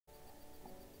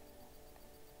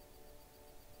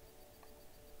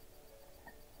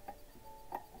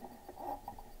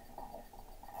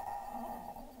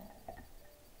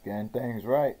Getting things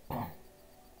right.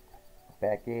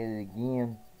 Back at it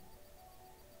again.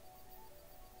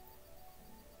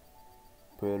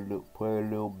 Play a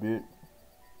little bit.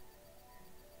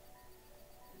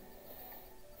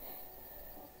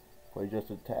 Play just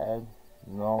a tad,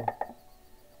 you know.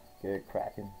 Get it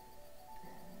cracking.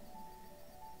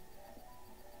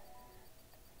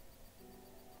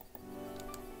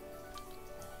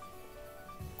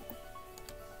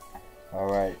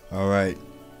 Alright. Alright.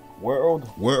 World.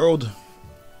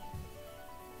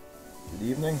 Good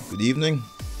evening. Good evening.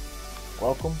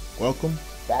 Welcome.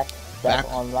 Back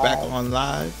on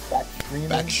live.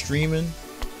 Back streaming.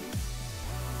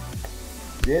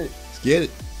 Get it. Let's get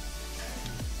it.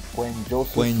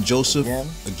 Playing Joseph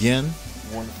again.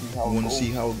 Want to see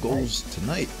how it goes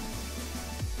tonight.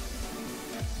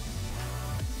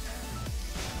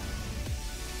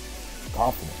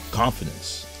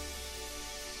 Confidence.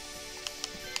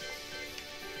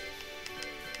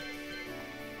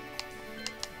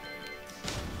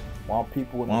 Want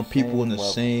people in the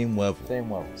same level.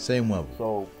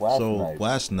 So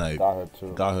last night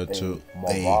got her to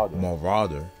a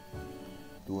Marauder.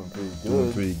 Doing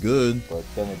pretty good. But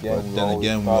then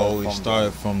again, we always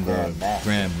started from the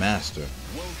Grand Master.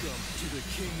 Welcome to the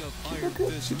King of Iron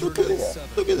Fist. Look at that.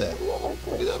 Look at that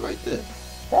right there.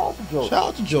 Shout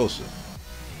out to Joseph.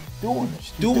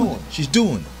 She's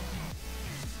doing it.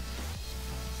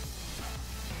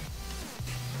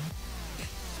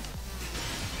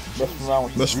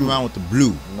 Messing around with the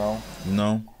blue. You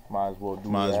know? Might as well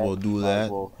do that.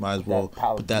 Might as well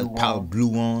put that powder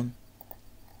blue on.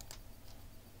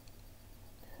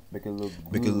 Make it look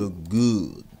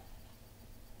good.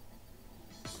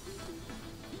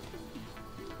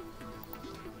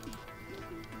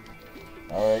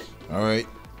 Alright.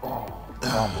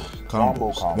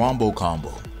 Wombo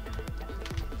combo.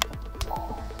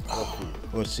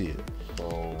 Let's see it.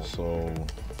 So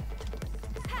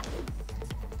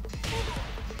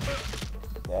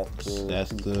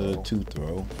that's the two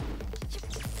throw.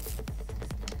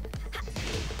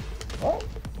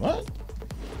 What?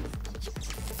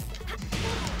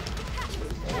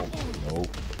 Nope.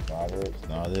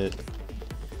 Not it.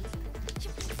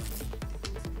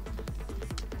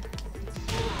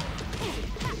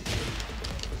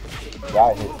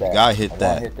 Gotta hit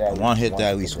that. I want to hit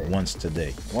that at least once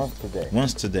today. But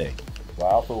I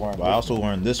also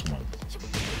learned this one.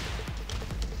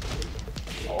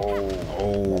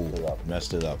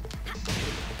 Messed it up.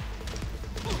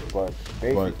 But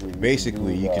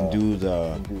basically, you can do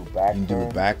the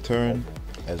back turn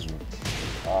as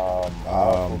well.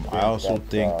 I also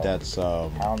think that's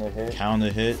counter hit.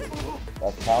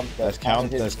 That's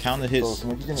counter hit.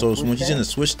 So when she's in the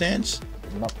switch stance,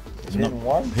 hitting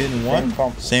one,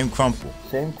 same crumple.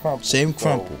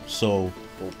 So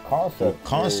the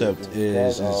concept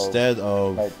is instead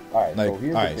of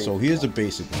alright. So here's the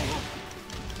basic one.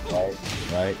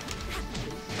 Right.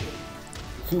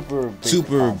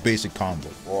 Super basic combo.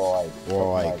 Or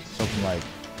like something like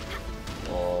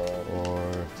or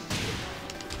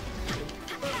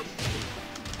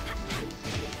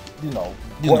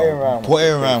play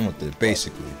around with it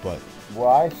basically. But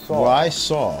what I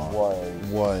saw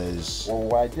was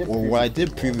what I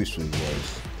did previously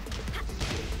was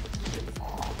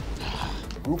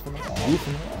goofing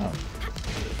around.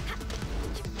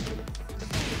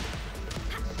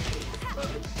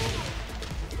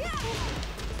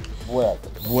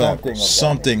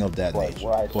 Something of that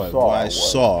nature. But what I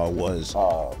saw was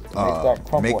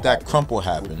make that crumple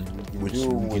happen, which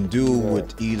we can do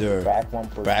with either back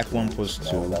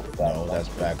 1+2. No, that's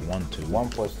back 1-2.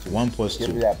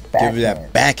 1+2. Give you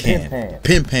that backhand.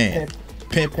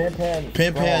 Pimp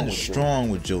hand is strong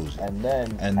with Joseph. And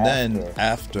then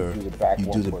after you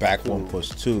do the back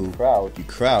 1+2, you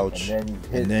crouch, and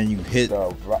then you hit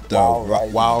the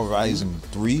wild rising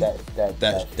 3,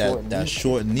 that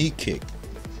short knee kick.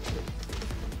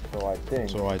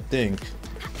 So I think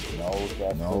those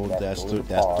are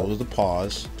the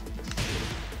pause.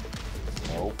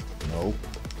 Nope.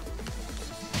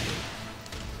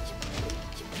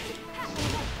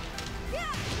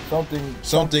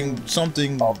 Something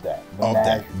of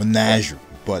that menagerie.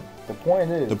 But the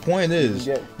point is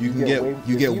you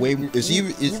get way.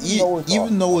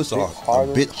 Even though it's a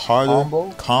bit harder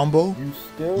combo,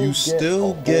 you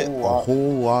still get a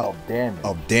whole lot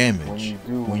of damage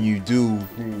when you do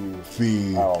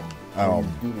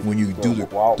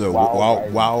the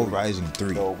wild rising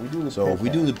 3. So if we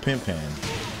do the pimp hand,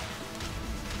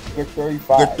 get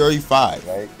 35.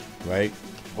 Right.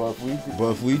 But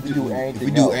if we do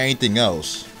anything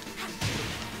else,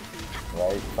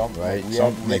 right?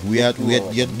 We have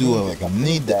to do a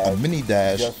mini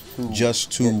dash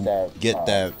just to get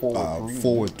that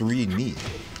forward 3 knee.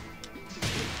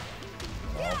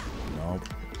 No.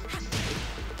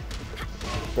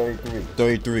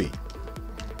 33.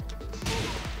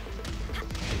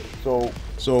 So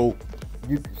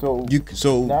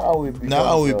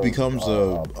now it becomes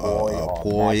a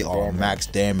poi or max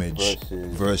damage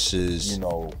versus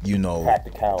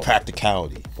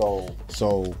practicality. So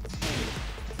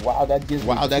wow, that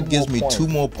gives me 2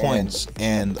 more points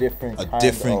and a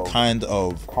different kind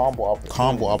of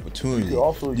combo opportunity.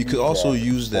 You could also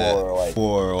use that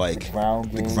for like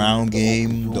the ground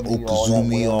game, the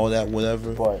Okazumi, all that,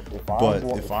 whatever. But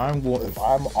if I'm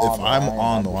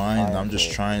online and I'm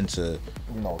just trying to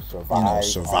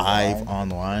survive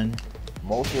online,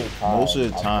 most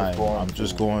of the time I'm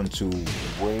just going to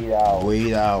wait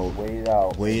out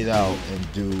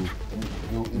and do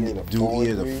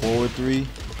either the forward 3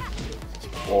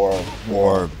 or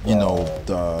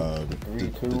the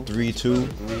 3-2,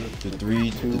 the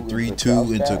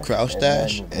 3-2 into crouch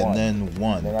dash, and then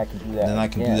 1. Then I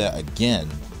can do that again,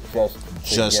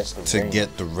 just to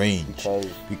get the range.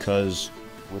 Because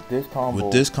with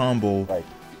this combo,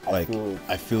 I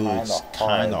feel it's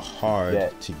kind of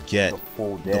hard to get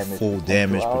the full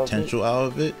damage potential out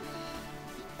of it.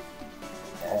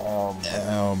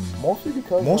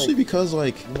 Mostly because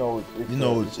like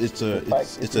it's a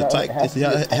tight.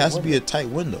 It has to be a tight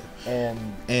window.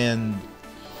 And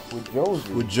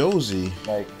with Josie,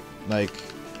 like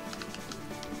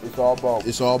it's all about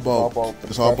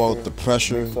the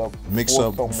pressure mix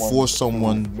up for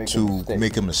someone to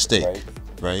make a mistake,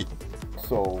 right?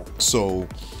 So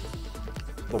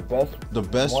one of the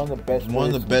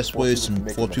best ways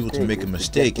for people to make a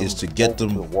mistake is to get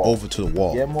them over to the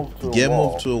wall. Get them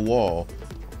over to the wall.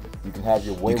 You can have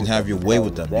your way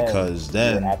with them, because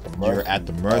then you're at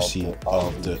the mercy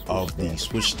of the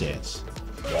switch stance.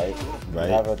 Right?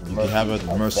 You can have at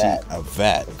the mercy of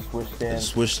that. The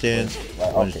switch stance.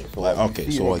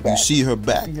 Okay, so like you see her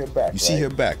back. You see her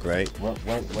back, right?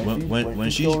 When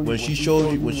she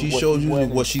shows you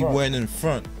what she's wearing in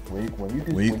front.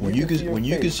 When you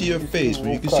can see her face,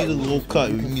 when you can see the little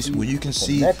cut, when you can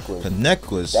see her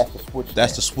necklace,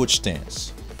 that's the switch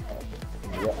stance.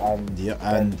 And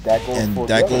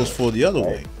that goes for the other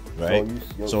way, right?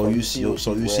 So you see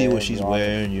what she's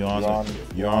wearing. You're on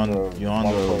the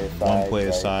one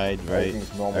player side, right?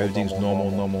 Everything's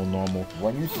normal.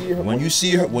 When you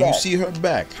see her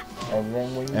back,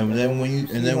 and then when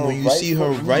you see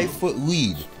her right foot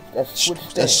lead,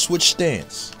 that's switch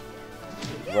stance.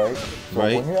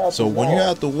 Right. So when you're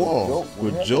at the wall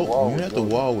with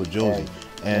Josie,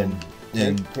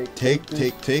 and take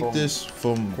this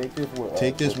with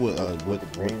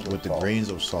the grains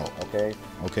of salt.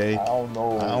 Okay. I don't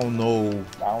know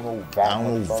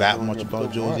that much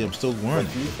about Josie. I'm still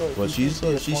learning, but she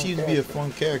seems to be a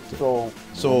fun character.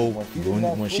 So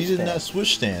when she's in that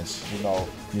switch stance,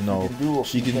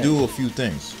 she can do a few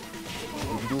things. She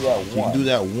can do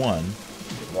that one.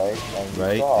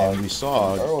 Right, and we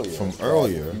saw from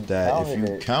earlier that if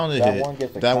you counter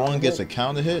hit, that one gets a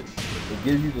counter hit.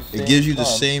 It gives you the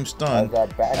same stun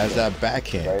as that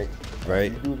backhand,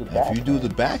 right? If you do the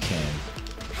backhand,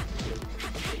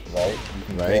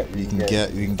 right, we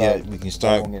can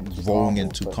start rolling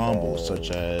into combos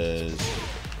such as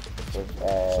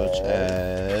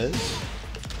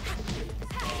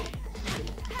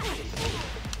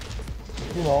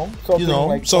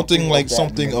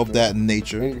something of that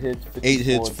nature. 8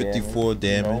 hits, 54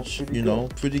 damage.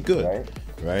 Pretty good,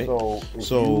 right?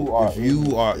 So if you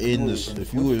were in the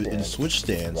switch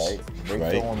stance,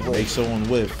 right, make someone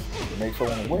whiff.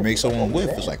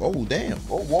 It's like, oh damn,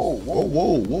 whoa.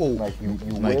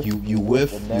 Like you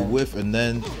whiff, and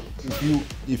then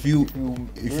if you're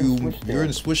in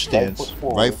the switch stance,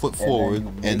 right foot forward,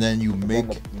 and then you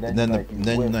make, and then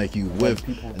like you whiff,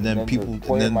 and then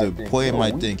the player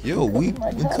might think, yo, we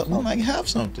might have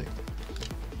something.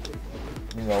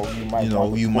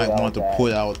 You might want to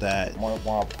put out that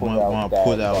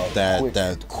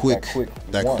quick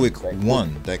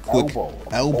one, that quick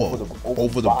elbow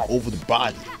over the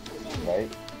body,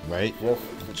 right?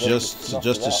 Just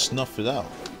to snuff it out.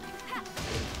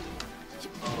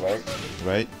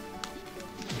 Right.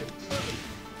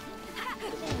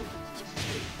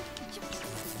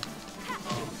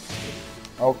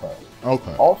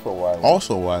 Okay.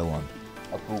 Also, why one?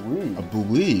 I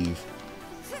believe.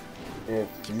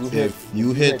 If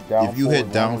you hit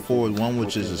down forward 1,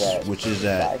 which is that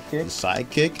the side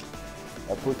kick,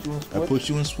 I put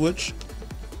you in switch.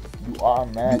 You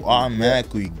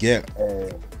automatically get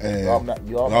that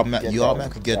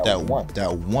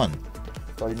one.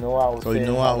 So you know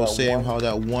I was saying how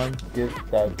that one get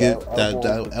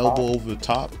that elbow over the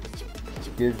top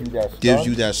gives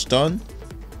you that stun.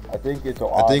 I think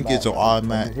it's an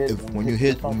automatic. When you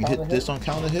hit this on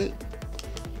counter hit.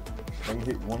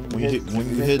 When you hit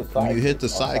the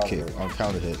sidekick on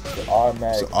counter hit, it's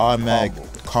an automatic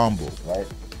combo.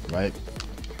 Right.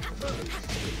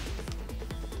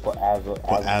 But as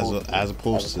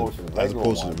opposed to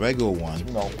the regular one,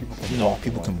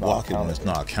 people can block it when it's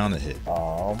not a counter hit.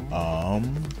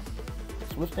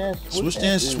 Switch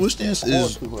dance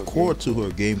is core to her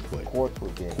gameplay. Core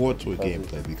to her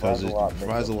gameplay because it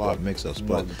provides a lot of mix-ups,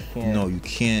 but you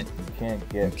can't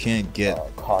get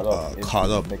caught up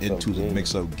into the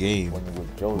mix-up game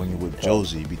when you're with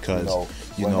Josie because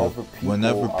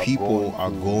whenever people are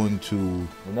going to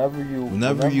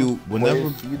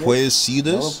whenever players see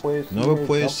this, whenever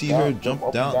players see her jump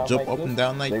up and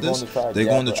down like this, they're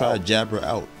going to try to jab her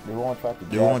out. They want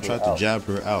to try to jab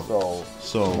her out.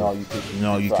 So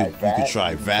you could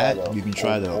try that. You can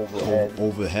try the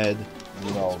overhead.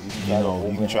 You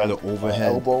can try the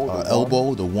overhead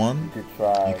elbow, the one. You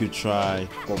could try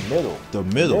the middle. The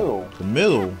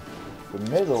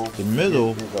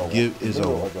middle is a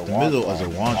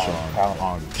launcher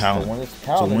on counter.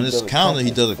 So when it's counter, he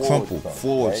does a crumple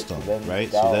forward stomp,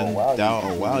 right? So then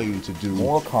that'll allow you to do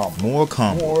more combo.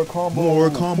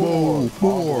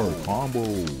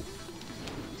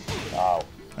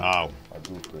 Ow.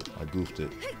 I goofed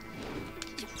it.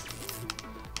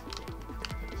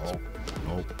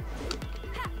 Nope.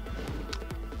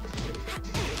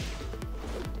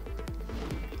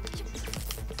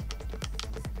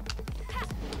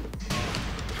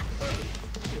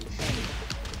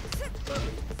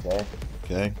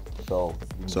 Okay. So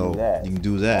you can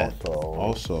do that.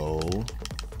 Also,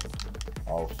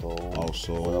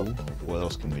 what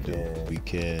else can we do? We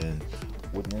can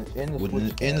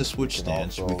in the switch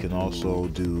stance. We can also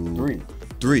do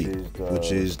three,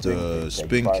 which is the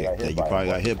spin kick that you probably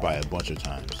got hit by a bunch of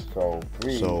times. So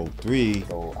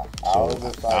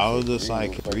out of the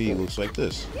side kick, 3 looks like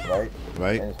this,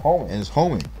 right? And it's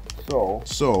homing.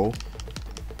 So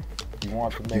you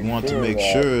want to make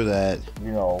sure that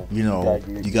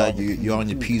you're on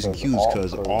your P's and Q's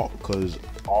because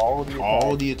all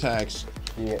the attacks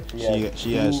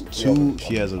she has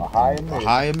a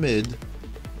high and mid,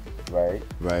 right.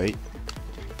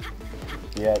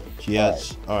 She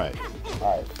has all right.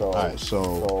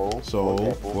 So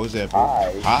for example,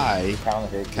 high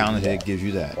counter hit gives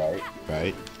you that,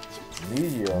 right?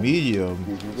 Medium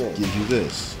gives you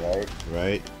this,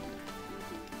 right?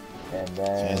 And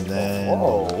then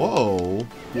low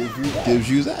gives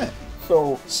you that.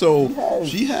 So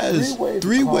she has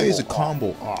 3 ways to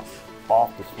combo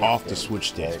off the switch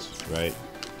stance, right?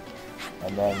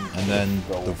 And then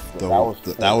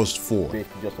that was 4.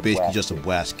 Basically just a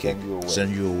blast kick,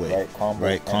 send you away,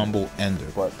 right? Combo ender.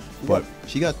 But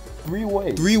she got 3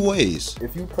 ways.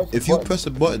 If you press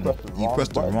the button, you press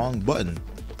the wrong button,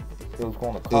 it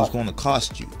was going to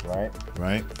cost you, right?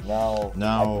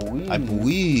 Now I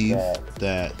believe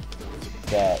that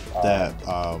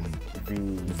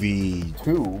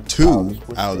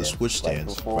V2 out of the switch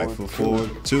stance, right foot forward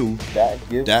 2,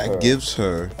 that gives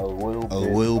her a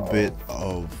little bit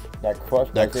of that crush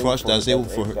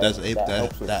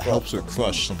that helps her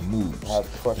crush some moves.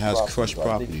 It has crush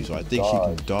properties, so I think she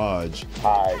can dodge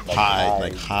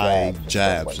high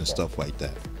jabs and stuff like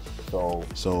that.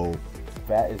 So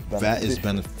that is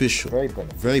beneficial,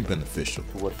 very beneficial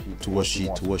to what she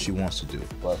wants to do.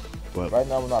 But right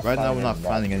now we're not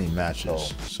finding any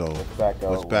matches. So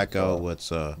let's back out. Let's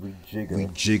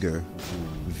rejigger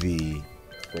the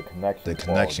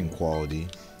connection quality,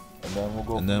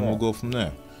 and then we'll go from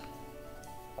there.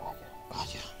 Oh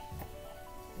yeah.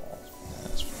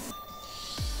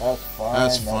 That's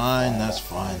fine.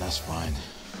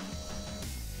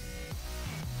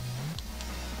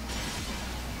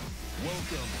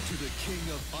 Welcome to the King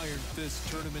of Iron Fist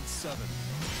Tournament 7.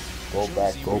 Go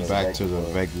back to the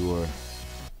regular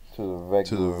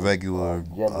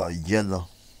yellow.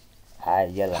 High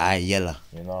yellow.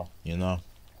 You know.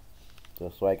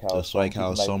 Just like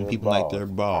how some people like their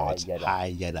balls. High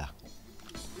yellow.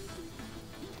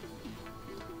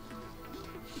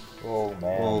 Oh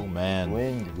man.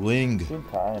 Wing.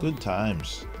 Good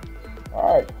times.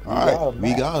 All right.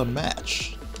 We got a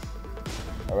match.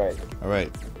 All right.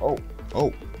 Oh.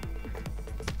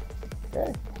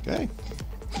 Okay.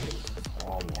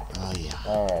 Oh yeah.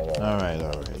 All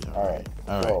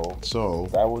right. So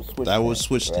that was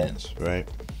switch stance, right?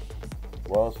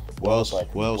 What else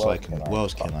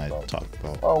can I talk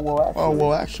about? Oh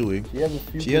well, actually,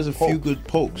 She has a few good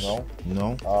pokes. You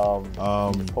know,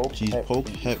 she's poke.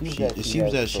 It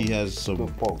seems that she has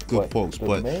some good pokes,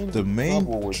 but the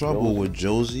main trouble with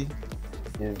Josie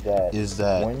is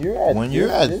that when you're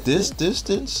at this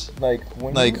distance, like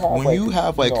when you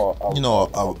have like a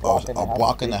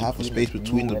block and a half of space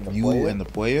between you and the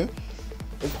player,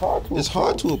 it's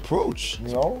hard to approach.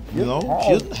 You know,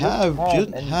 she doesn't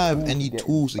have any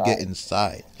tools to get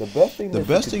inside. The best thing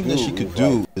that she could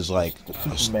do is like the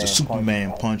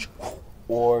Superman punch,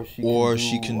 or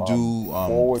she can do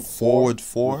forward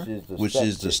four, which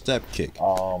is the step kick.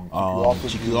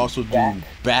 She could also do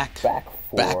back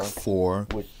four,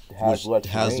 which has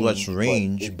less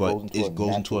range, but it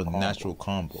goes into a natural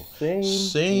combo.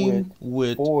 Same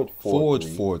with forward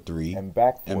 4-3 and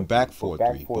back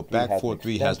 4-3, but back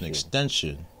 4-3 has an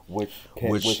extension which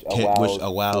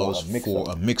allows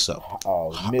for a mix-up,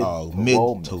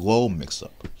 mid to low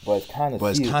mix-up, but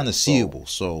it's kind of seeable.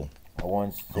 So I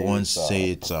wouldn't say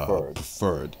it's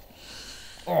preferred.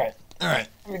 All right.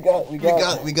 We got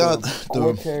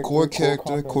the core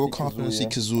character, core competency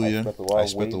Kazuya. I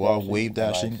expect a lot of wave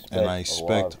dashing, and I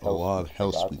expect a lot of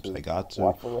hell sweeps. I got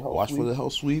to watch for the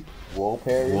hell sweep, roll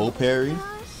parry.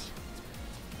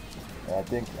 I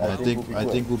think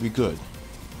we'll be good.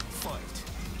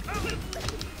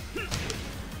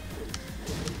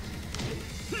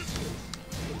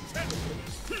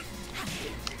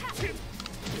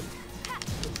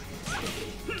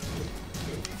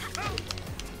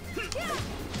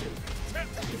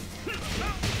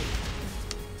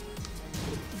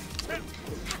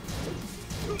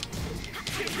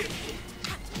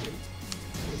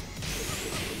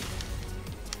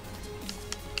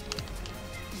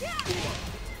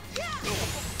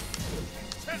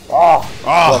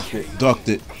 Ducked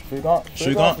it.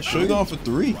 Should have gone for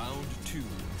 3. Round 2.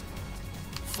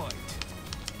 Fight.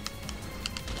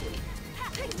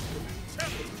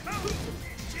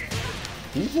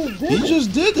 He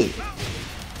just did it.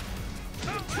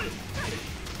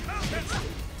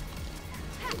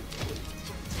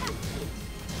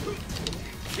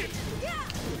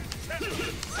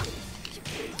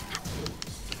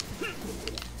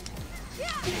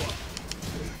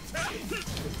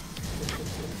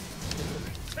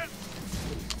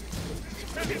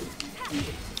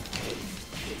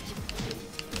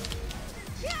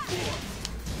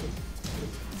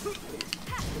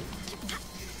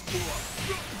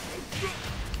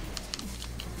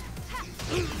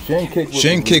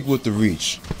 Shin kick with the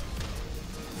reach.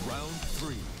 Round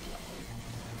 3.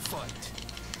 Fight.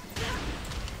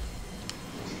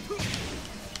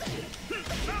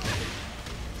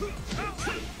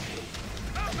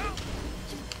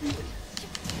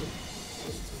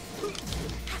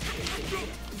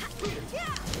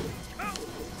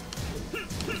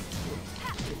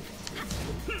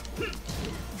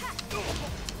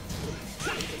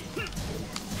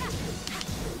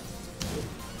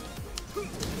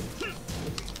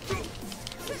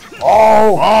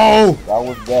 Oh!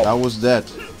 That was that.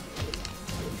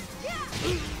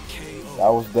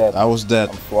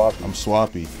 I'm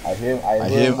swappy. I hit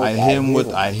him.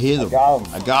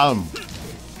 I got him.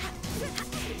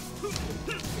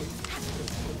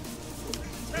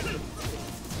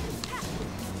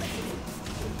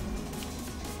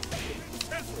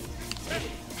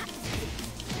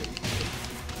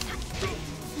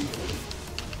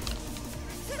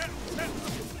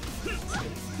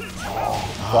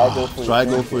 Try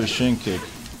go for a shin kick.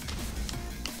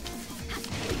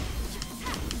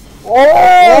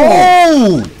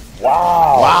 Oh!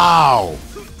 Wow!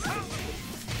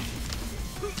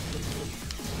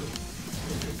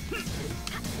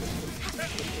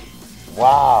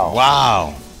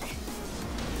 Wow!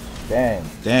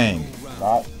 Dang!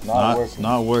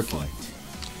 Not working.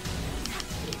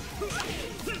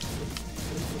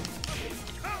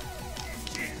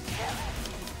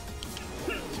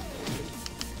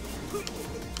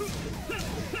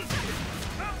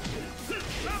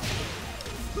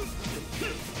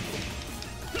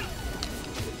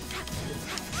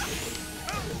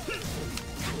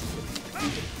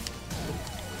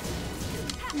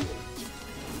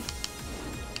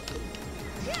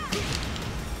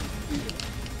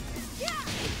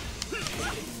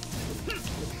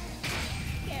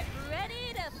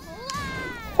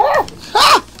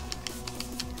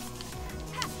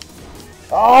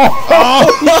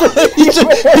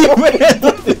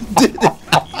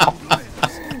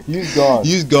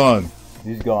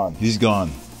 He's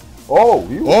gone. Oh,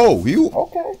 you.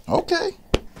 Okay.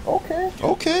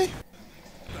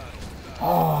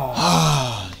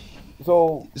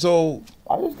 So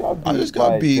I just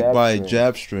got beat by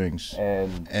jab strings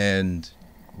and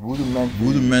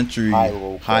rudimentary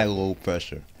high-low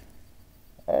pressure.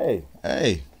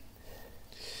 Hey.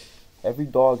 Every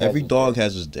dog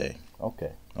has his day.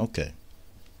 Okay.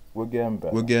 We're getting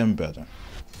better.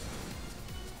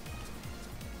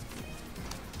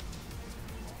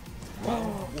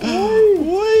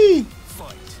 Wait.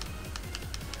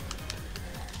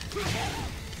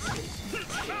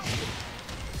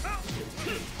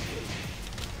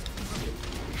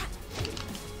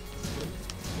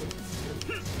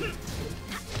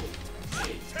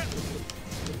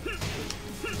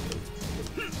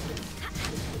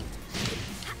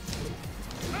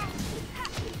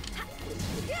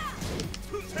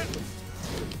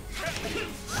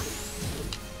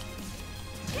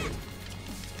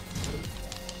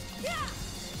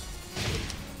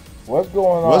 What's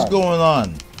going on? What's going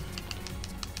on?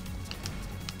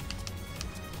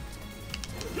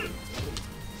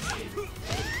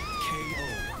 KO.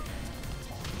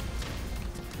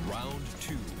 Round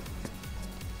 2.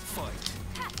 Fight.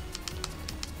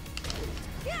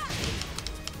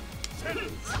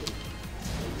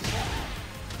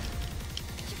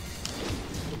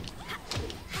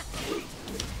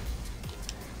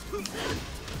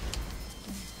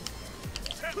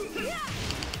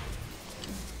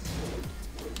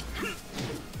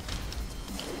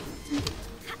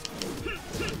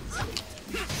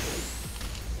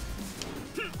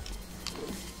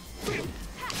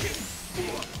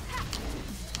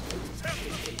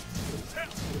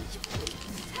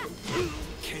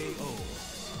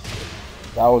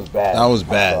 That was bad. That was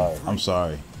bad. I'm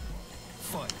sorry.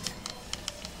 Fight.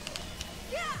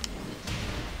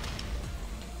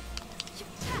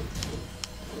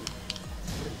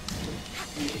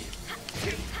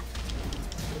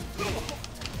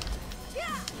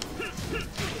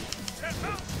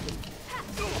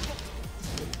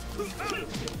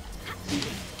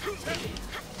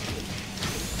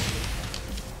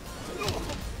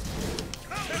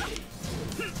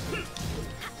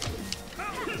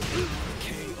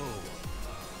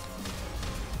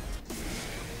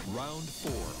 Round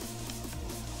 4.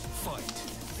 Fight.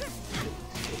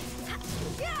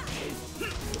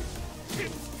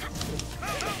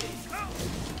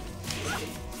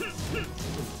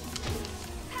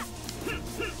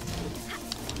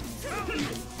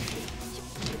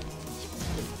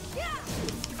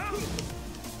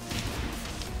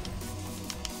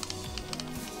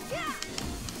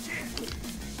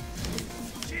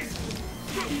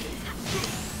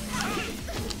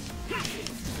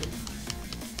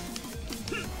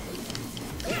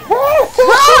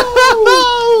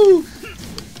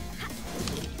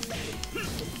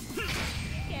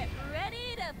 Get ready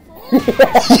to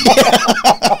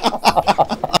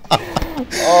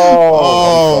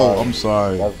Oh, I'm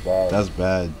sorry. That's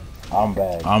bad. I'm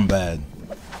bad.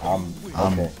 I'm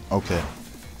okay.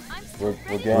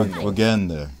 We're getting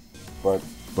there. But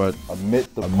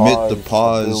admit the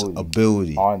pause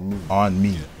ability on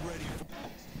me.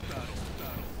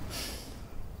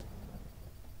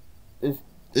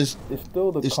 It's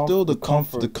still the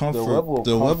comfort,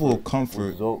 the level of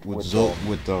comfort with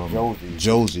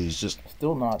Josie is just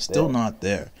still not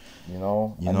there. You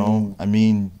know, I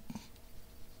mean,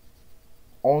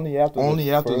 only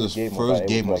after this first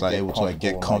game was I able to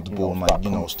get comfortable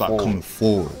and start coming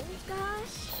forward.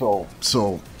 So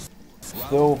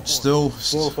still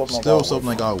something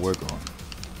I gotta work on.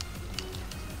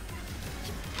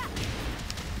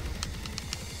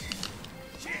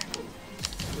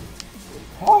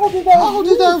 How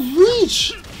did that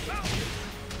reach?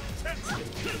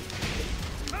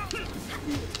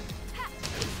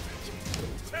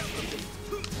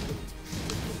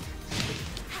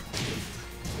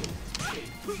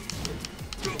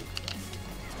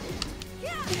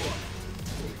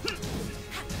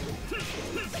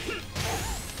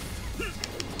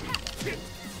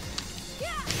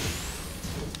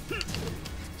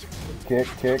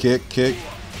 Kick.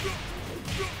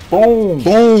 Boom.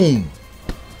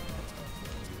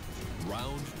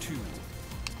 Round 2.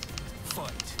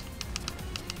 Fight.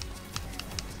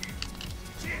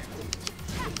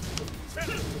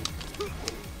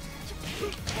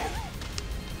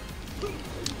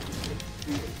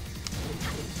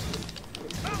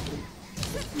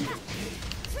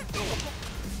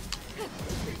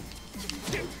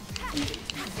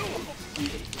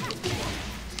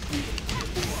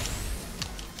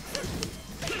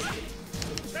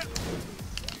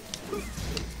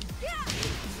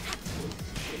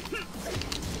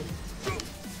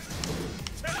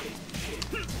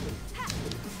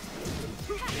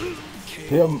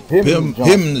 Hit him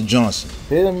in the Johnson.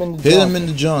 Hit him in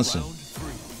the Johnson. Round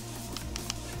 3.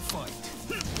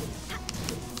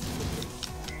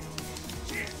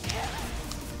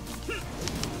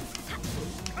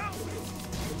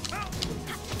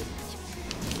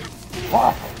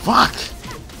 Fuck!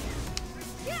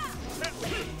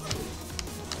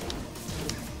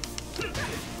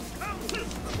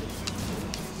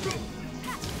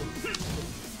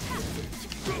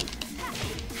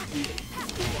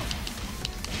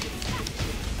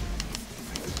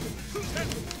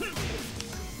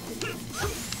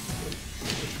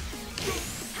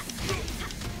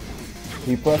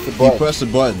 He pressed the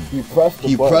button. He pressed the button.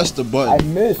 He pressed the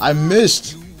button. I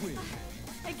missed.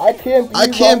 I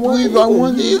can't believe I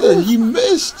won either. He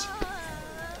missed.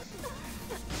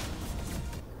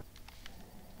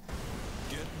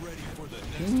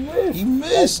 He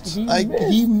missed.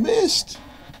 He missed.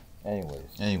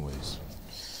 Anyways.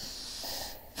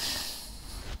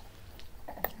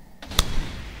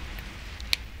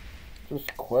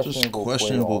 Just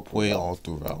questionable play all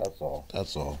throughout.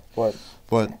 That's all. But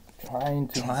trying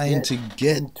to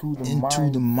get into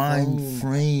the mind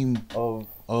frame of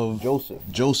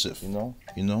Joseph. You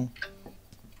know.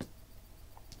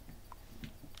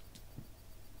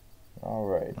 All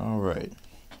right.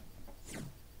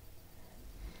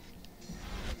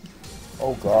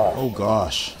 Oh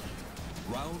gosh.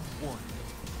 Round 1.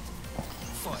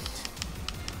 Fight.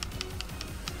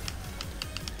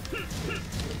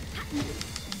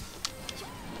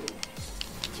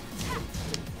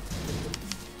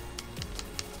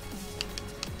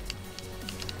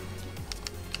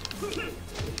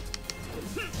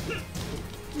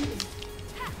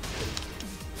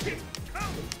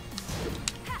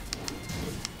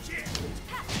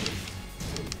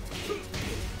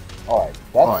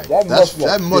 Alright,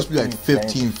 that must be like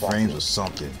 15 frames or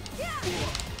something.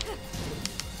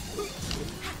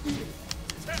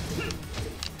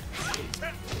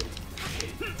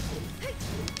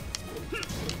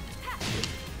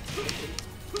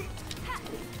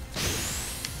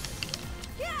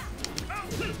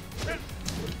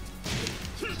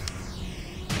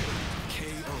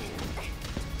 KO.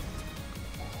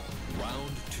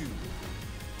 Round 2.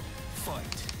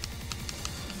 Fight.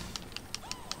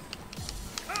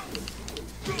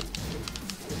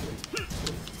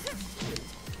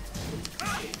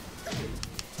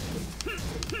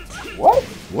 What?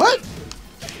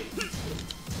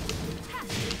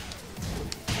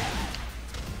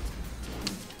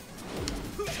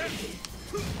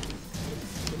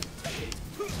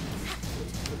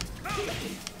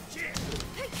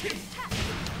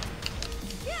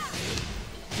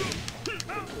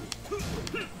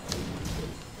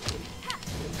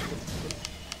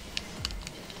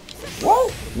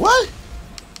 What?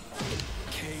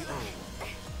 KO.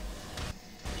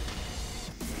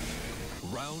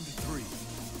 Round 3.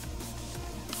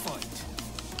 Fight.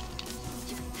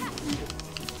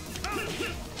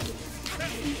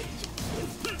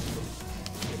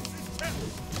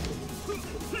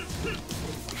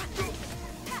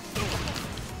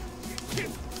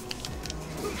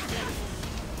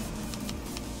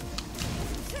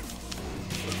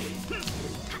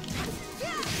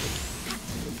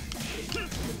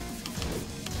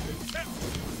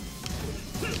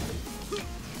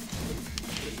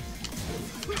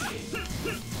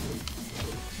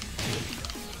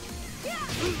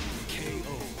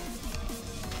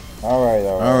 All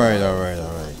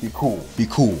right. Be cool.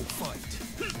 Fight.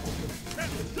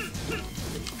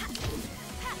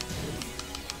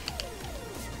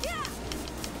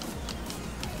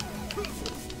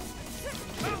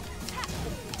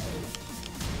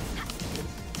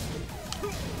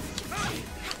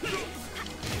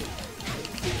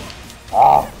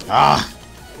 Ah.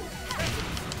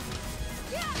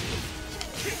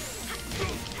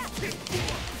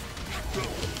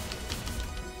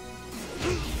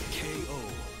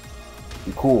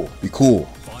 KO. Be cool.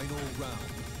 Final round.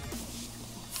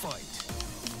 Fight.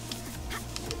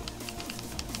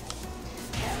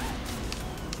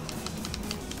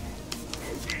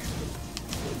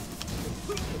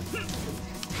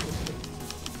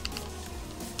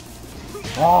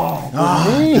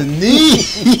 The knee.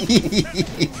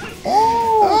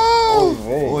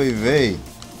 Oy vey.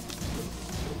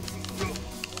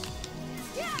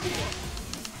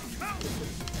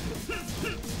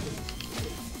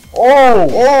 Oh!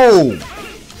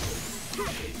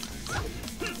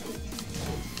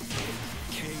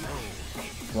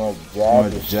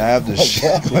 Gonna jab the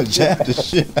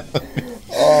shit.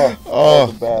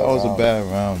 Oh, that was a bad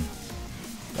round.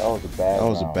 That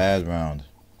was a bad round.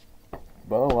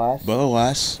 But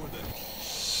alas,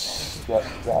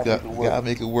 gotta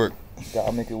make it work.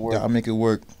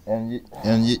 And you.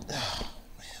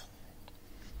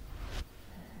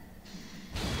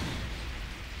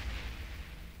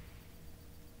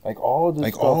 Like all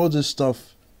this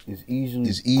stuff is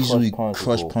easily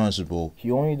crush punchable. He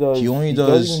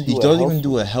doesn't even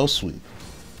do a hell sweep.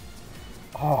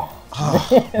 Man,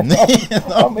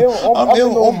 I'm in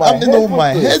on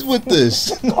my head with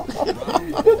this. He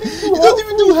doesn't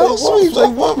even do hell sweeps.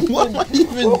 Like what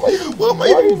am I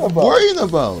even worrying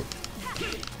about?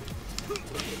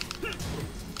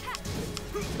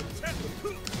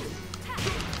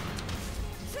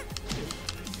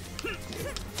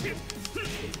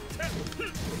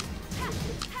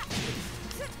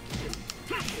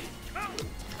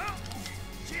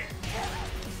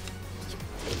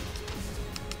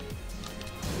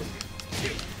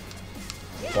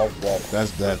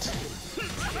 That's that.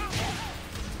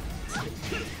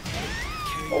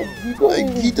 Like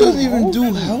he doesn't even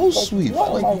do hell sweep.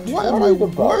 Like what am I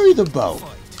worried about?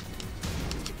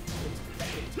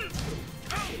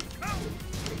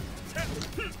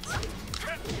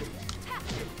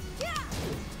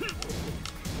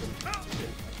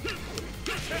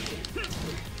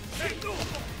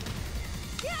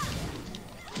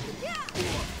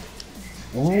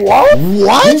 What?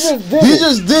 He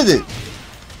just did it.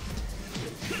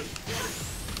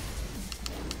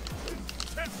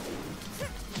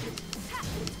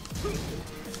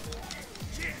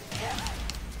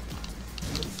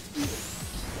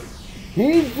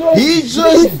 He's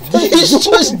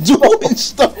just doing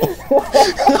stuff.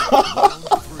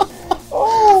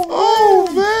 Oh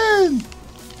man.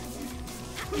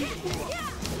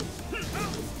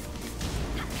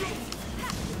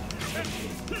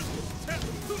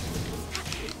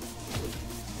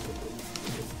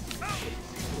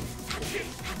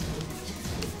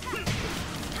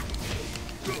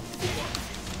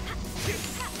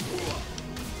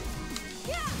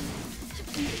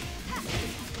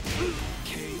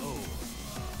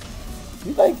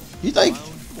 He's like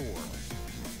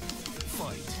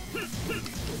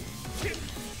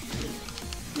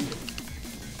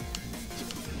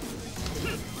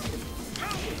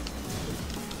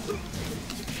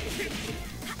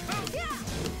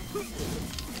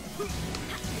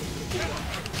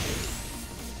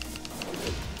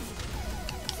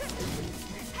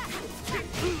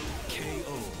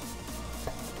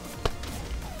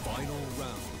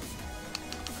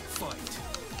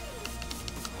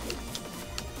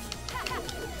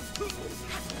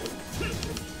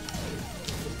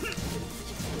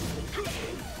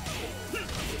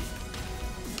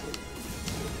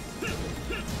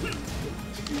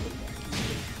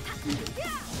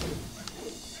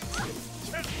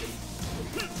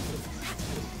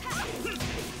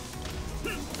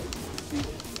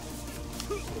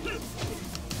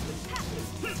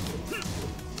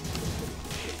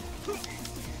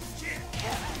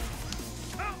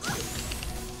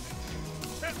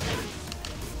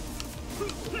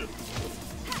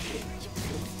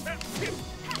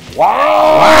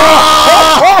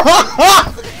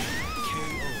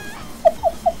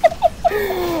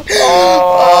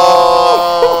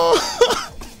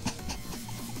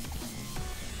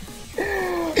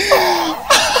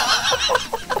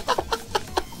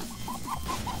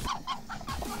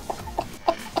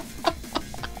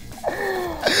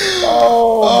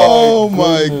Oh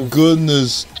my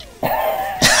goodness.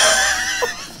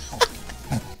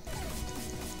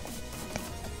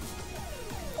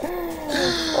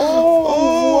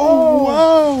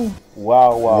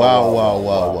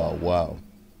 Wow.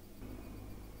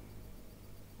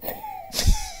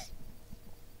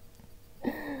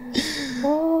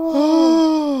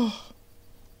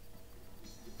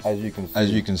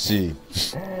 As you can see,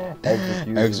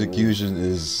 execution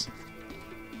is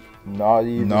not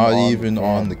even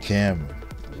on the camera.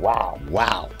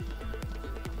 Wow.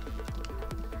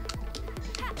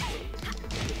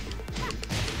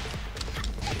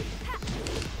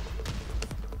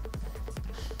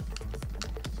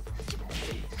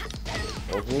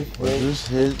 Just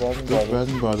hit the bread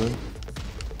and butter.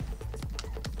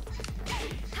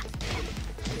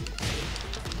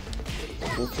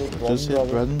 Just hit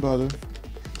bread and butter.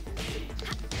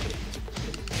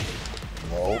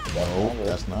 Nope,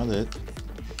 that's not it.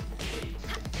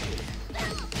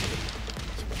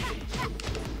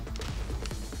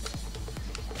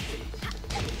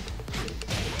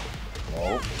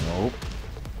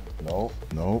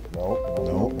 Nope.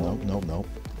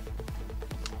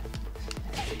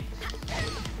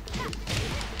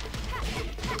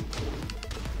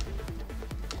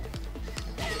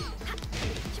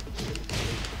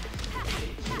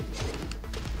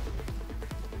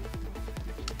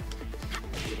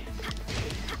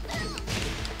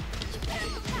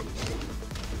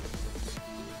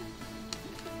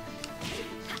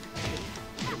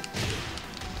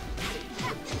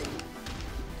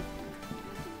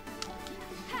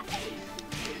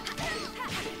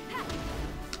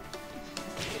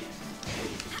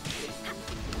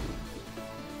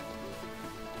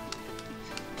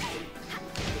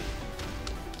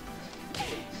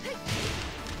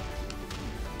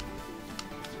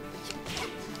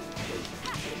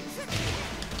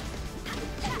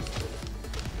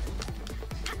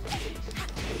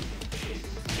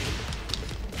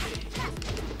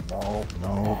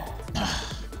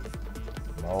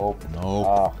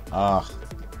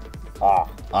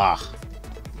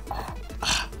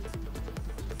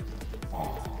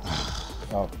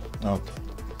 Okay.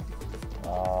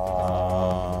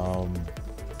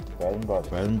 Bread and butter.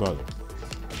 Bread and butter.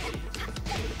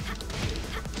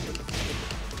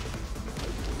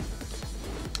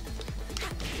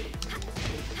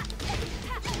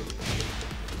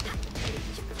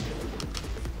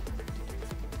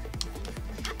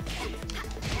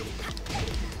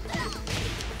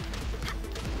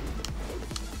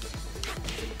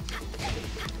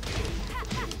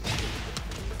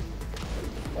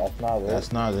 That's not it.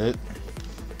 That's not it.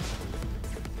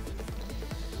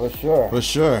 For sure. For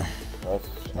sure.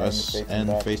 Let's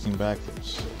end facing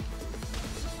backwards.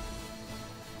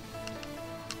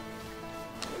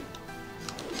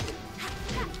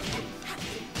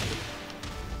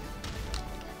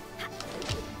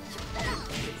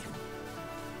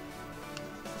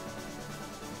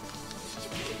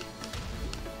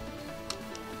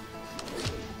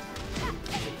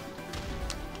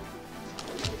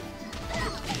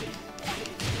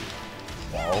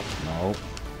 No.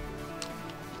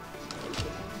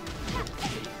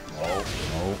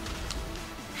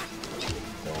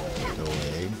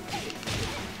 Delay.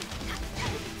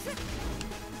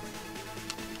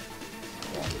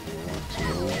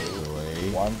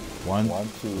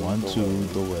 One, two,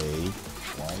 delay.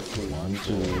 One,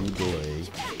 two, delay.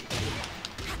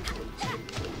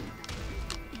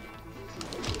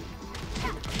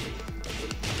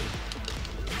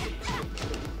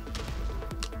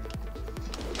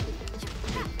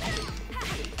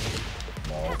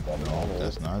 No,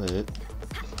 that's not it.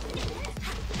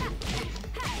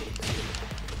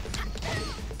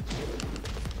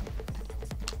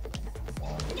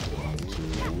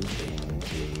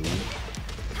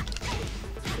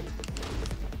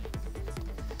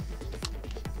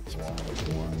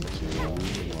 One, two.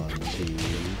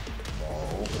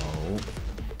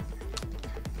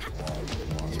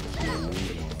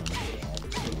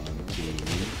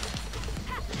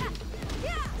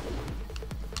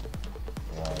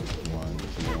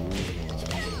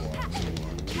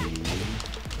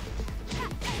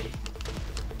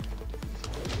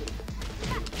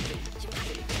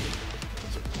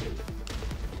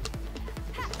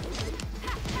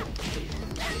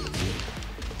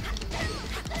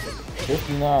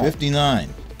 $59.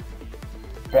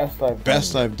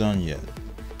 Best I've done yet.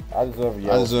 I deserve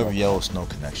a yellow snow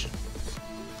connection.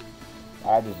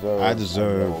 I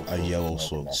deserve a yellow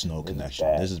snow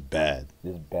connection. This is bad.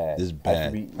 This is bad. This is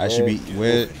bad. I should be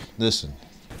where. Listen.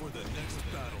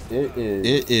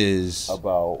 It is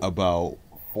about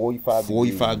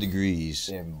 45 degrees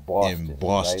in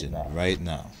Boston right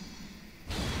now.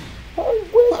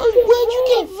 Where'd you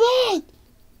get that?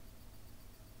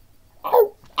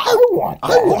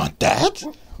 I want that.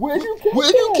 Where'd you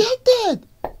get that?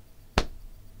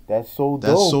 That's so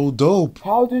dope.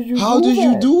 How did you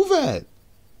do that?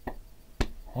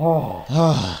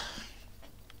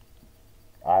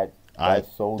 That's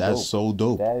so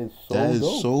dope. That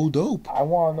is so dope. I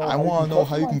want to know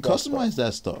how you can customize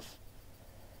that stuff.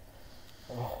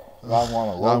 I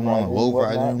want to low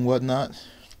rider and whatnot.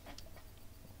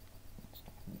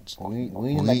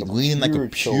 Leaning like a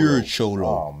pure cholo.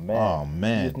 Oh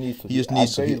man. He just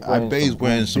needs to be. I bet he's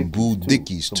wearing some Boo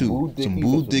Dickies too. Some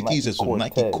Boo Dickies and some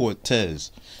Nike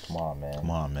Cortez. Come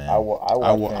on, man. I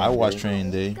watch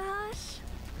Training Day.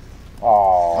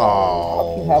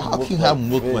 Oh, how can you have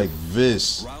him look like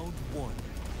this?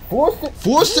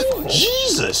 Force it.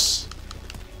 Jesus.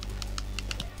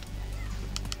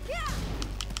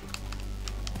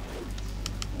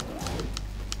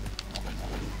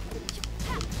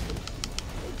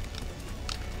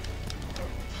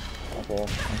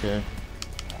 Okay.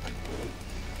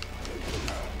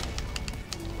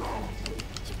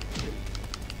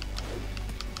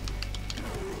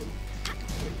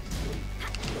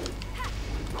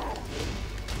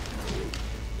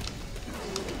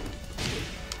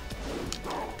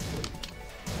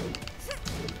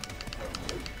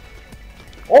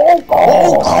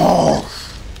 Oh!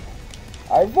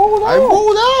 I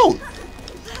rolled out!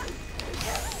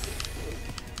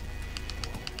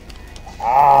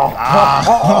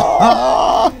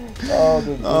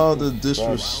 Oh, the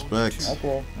disrespect.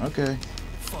 Okay.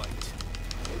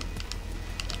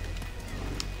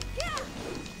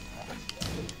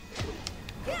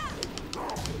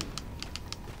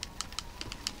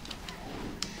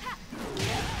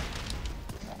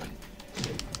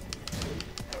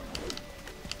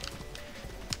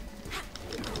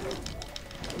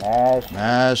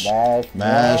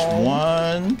 Mash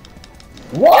one.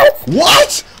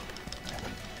 What?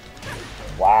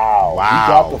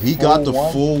 Wow. He got the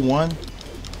full one.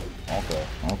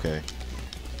 Okay.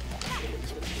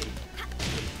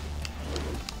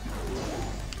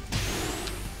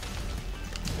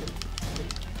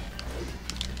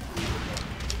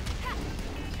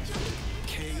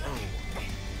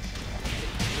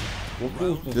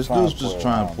 This dude's just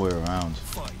trying to play around.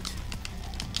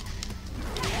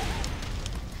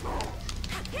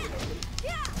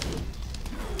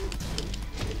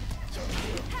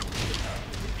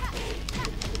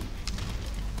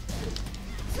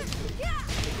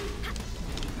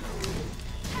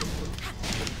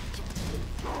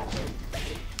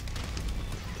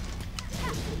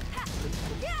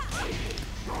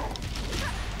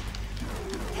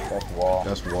 That's wall.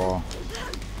 That's wall.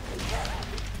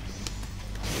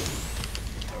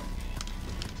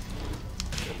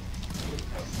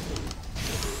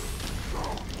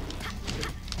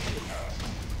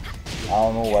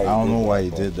 I don't know why he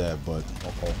did that, but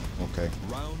okay. Okay.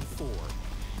 Round 4.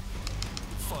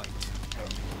 Fight.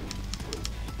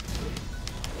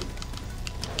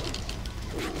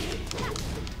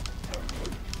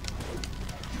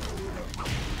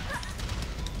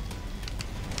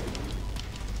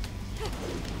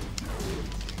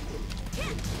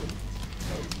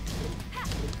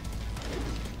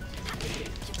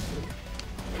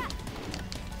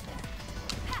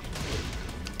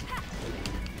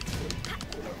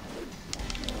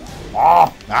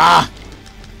 Ah!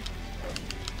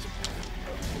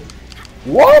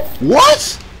 What?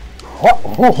 What?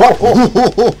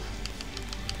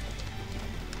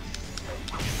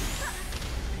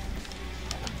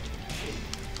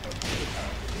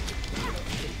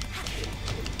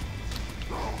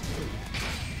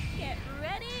 Get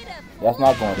ready to That's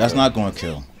not going. That's not going to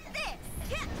kill.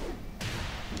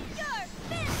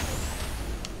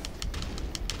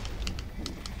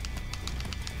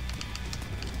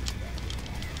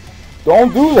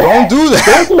 Don't do that. Don't do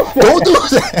that. Don't do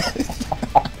that.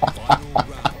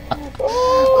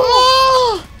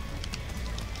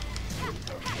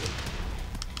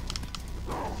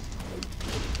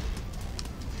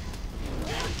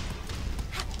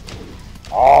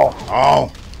 Oh.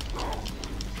 Oh.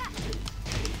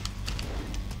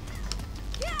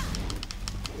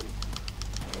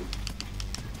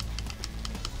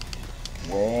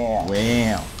 Wham.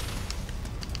 Wham.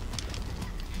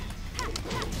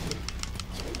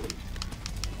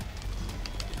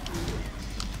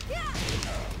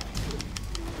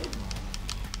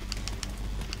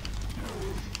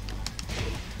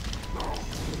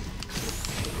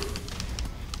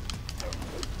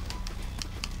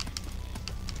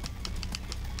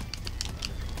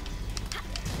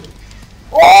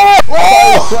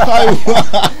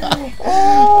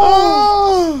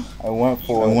 I went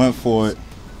for it. I went for it.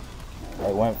 I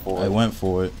went for it. I went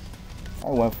for it. I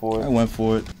went for it. I went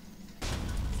for it.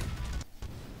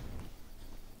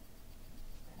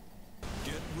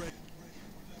 Get ready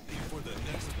for the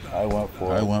next battle. I went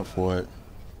for it. I went for it.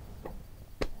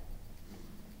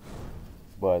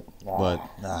 But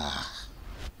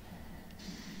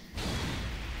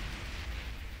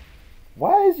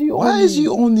why is he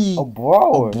only a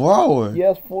brawler? He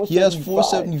has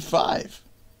 475.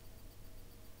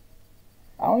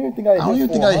 I don't even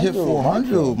think I hit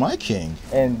 400 with my king.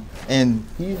 And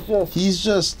he's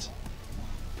just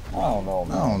I don't know,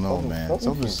 man. I don't know, man.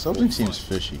 Something seems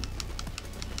fishy.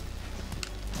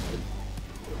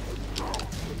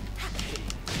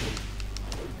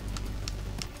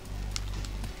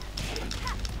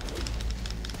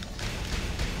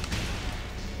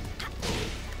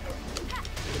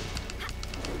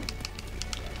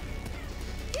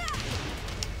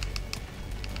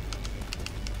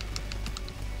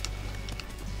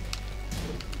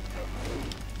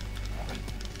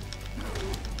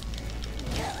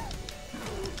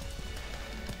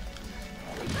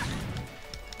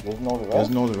 There's no the rest? There's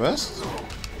no the rest?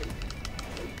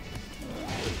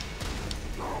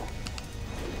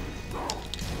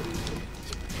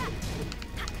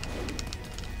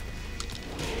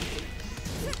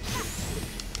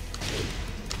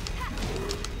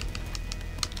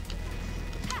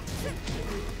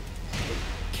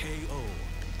 KO.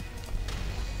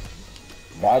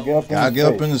 Gotta get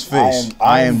up in his face.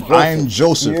 I am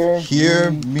Joseph.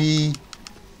 Hear me.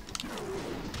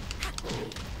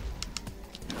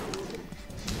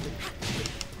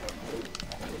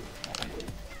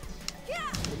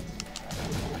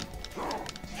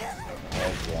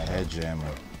 Head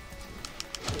jammer.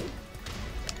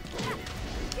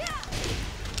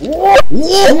 What?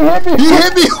 He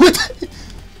hit me with.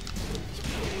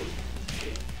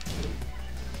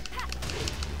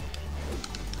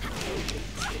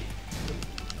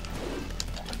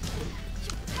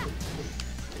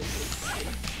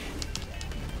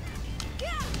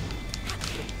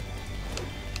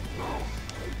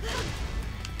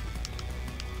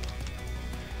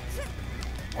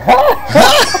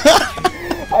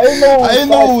 I didn't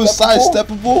know it was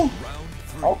sidesteppable.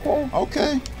 Okay.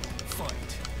 Okay.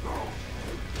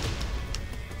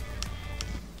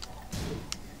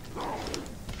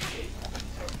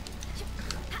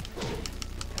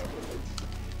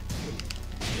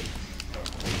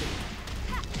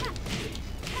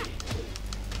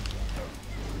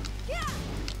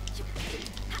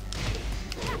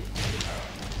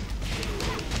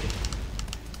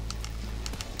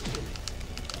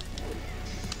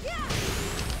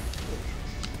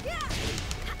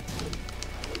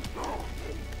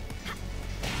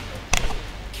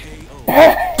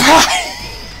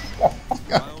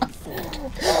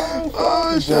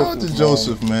 shout out to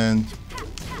Joseph, man.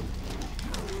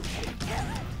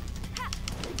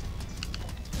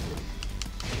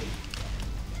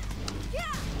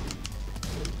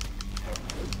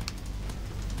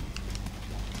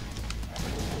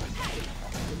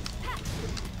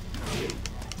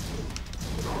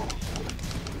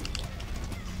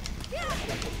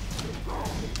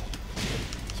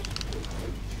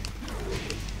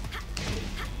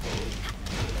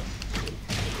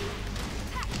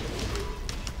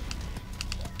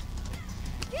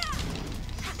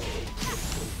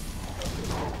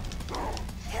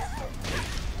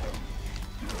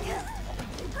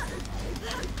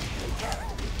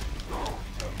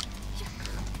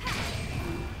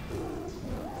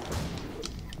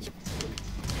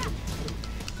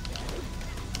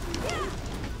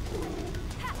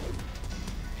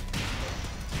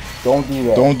 Don't do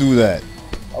that. Don't do that.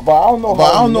 But I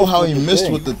don't know how he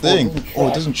missed with the thing. Oh,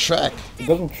 it doesn't track. It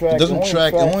doesn't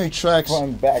track. It only tracks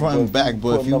front and back.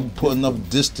 But if you put enough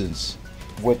distance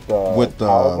with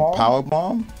the power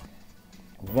bomb,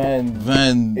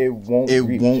 then it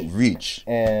won't reach.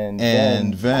 And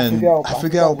then I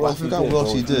forgot what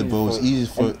else he did, but it was easy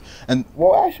for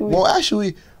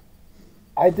actually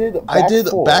I did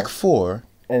back four.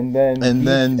 And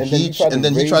then he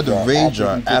tried to rage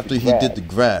art after he did the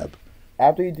grab.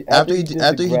 After he did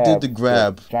the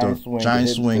grab, the giant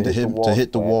swing to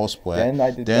hit the wall splat.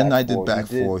 Then I did back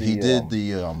four. He did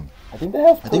the I think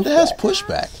that has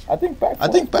pushback. I think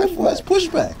back four has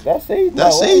pushback.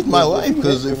 That saved my life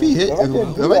because if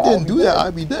I didn't do that,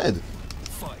 I'd be dead.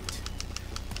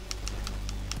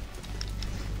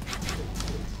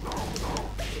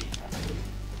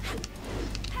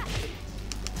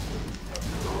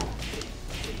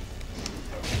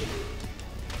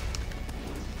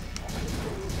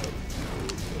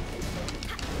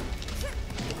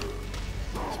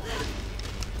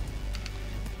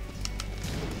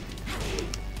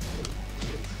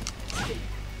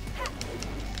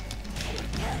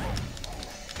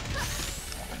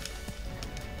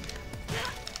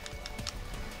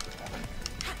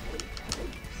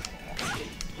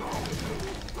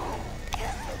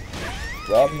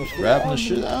 Grabbing the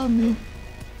shit out of me.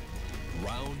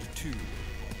 Round 2.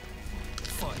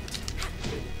 Fight.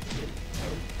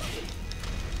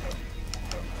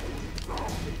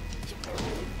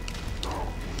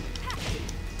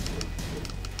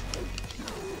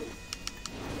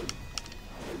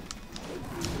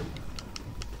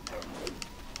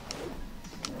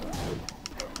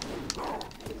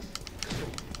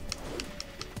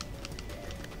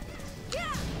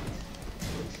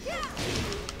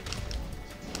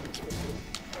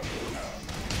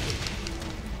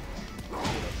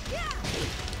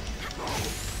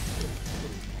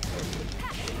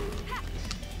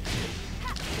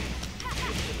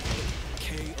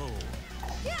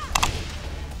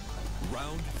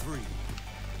 Round 3.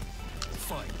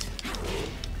 Fight.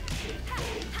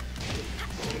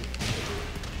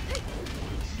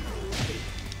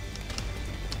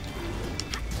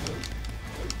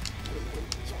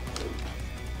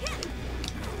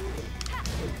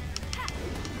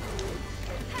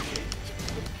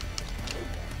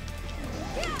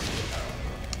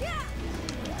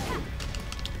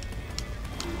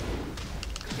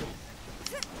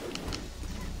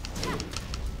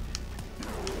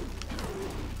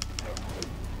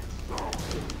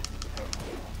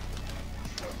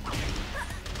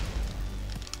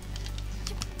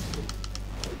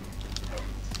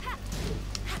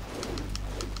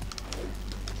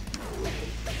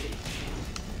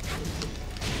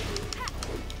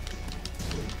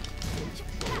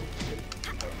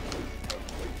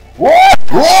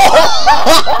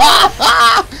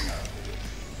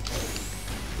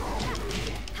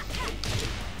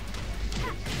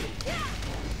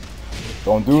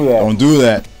 Don't do that. Don't do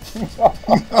that.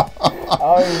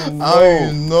 I don't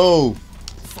even know.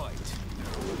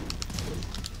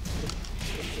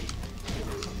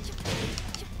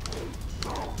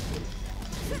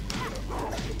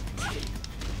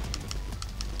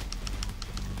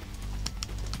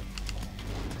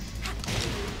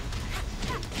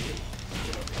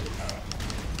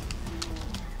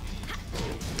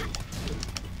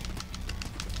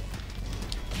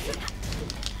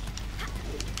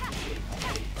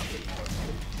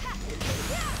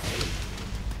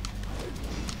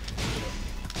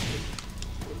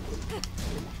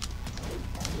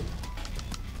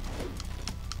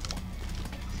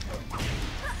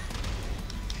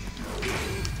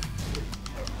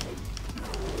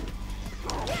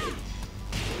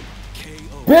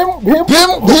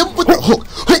 Him with the hook.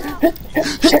 I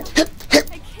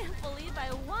can't believe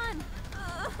I won.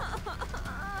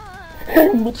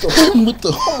 Hit him with the Hit him with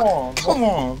the Come on, Come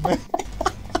on, man.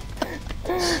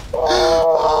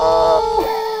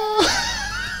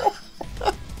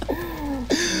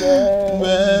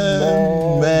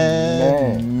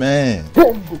 Man. Hit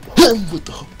him with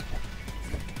the hook.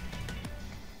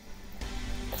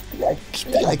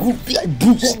 Be like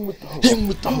Bruce. Hit him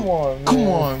with the hook. Come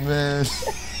on, man.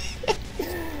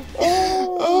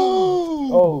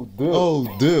 Oh, dude.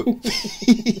 Oh, dude.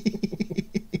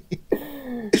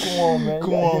 Come on, man.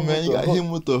 Come on, man. You got hit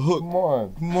him with the hook. Come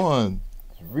on. Come on.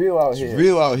 It's real out here. It's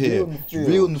real out here. It's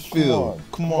real in the field.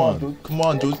 Come on. dude. Come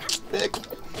on, dude.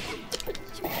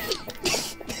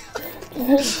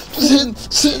 Sit.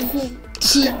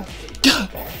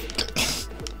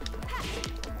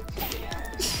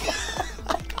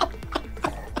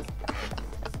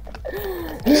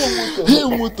 Hit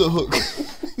him with the hook.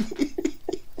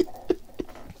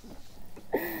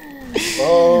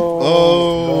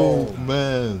 Oh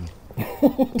man.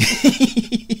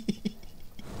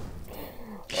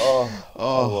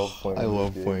 I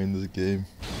love playing this game.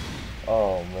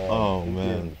 Oh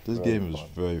man. This game is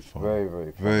very fun.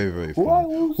 Very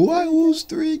fun. Who I lose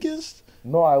 3 against?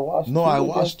 No, I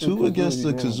watched 2 against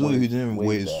the Kazooie who didn't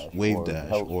wave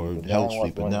dash or held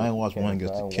sweep, and then I watched 1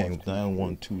 against the King. Then I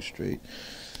won 2 straight.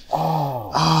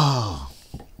 Now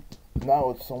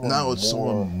it's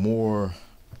someone more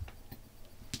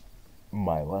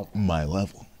my level. My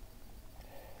level.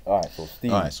 All right,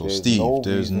 so Steve.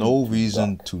 There's no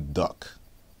reason to duck.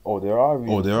 There are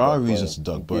reasons to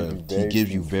duck, but he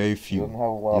gives you very few. He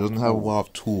doesn't have a lot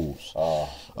of tools.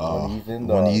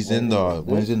 When he's in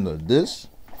the this,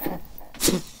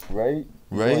 right?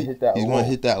 He's gonna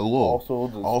hit that low.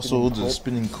 Also the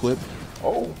spinning clip.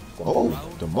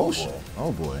 The motion.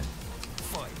 Oh boy.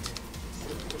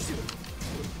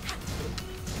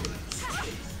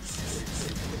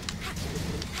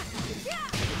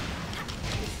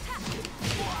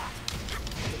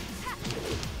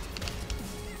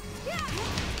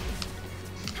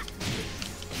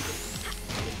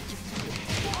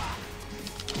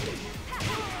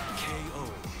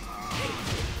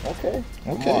 Okay.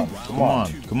 Come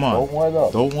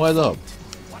on. Don't let up.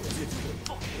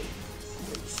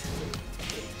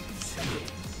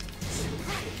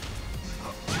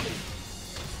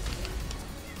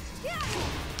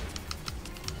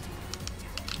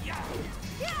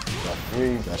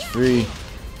 That's free.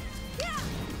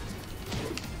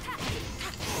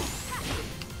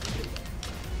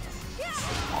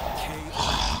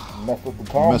 Mess up the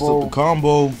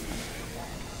combo.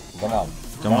 Come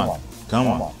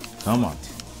on.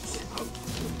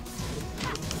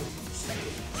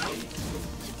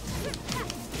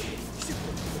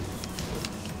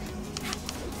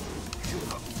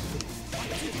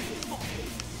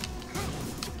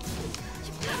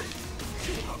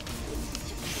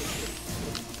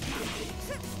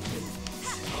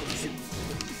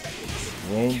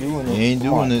 He ain't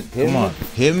doing it. Come on.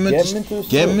 Get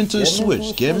him into a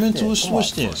switch. Get him into a switch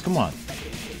stance. Come on.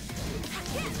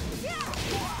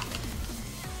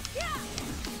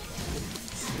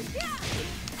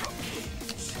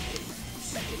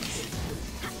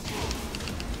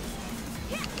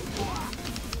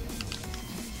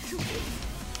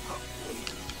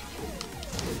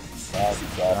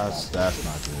 That's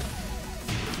not good.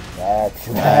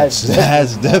 That's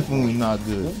definitely not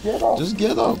good. Just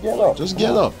get up.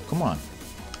 Come on.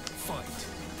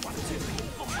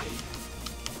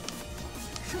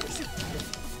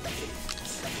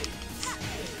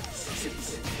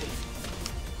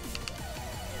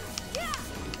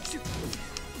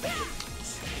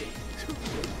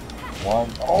 One.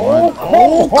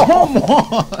 Oh, come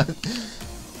on.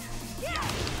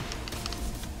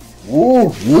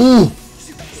 Woo.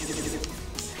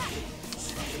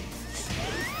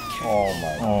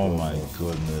 Oh my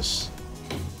goodness.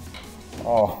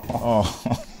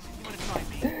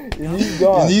 And he's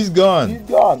gone. He's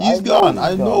gone.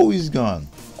 I know he's gone.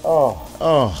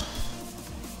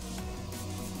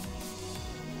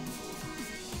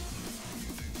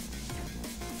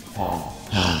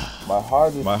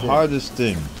 My hardest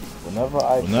thing.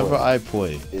 Whenever I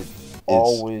play, it's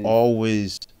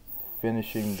always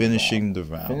finishing the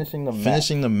round. Finishing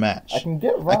the match. I can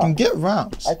get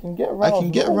rounds.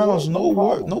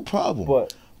 No problem.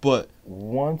 But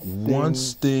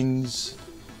once things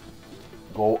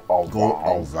go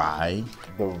awry,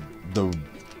 the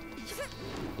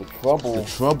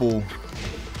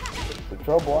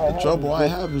trouble I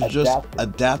have is just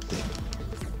adapting.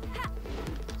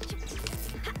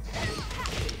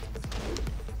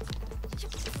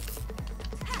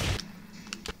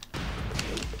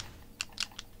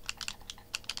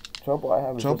 Trouble I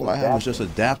have is just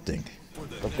adapting.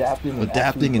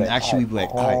 Adapting and actually be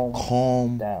like, all right,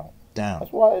 calm down.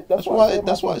 That's why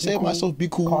I say to myself, be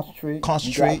cool,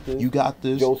 concentrate. You got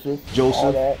this,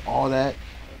 Joseph, all that.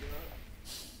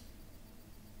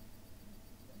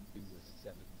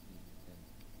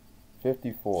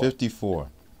 $54.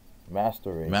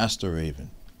 Master Raven.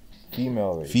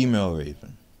 Female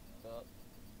Raven.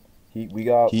 We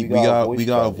got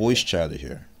a voice chatter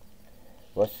here.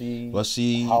 Let's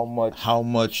see how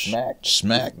much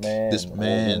smack this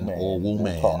man or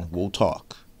woman will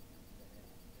talk.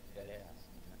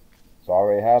 It's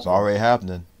already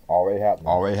happening. Already happening.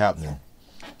 All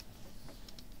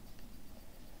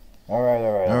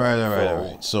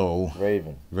right. So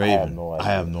Raven. I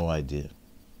have no idea.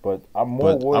 But I'm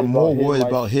more worried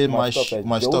about hitting my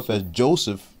stuff as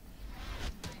Joseph.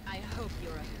 I hope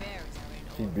your affairs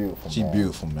are in order. She's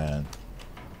beautiful. Man.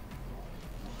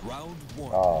 Round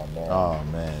 1. Oh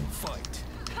man. Fight.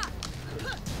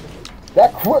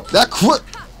 That quit.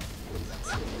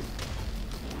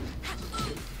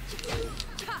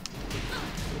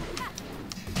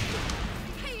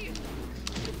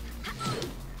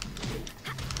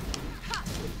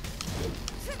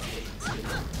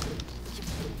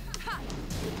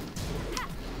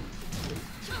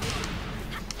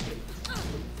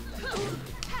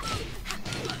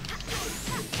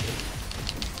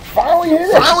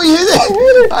 Finally hit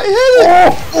it! I hit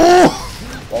it!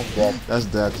 Oh! That's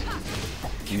dead.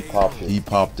 He popped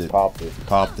it. Popped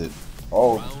it.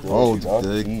 Oh,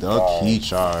 the key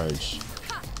charge.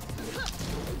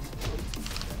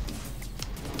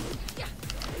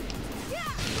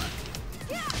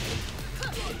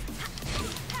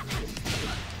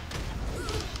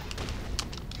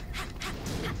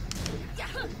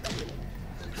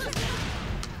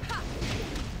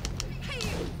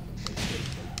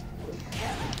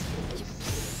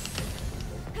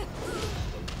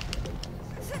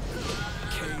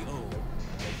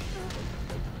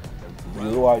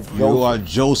 You are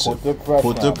Joseph.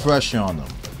 Put the pressure on them.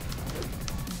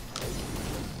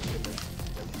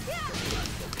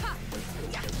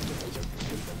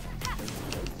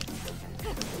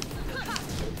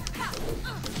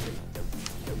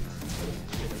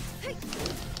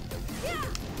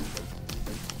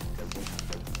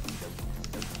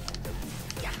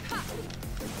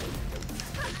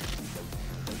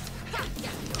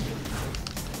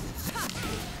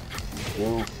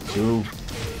 Two.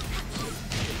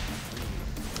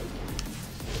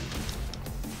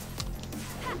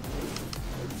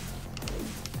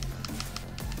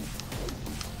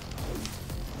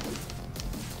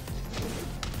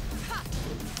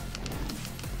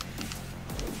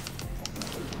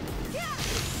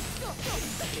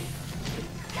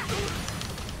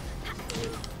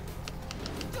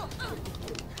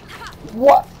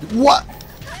 What? Great.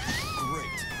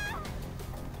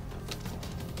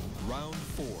 Round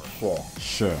 4.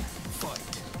 Sure. Fight.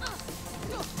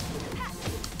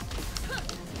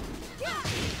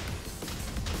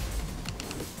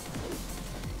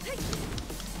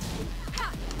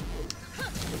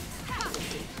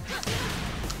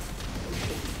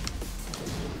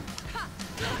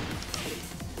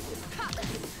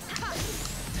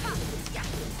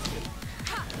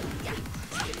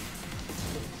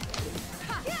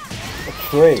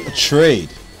 A trade.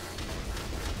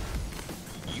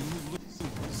 You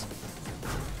lose.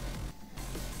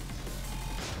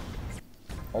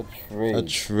 A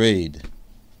trade.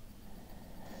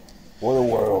 What a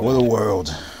world.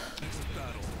 Battle.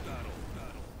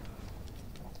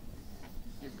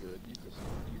 You're good.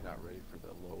 You're not ready for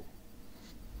the low.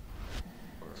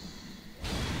 Or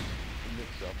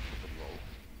mix up with the low.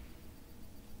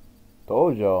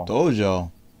 Told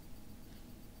y'all.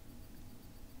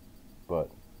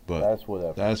 But that's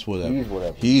whatever.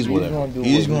 He's whatever. whatever.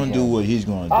 He's gonna do what he's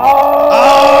gonna do. Oh!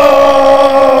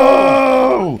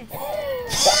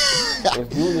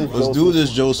 Let's do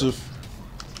this, Joseph.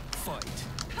 Fight.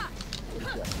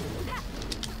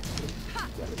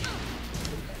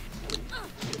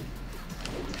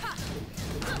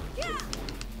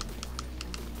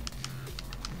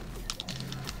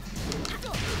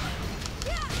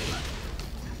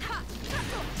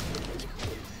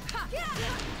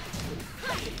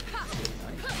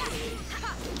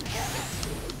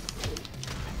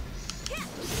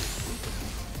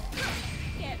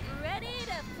 Get ready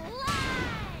to fly!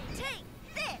 Take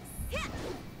this!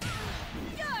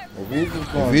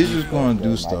 If he's just gonna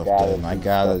do stuff, then I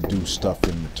gotta do stuff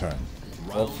in return.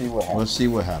 Let's see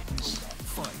what happens.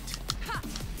 Fight.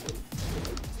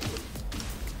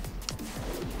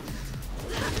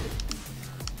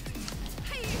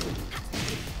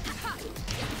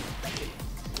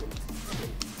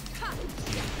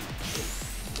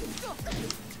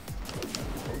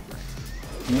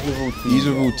 He's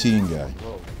a routine guy.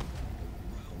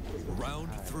 Round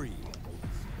 3.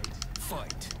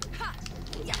 Fight.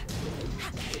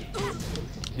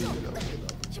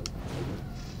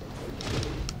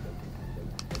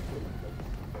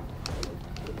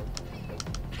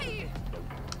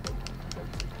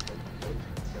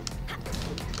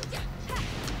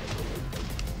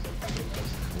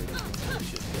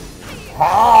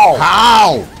 How?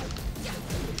 How?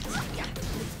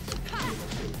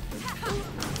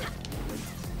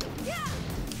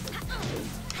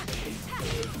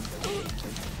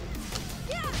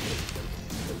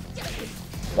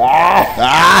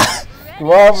 Ah!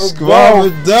 Scrub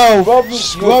it dough.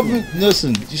 Scrub it.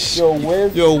 Listen.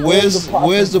 Yo,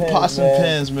 Where's the pots and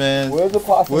pans, man? Where's the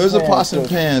pots and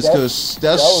pans? Cause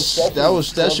that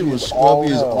shit was scrubby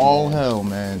as all hell,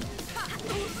 man.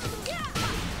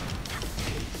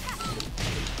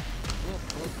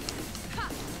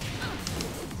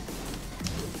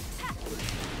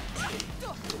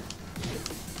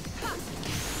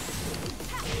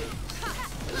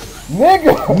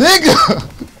 Nigga!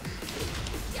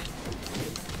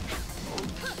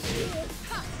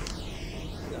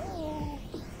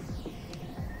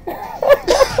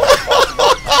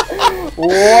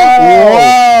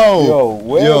 Wow!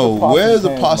 Yo, where's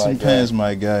the pots and pans,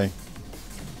 my guy?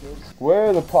 Where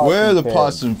are the pots Where are the and pans?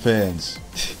 pots and pans?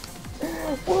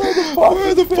 Where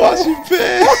are the pots and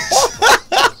pans?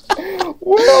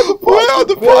 Where are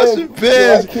the pots and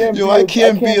pans? Yo, I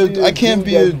can't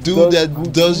be a dude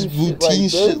that does routine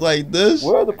shit like this.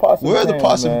 Where are the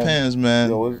pots and pans, man?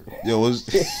 Yo,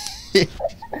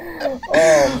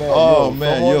 Oh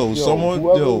man,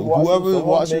 whoever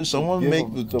watching, someone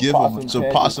give some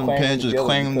pots and pans, just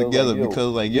clang them together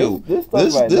because like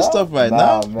this stuff right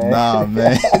now, nah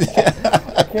man.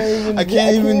 I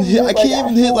can't even hit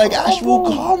like actual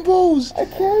combos.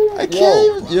 I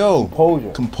can't even. Yo,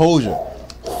 composure.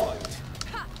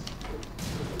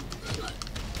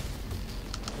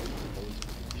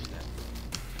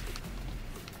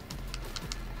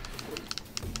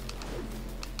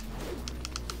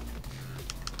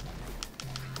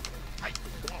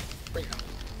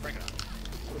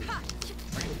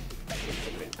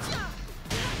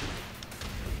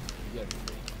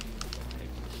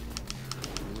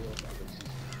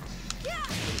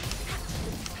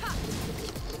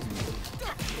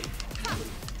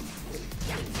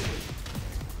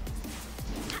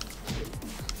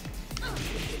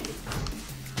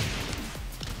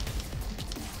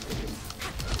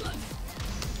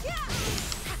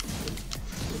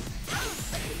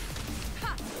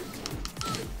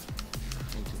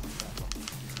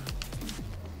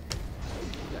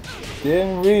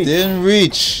 Didn't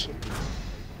reach.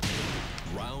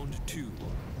 Round 2.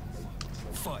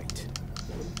 Fight.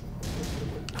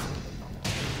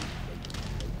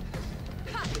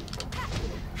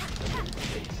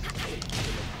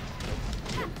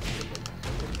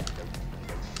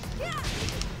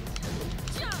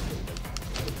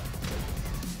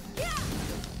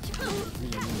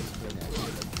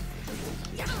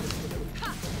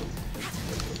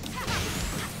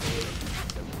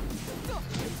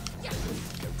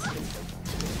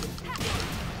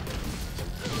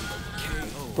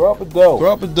 Scrub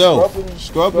a dough.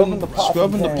 Scrubbing the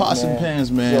pots and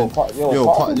pans, man.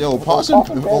 Yo, pots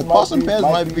and pans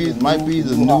might be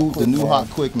the new hot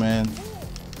quick, man.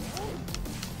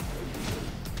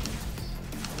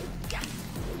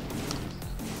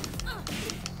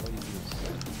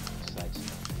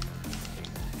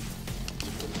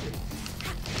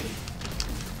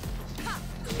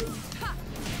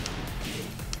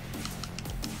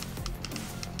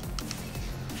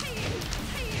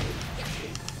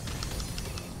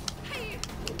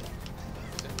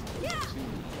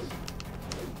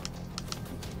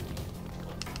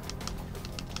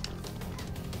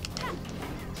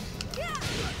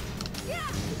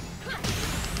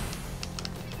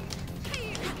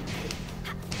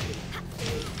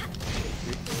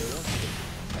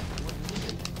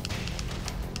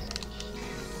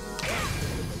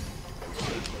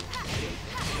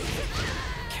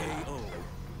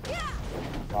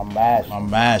 I'm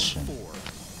mashing.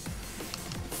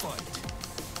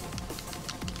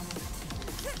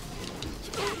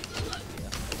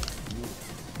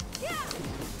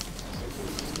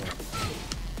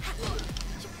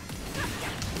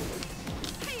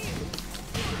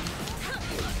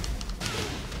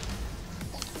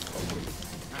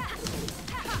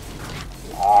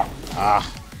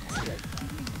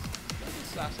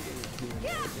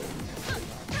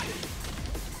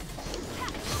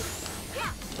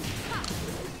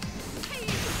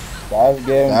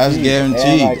 That's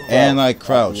guaranteed. And I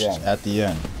crouched at the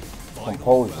end.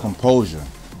 Composure.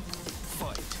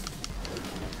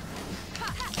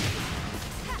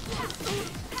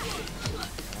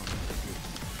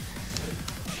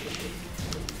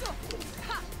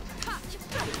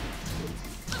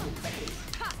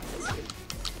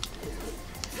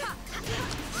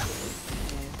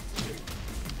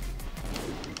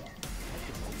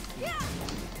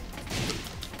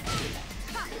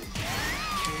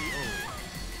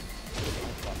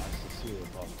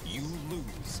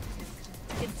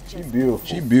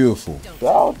 She beautiful.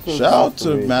 Shout out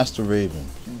to Master Raven.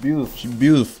 She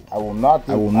beautiful. I will not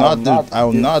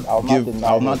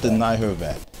deny her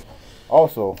that.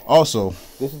 Also,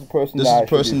 this is the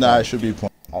person that I should be pointing.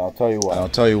 And I'll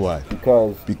tell you why.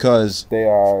 Because they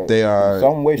are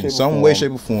in some way,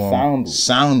 shape, or form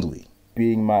soundly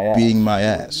being my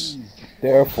ass.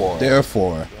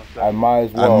 Therefore, I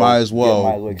might as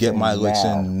well get my licks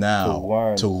in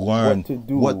now to learn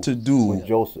what to do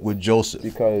with Joseph.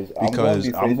 Because I'm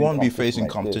going to be facing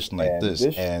competition like this,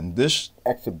 and this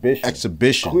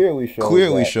exhibition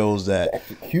clearly shows that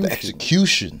the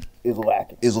execution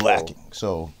is lacking.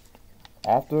 So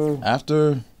after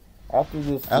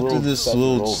this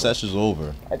little session's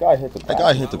over, I gotta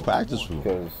hit the practice room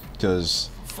because.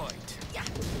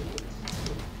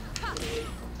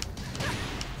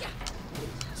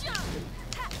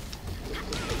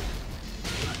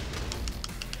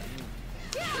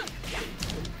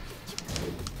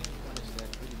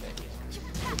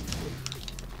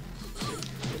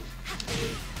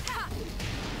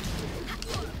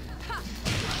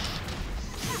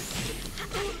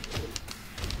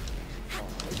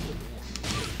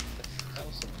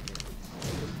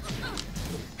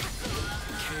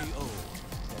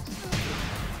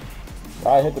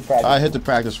 I hit the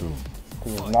practice room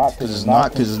because it's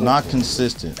not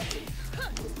consistent.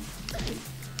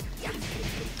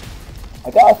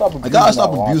 I gotta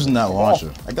stop abusing that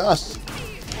launcher.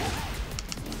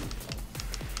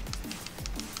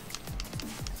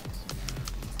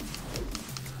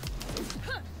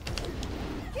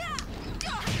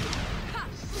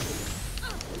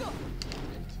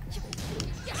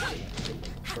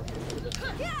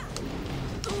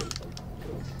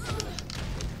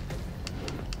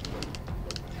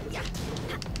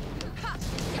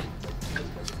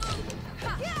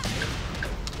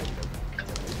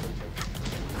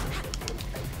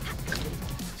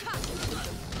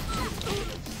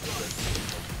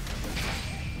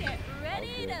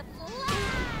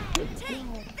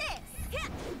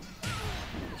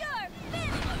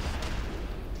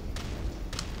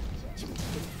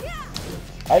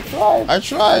 I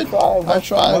tried.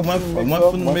 Went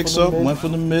for the mix up, went for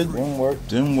the mid.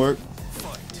 Didn't work.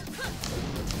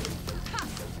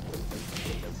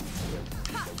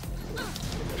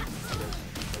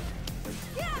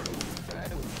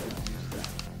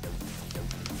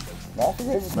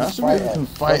 Master Raven can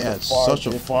fight at such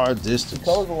a far distance.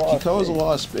 He covers a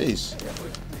lot of space.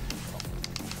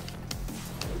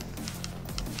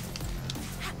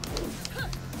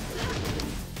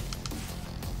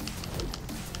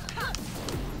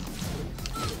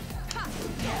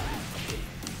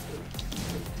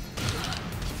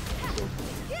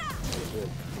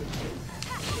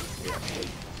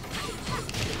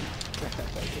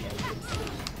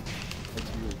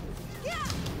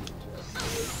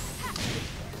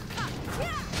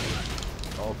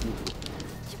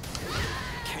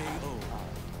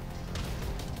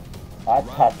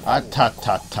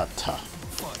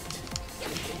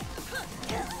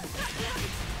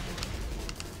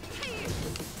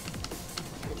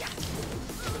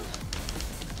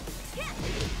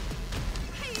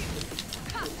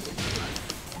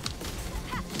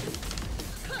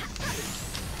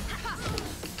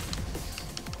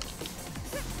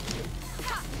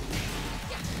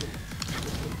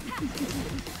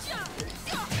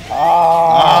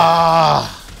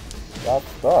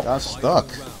 Ta. Got stuck.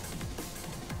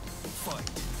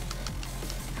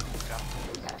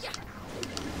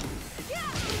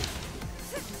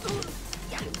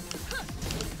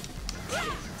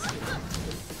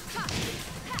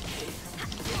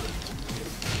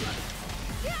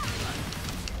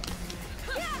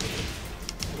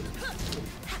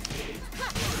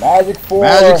 Magic 4.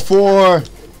 Magic 4.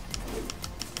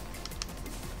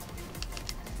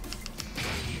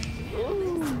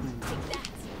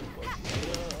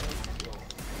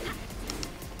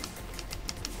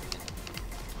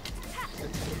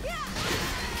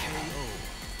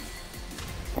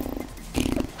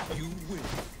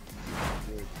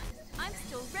 I'm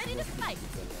still ready to fight.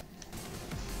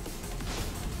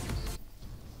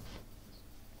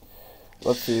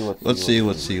 Let's see.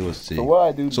 Let's see. So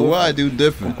what I do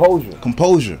different?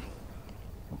 Composure.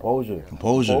 Composure.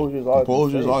 Composure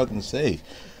is all I can say.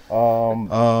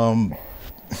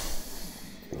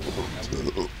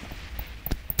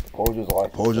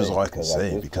 Composure is all I can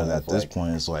say because at this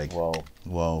point it's like,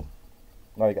 well.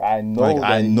 Like I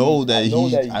know that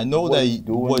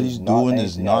what he's doing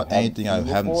is not anything I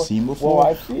haven't seen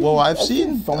before. Well, I've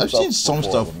seen some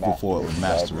stuff before with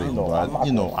masturbating, but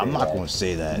you know, I'm not going to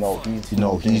say that. You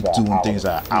know, he's doing things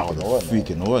that are out of the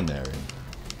freaking ordinary.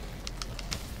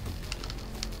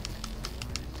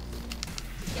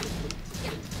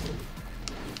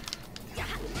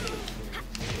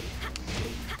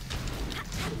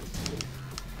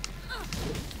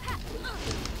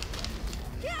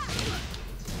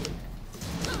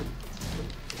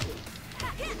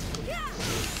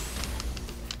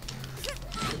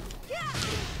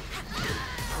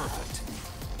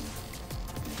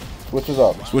 Switches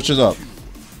up. Switches up.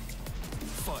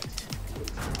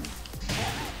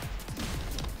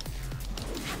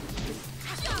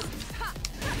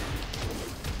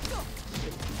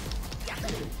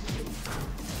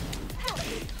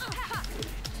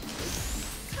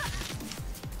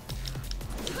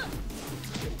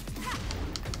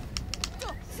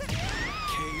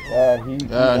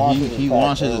 He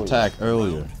wants his attack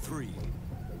earlier.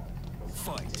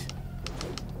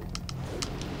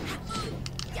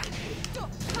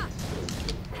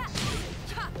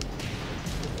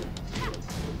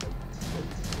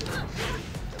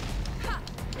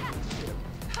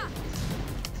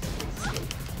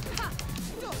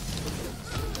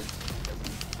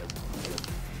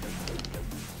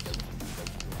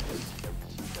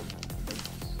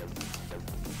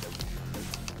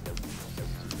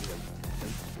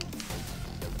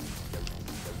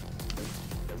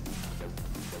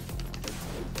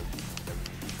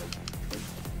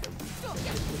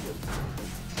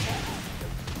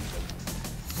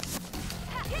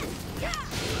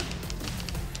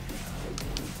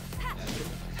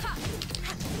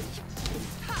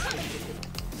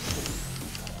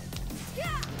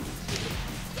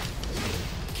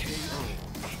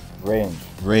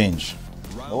 Range.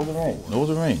 Know the range. Know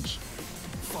the range.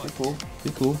 Be cool.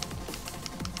 Be cool.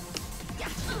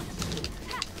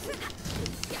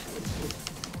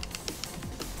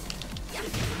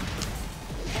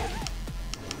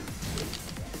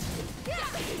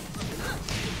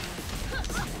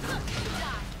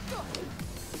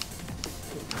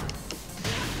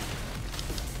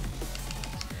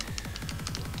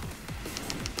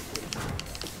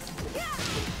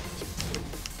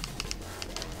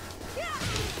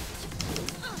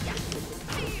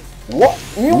 What?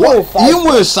 Even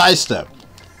with a sidestep.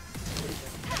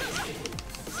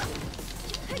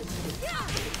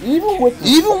 Even with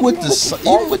the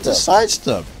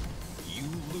sidestep. You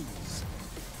lose.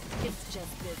 It's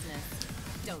just business.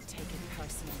 Don't take it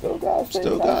personally.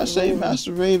 Still gotta say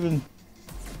Master Raven.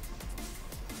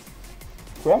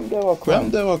 Creme de la creme. Creme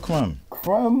de la creme.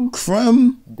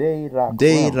 Creme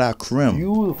de la creme.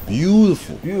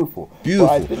 Beautiful.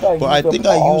 But I think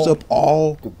I used up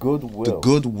all the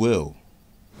goodwill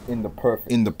in the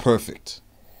perfect.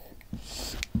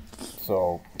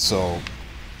 So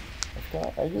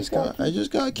I just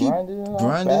gotta keep grinding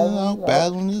it out,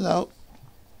 battling it out.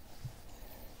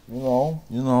 You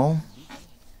know.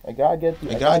 I gotta get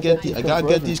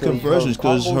these conversions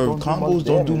because her combos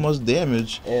don't do much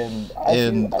damage, and I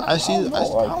don't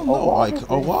know, like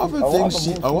a lot of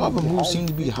the moves seem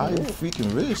to be higher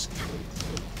freaking risk.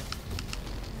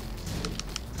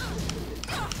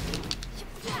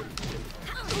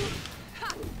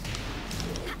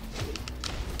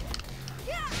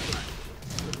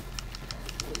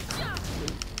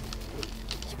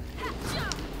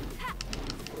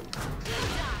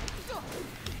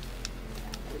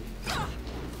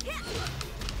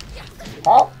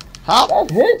 How?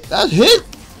 That's hit.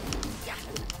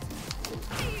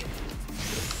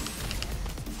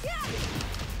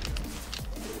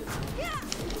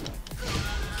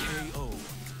 KO.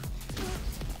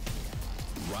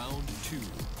 Round 2.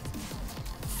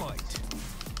 Fight.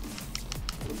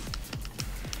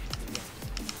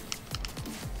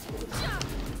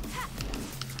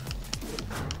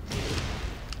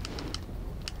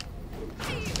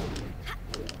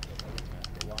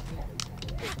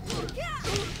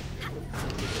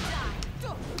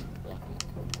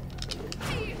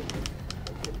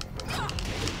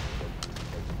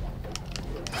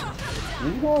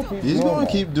 He's gonna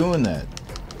keep doing that.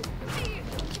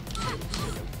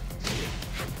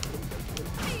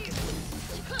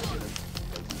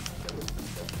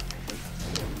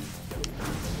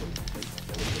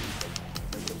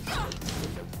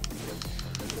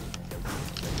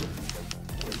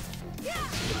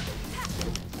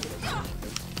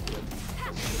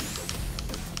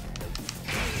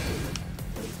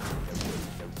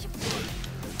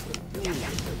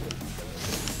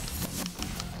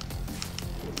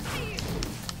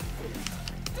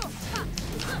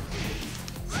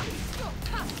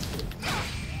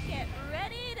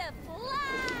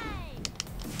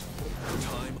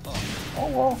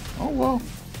 well. Oh well.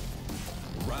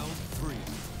 Round 3.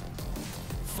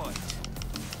 Fight.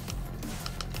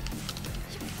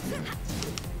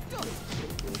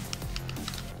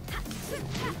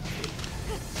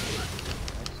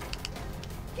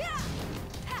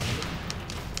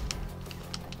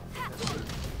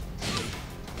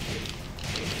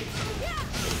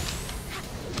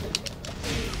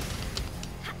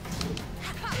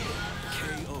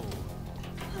 KO.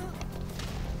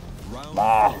 Round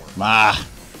 4. Ma.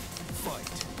 Fight.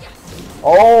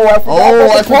 Oh, I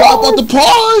forgot about the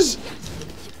pause.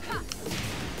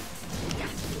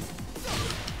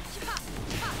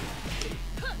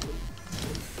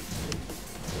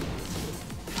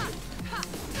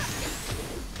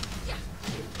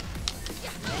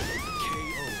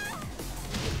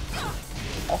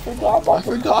 I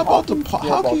forgot about the pause.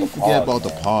 How can you forget about the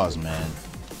pause, man?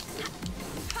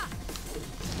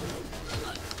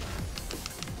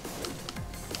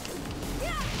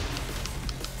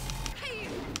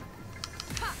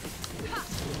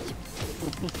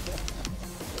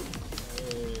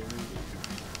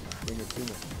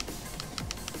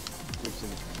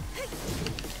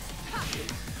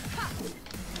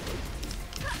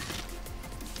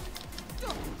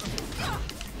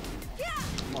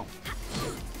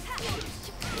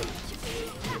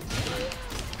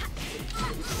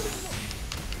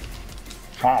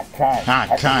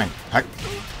 Kind. KO.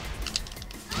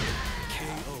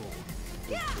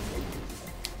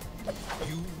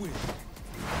 You win.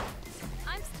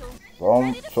 I'm still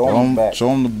Show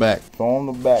him the back.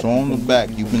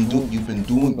 You've been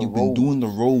doing the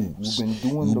rolls.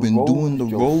 You've been doing the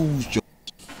rolls, Joseph.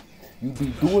 You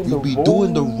be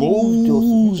doing the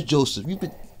rolls, Joseph. You've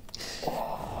been.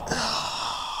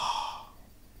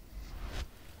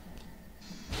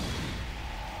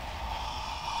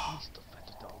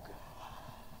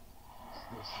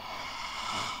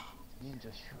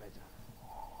 Ninja Shredder.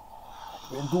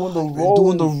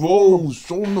 Doing the rolls.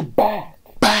 Show him the back.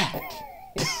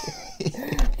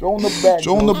 Show him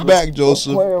the back,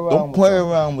 Joseph. Don't play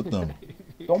around with them.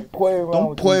 Don't play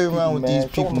around with these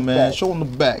people, man. Show him the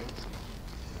back.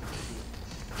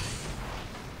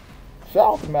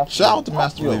 Shout out to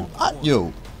Master Raven.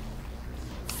 Yo.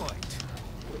 Fight.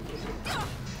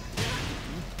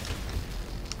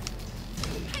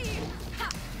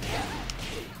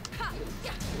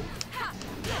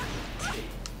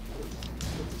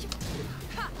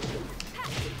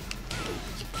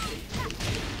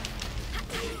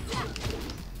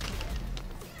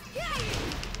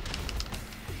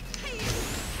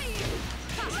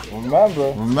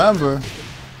 Remember.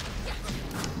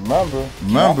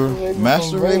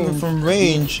 Master Raven from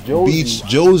range beats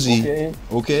Josie.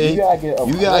 Okay? You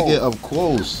gotta get up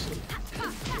close.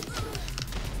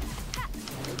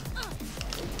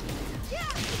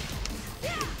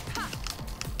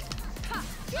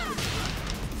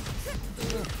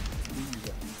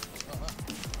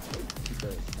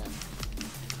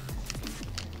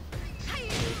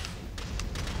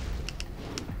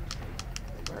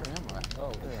 Where am I?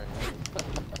 Oh, there I am.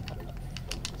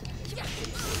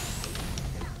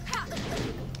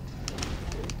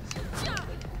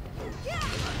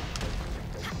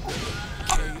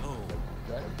 KO.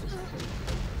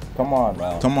 Come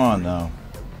on now.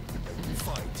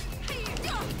 Fight.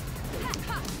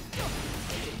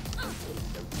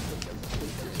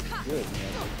 Good,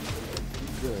 man.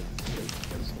 Good.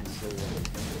 Just gonna say that.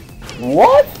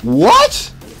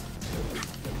 What?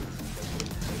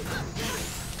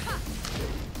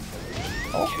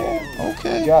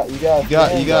 Okay.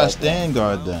 You got a stand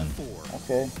guard then.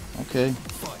 Okay.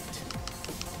 Fight.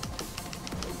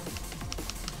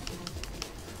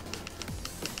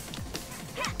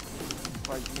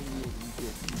 Fight me, you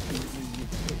get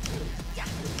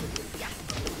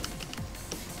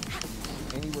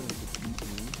anyone who could beat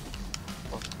me.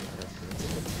 Fuck yeah.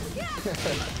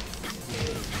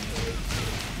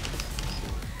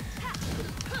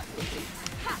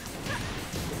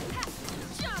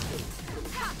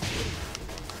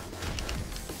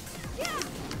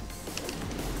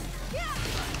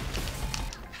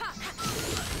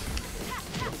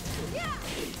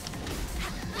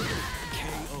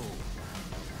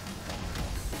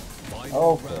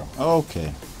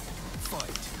 Okay.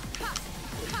 Fight.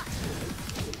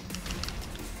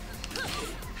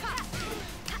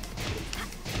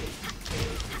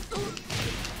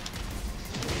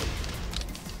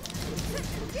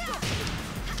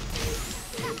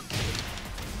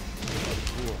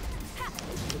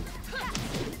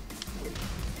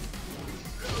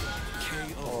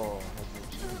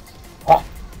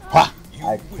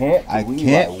 I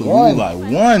can't believe I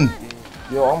won.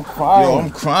 Yo, I'm crying.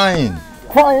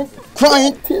 Crying.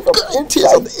 crying tears on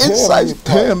the inside,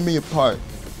 tearing me apart.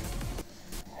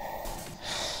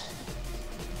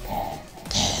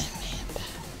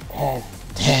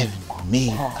 Tearing me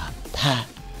apart.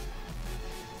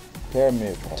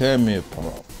 Tear me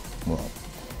apart.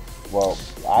 Well,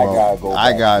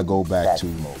 I gotta go back to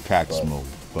practice mode,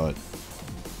 but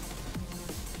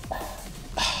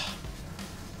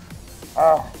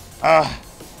I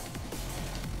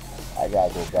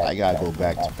gotta go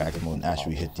back to practice mode and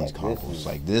actually hit these combos.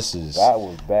 Like this is that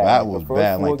was bad.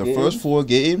 Like the first 4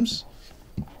 games,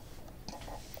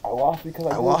 I lost because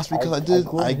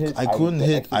I couldn't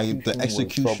hit. The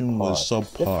execution was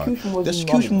subpar. The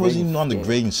execution wasn't even on the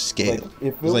grading scale.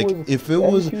 If it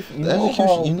was the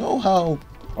execution, you know how?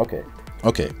 Okay.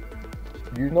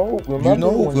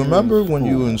 Remember when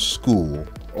you were in school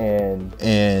and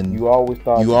you always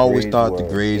thought the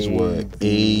grades were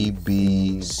A,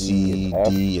 B, C,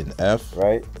 D, and F,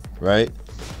 right?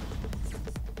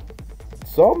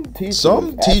 Some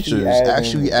teachers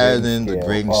actually added in the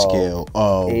grading scale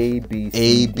of A,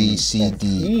 B, C,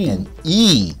 D, and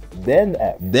E, then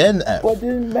F. But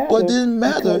it didn't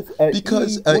matter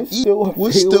because an E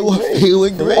was still a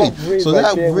failing grade. So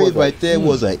that grade right there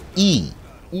was an E.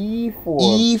 E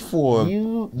for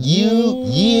you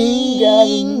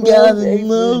ain't got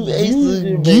enough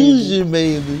execution,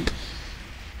 baby.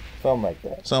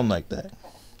 Something like that.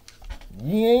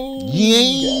 You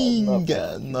ain't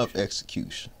got enough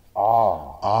execution.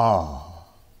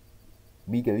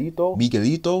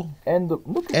 Miguelito. And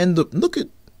look at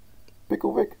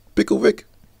Pickle Rick.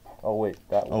 Oh wait,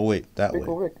 that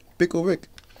way. Pickle Rick.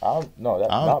 No,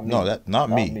 that's not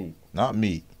me. Not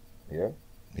me. Here.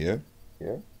 I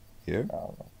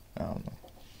don't know.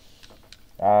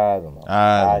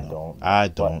 I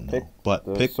don't know. But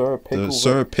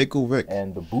Sir Pickle Rick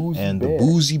and the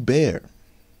Boozy Bear.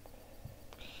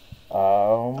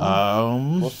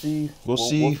 We'll see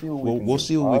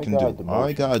what we can do. I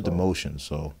already got a demotion,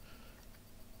 so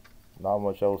not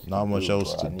much else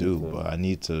to do. But I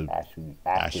need to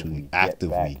actually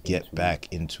actively get back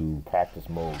into practice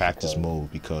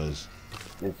mode because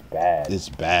it's bad. This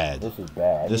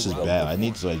is bad. I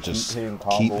need to like just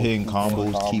keep hitting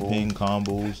combos.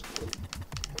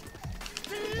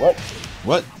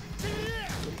 What?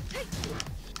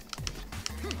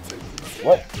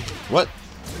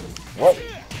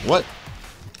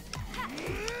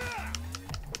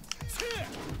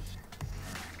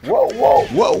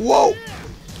 Whoa,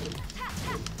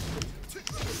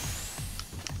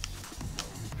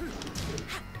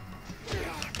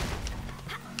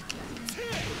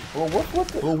 Well,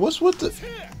 what's with the?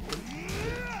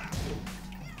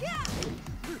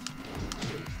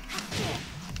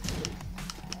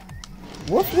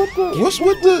 What's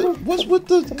with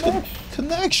the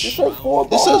connection?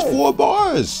 It says 4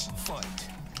 bars.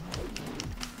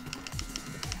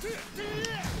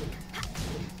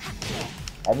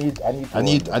 I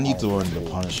need to learn the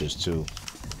punishes too.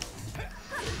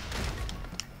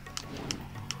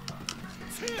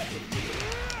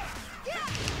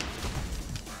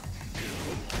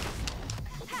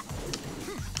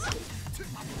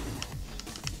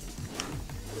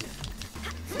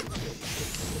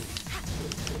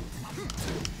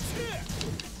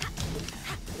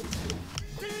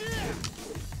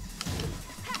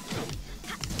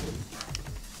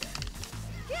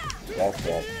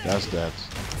 That's that.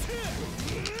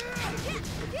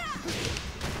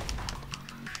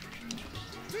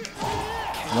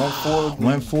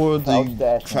 Went for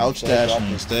the crouch dash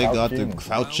and instead got the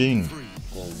crouching.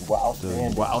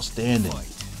 The wild standing.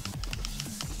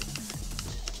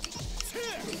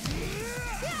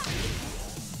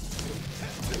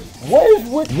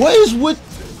 What is with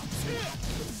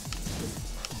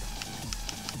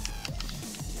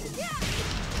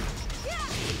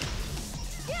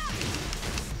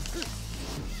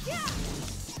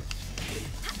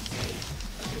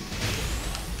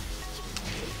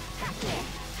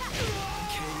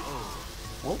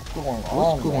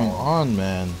What's going on,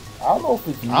 man? I don't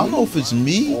know if it's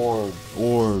me or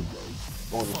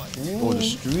the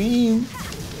stream.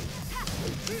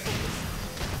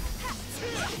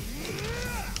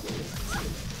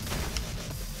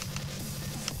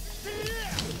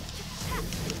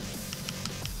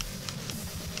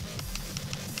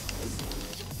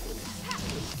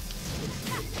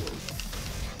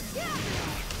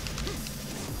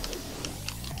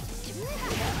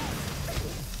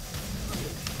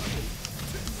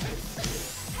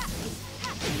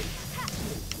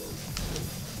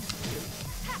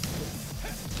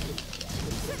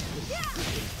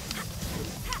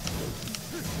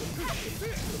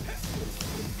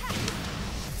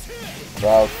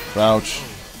 Crouch.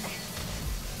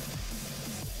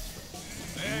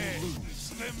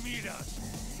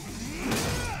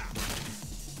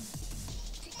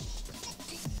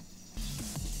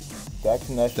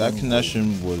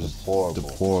 connection was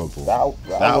deplorable.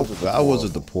 That was a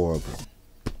deplorable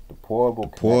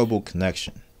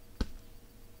connection.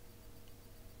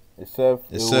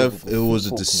 Except it was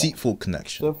a deceitful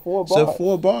connection. Said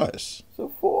 4 bars. Said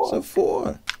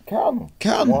 4. Count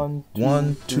them.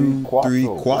 1, 2, 3,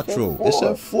 4. It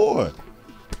said 4.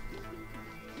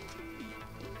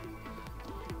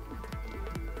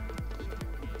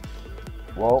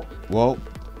 Well,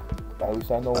 at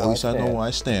least I know where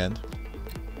I stand.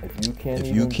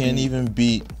 If you can't even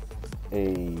beat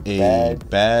a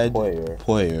bad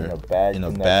player in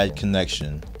a bad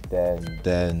connection,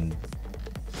 then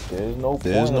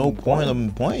there's no point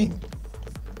of playing.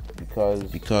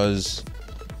 Because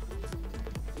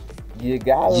you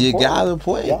gotta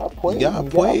play. You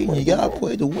gotta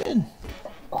play to win.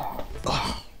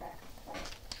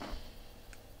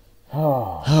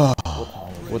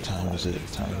 What time is it?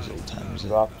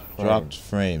 Dropped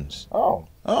frames. Oh,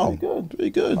 pretty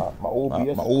good. My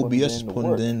OBS is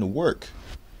putting in the work.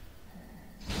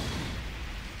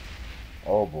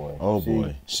 Oh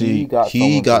boy. See,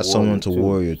 he got someone to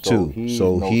warrior too,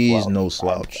 so he's no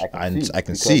slouch. I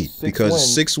can see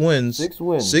because 6 wins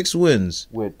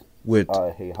with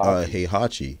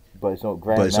Heihachi. But it's not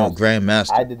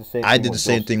Grandmaster. I did the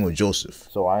same thing with Joseph.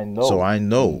 So I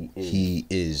know he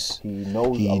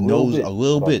knows a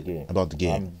little bit about the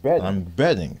game. I'm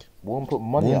betting. We'll put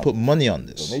money on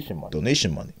this.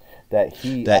 Donation money. That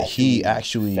he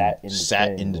actually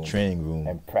sat in the training room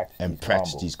and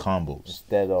practiced these combos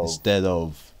instead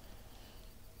of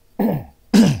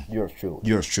yours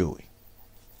truly.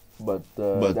 But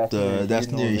that's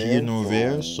neither here nor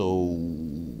there. So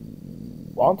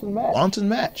on to the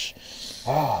match.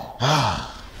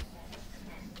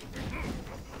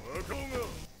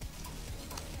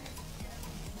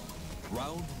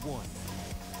 Round 1.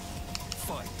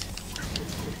 Fight.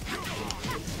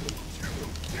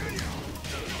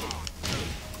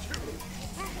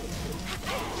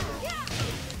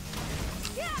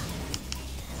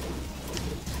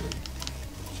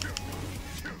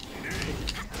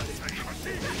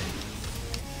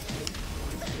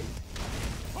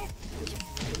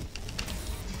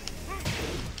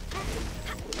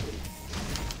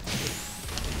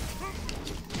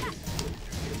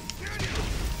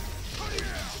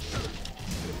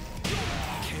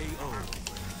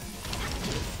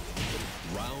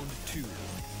 Round 2.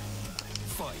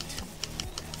 Fight.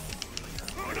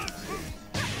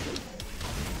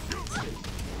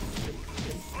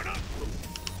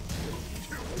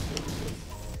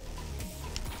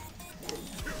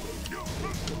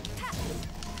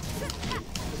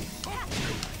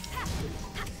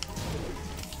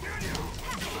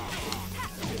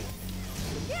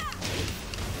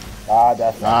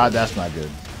 That's not good.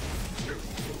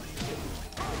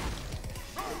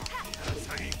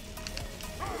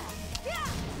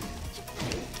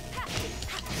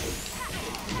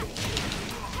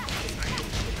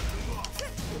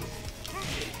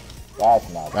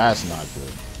 That's not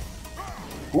good.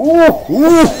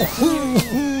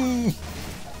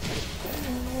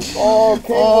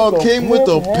 Came with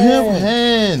the pimp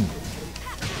hand.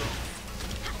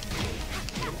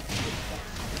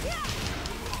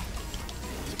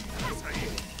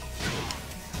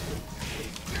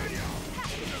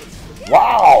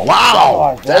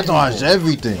 Wow! That dodged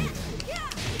everything.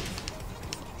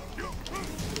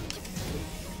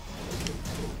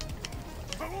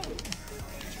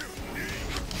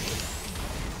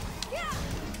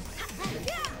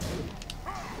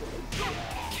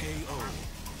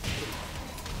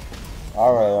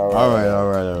 All right.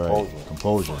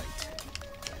 Composure.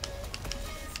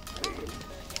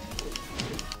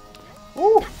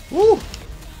 Woo!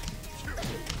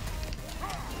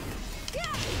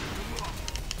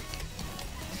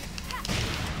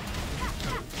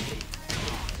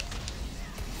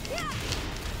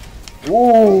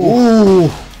 Ooh!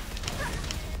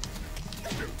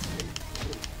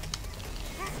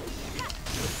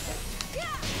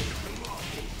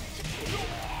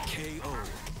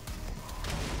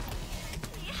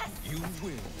 You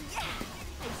win.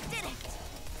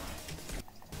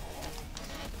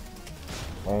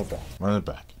 Run it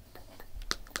back.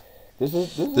 This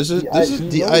is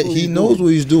he knows what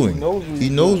he's doing. He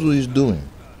knows what he's doing.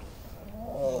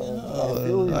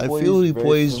 I feel he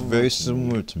plays very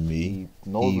similar to me.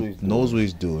 He knows what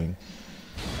he's doing.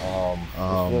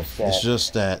 It's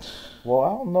just that.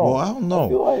 Well, I don't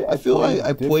know. I feel like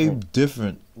I play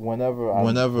different whenever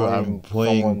I'm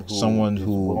playing someone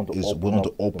who is willing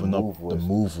to open up the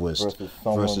move list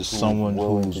versus someone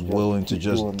who's willing to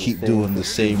just keep doing the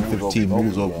same 15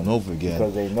 moves over and over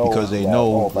again because they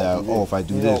know that, oh, if I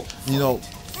do this,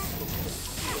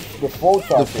 The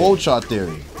full chart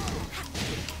theory.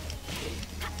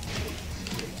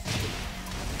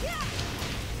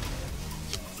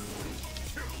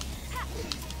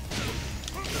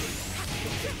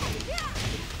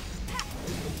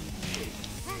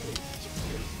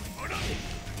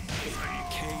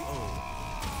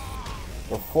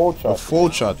 The full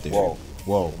chart theory.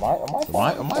 Whoa.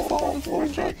 Am I following the full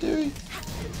chart theory?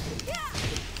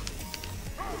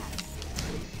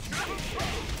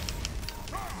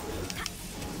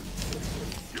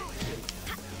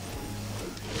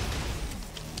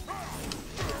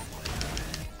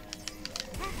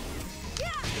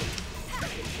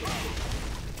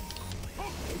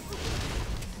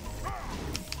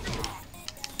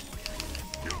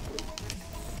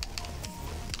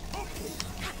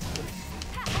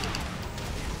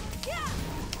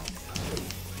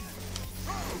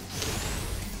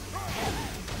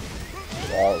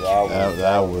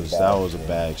 That was a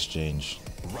bad exchange.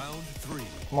 Round 3.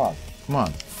 Come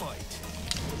on. Fight.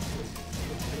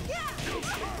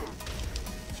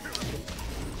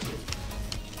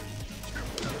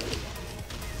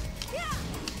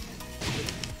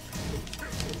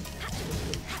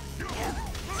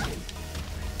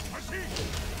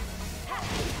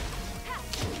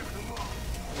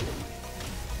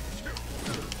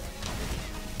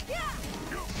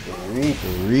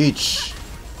 Reach.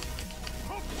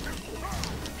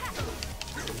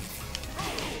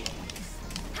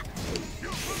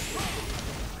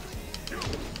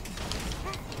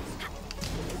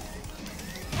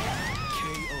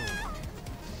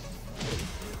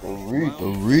 The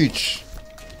reach.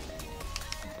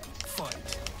 Fight.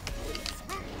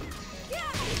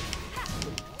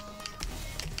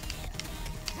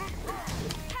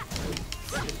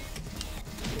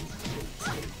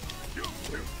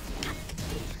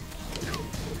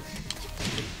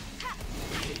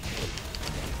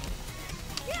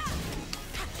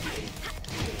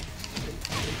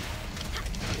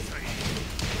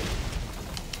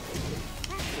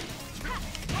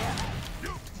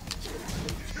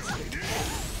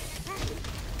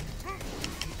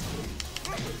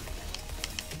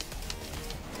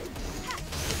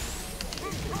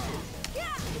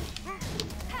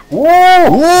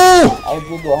 Whoa!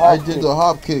 I did the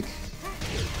hop kick.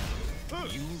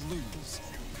 You lose.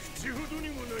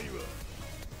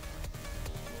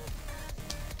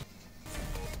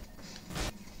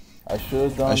 I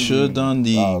should have done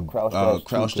the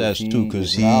crouch dash too,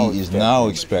 because he is now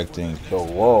expecting the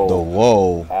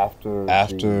whoa after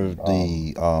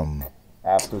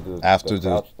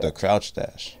the crouch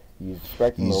dash. He's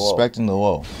expecting the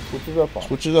whoa.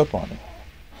 Switches up on it.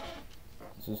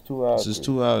 This is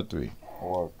 2 out of 3.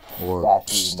 Or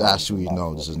actually,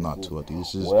 no, this is not 2 out of 3.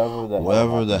 This is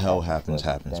whatever the hell happens.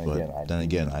 But then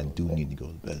again, I do need to go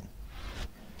to bed.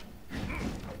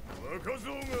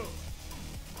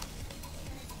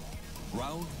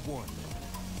 Round 1.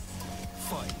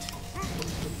 Fight.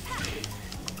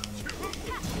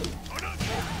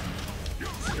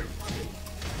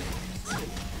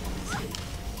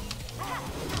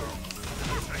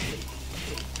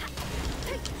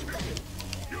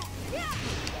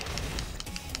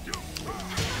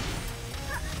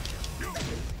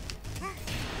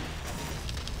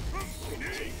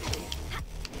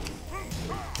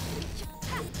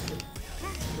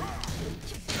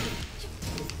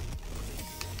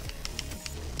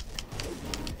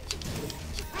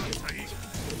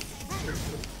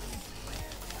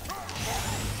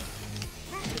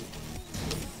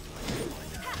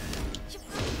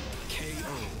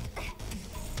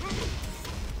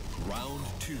 Round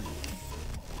 2.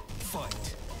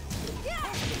 Fight.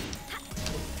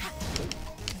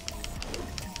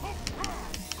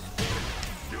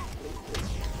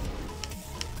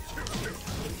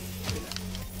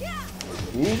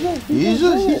 He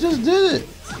just did it.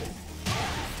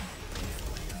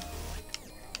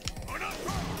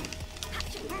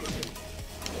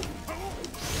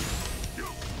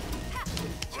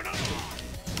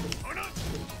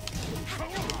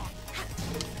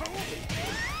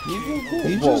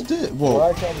 He just did.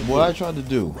 Well, what I tried to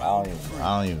do, I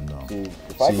don't even know. See,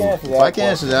 if I can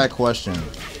answer that question,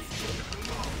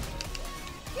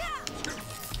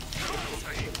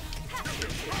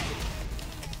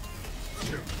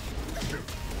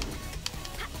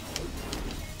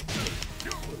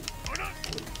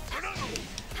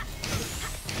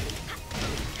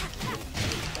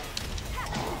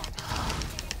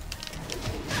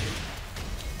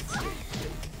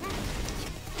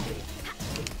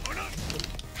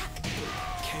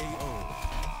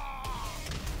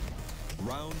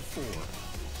 Round 4.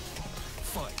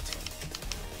 Fight.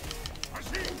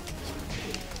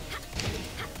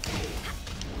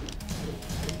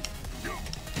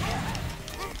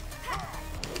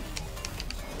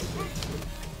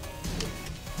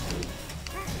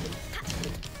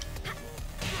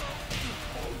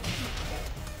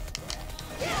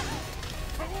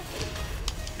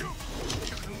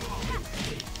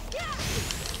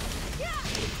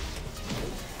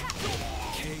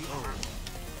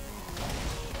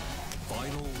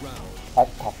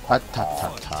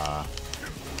 Ta-ta-ta-ta.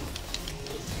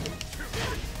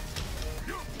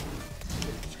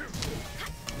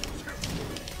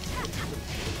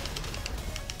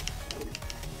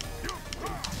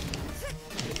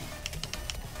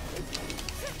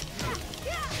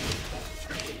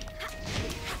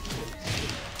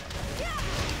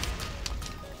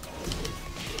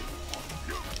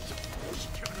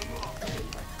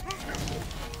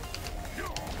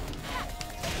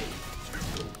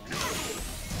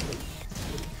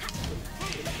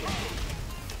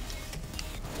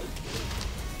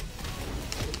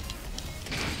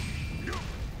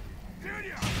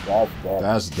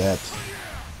 That's that.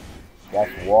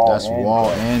 That's wall. That's wall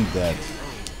and that.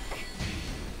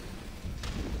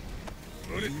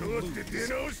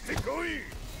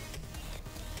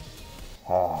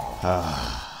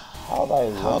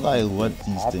 How'd I let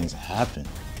these things happen?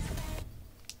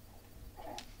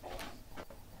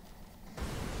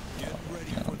 Get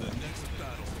ready for the next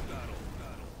battle.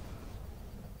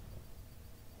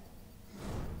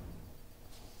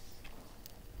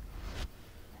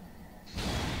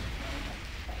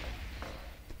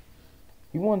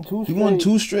 He won two straight. He won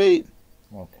 2 straight?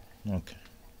 Okay. Okay.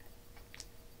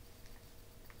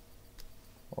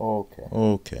 Okay.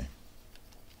 Okay.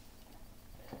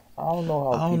 I don't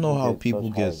know how people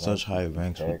get such high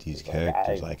ranks with these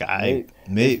characters. Like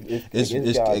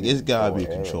it's gotta be a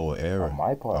control error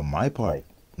on my part.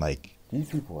 Like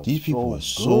these people are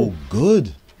so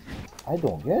good. I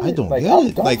don't get it. I don't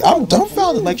get it. Like I'm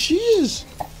dumbfounded. Like she is.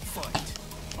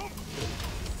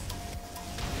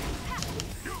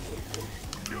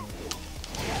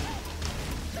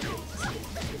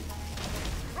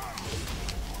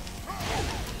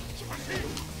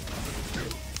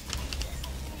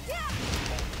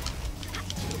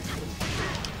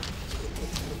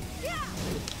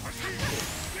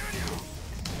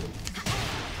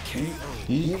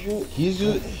 He's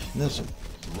good. Listen.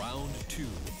 Round 2.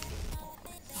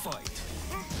 Fight.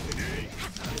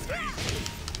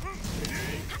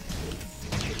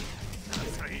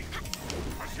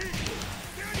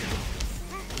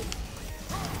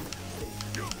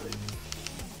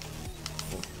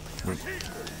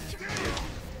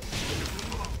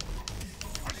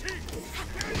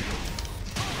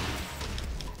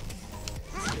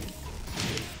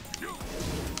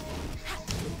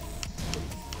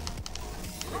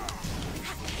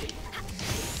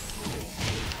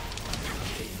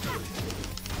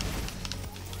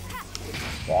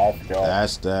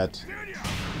 That's that.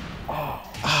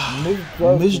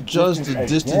 Misjudged the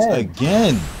distance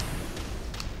again.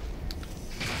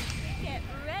 Get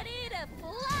ready to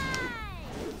fly.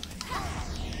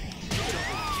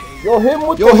 Yo, him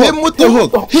with the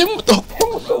hook. Him with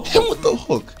the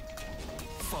hook.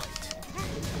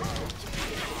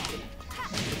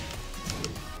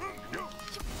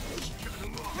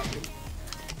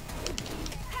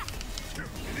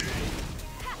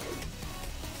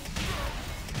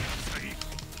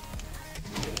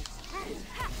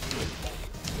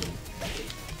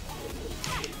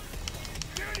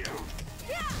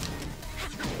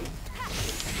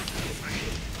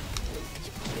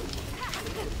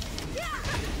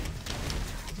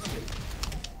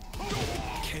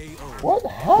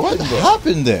 What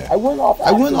happened there? I went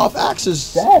off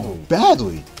axis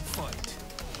badly.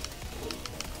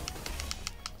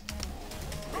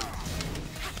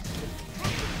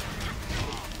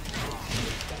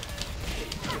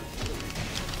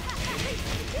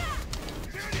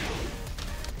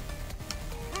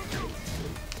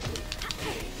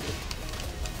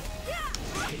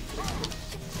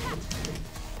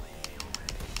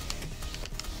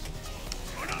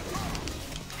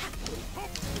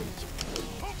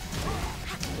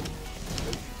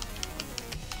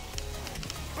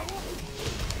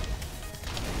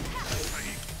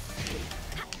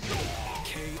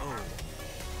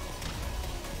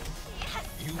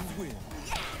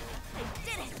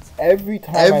 Every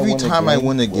time I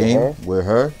win a game with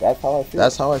her, that's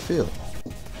how I feel.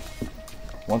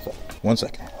 1 second. 1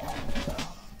 second.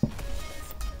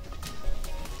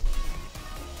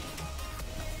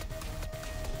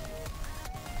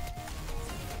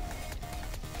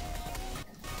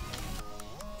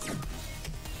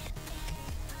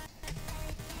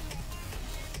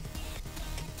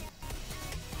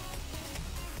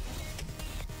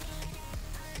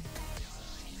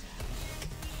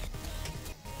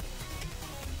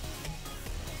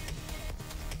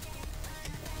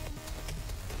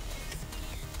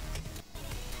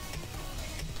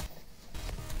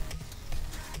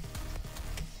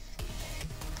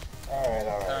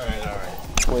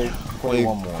 Play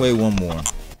one more. Play one more.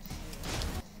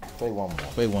 Play one more.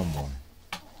 Play one more.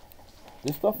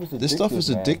 This stuff is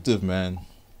addictive, man.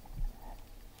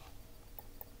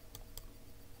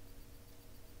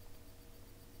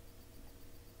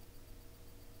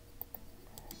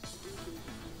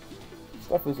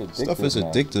 Stuff is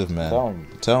addictive, man. I'm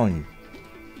telling you.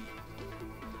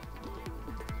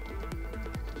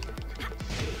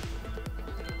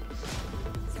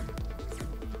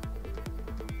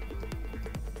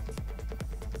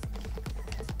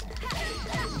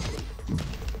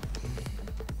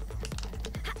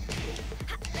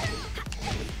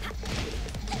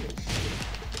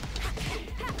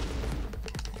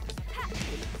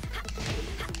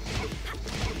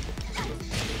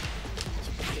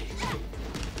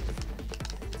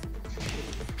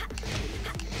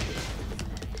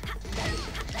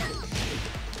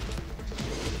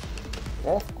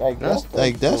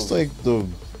 That's like the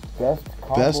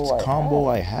best combo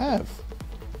I have.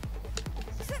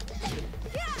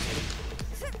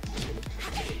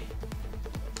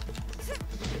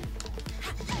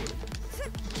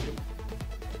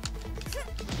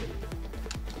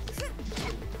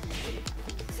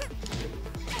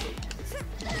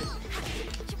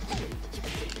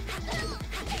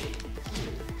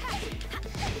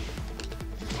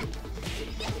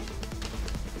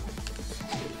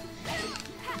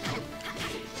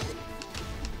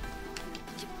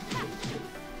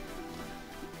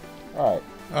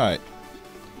 All right.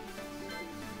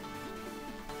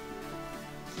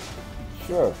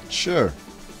 Sure.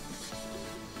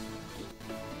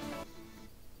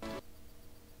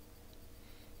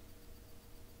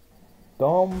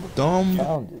 Dumb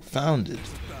founded.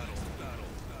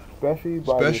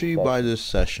 Especially by this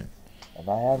session.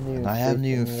 And I haven't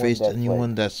even faced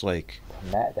anyone that's like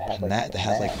that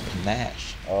has like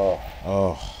panache.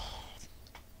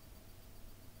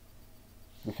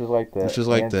 Which is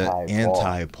like the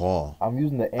anti-Paul. I'm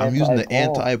using the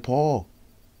anti-Paul.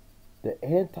 The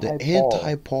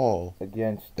anti-Paul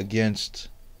against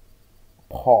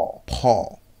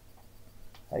Paul.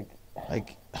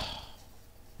 Like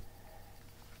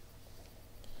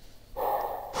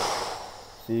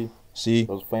see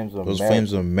those flames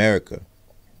of America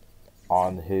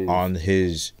on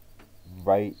his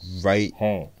right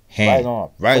hand. Right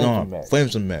on.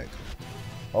 Flames of America.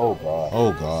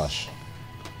 Oh gosh.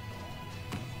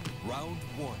 Round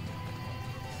 1.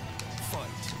 Fight.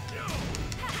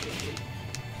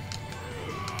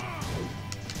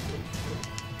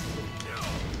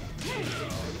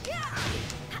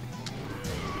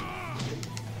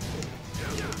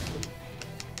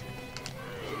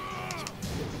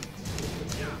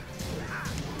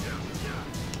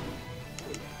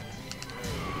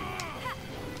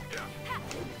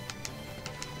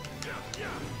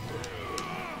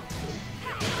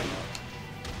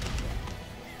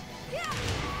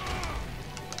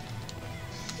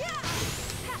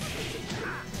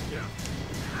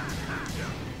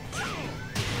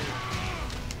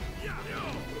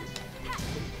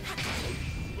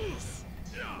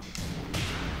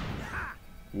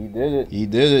 He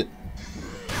did it.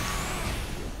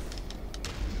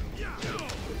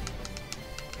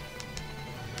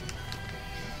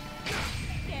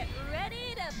 Get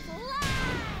ready to fly!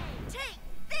 Take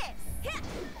this!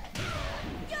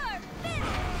 You're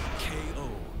finished! KO.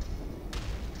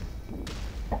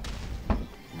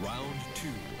 Round 2.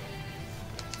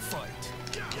 Fight.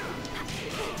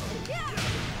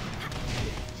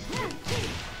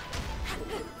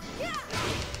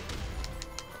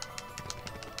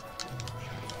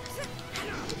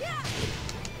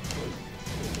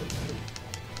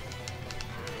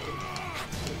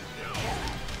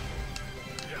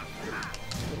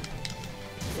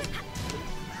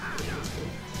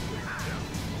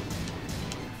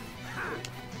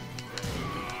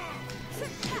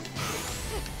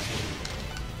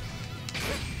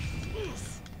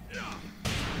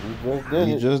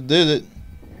 He just did it.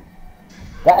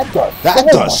 That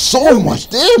does so much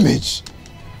damage.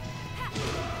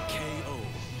 KO.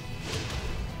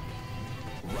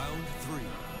 Round 3.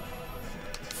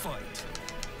 Fight.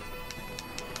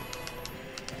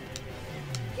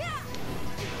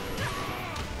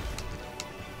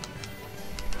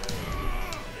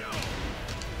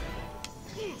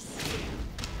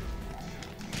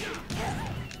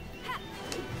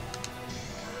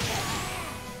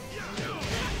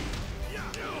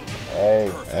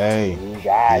 Hey,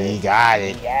 he got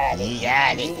it.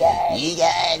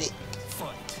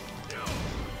 Fight.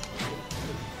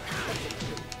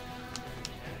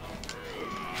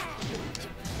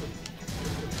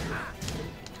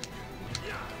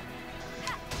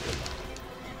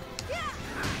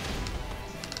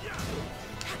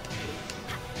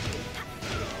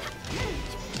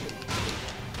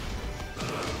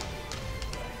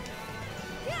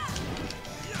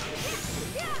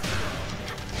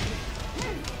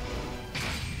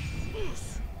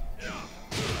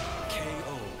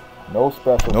 No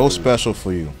special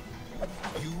for you.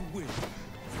 You win.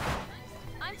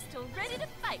 I'm still ready to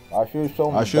fight. I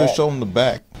should have shown him the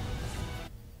back.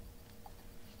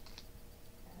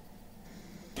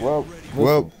 Well,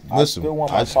 listen.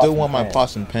 I still want my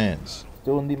pots and pans.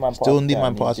 Still need my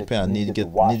pots and pans. I need to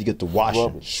get the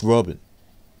washing, scrubbing.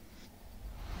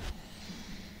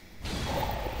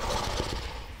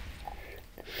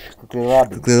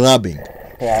 Clubbing.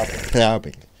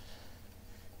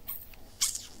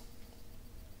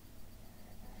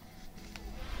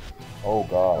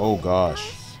 Oh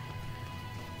gosh.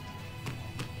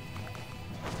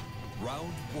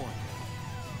 Round one.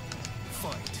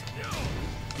 Fight.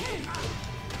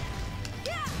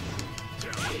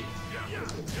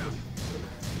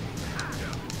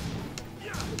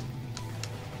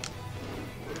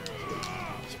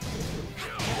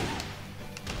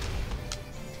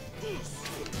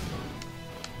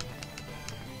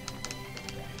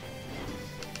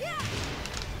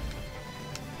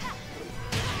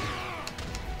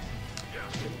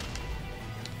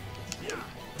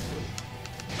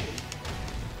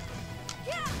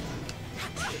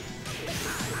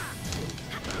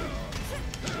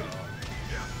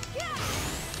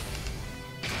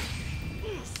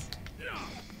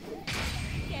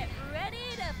 Get ready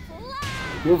to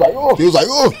fly. He was like,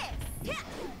 oh. You're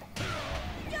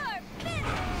finished.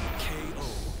 KO.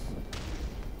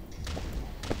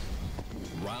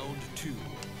 Round two.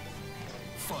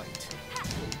 Fight.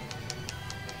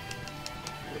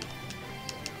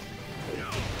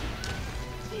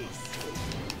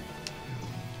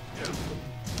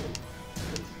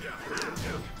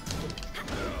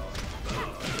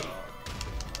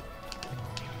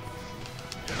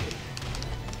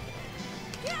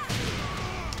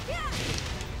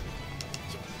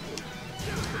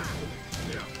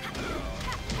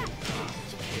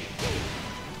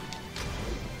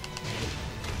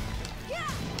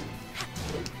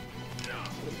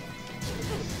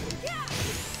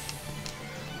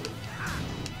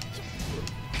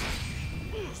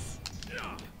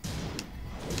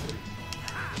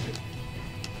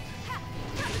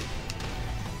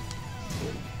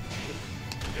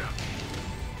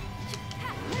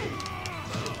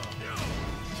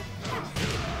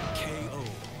 KO.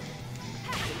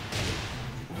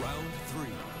 Round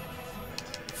three.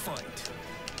 Fight.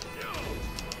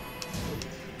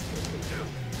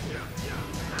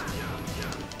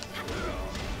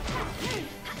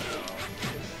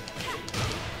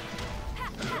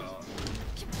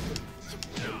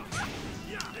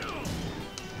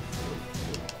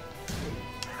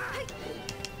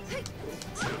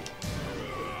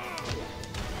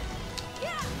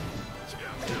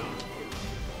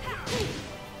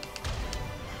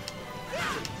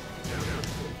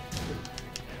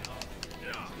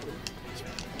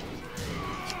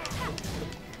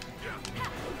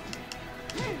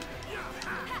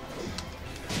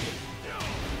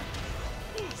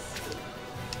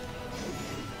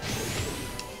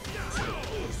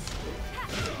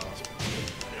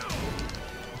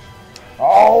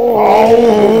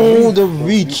 Oh, the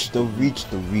reach.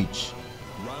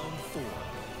 Round four.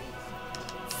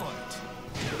 Fight.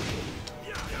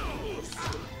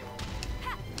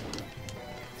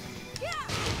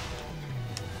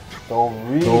 The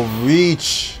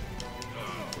reach.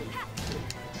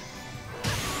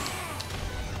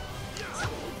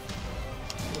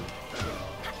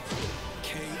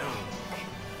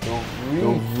 KO.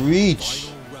 The reach.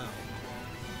 Final round.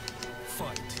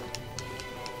 Fight.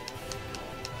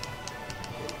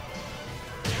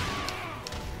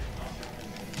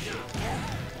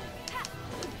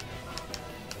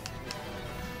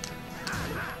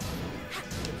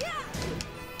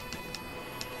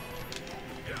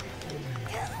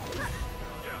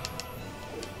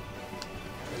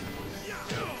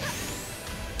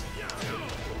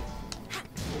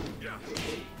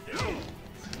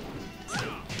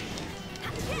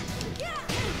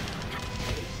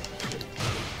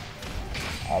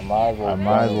 I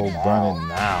might as well burn it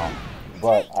now.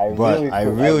 But I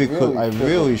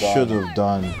really should have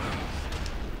done.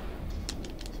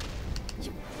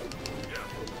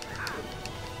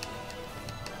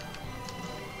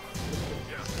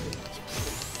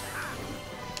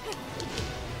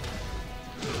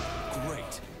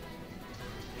 Great.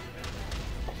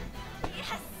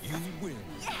 You win.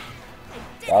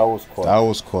 That was clutch.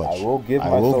 I will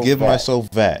give myself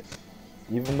that.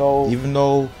 Even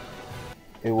though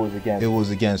it was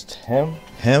against him.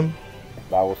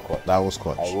 That was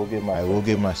clutch. I will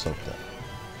give myself that.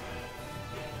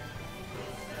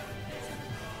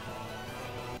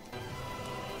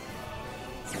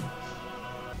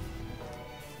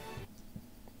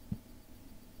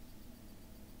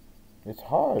 It's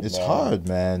hard. It's hard,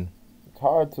 man. It's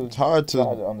hard to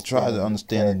try to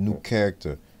understand a new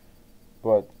character.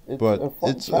 But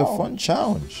it's a fun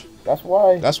challenge. That's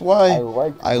why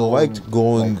I liked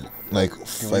going like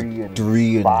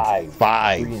 3 and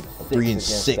 5, 3 and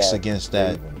 6 against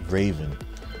that Raven.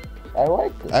 I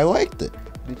liked it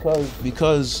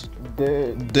because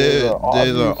there's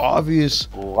an obvious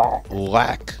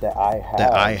lack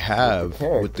that I have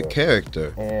with the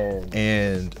character,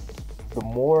 and the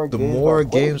more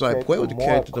games I play with the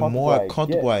character, the more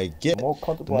comfortable I get. The more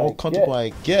comfortable I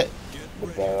get, the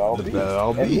better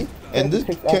I'll be. And this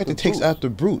character takes after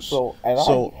Bruce.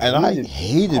 And I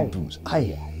hated Bruce.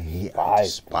 I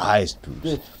despised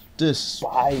Bruce.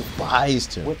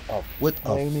 Despised him with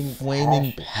a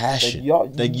flaming passion.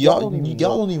 Like y'all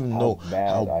don't even know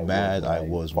how mad I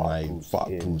was when I fought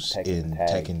Bruce in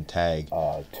Tekken Tag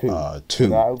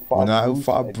 2. When I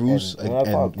fought Bruce and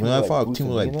when I fought a team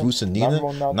like Bruce and Nina,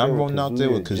 and I'm running out there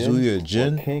with Kazuya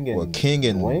Jin or King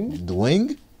and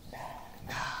Wing.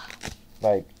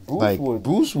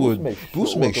 Bruce would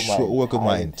make short work of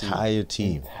my entire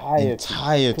team,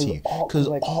 because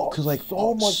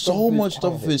so much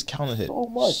stuff of his counter hit,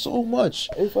 so much.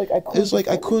 It's like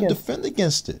I couldn't defend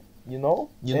against it.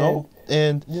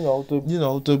 And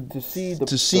to see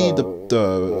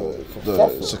the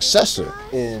successor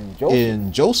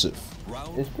in Joseph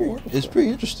is pretty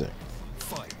interesting.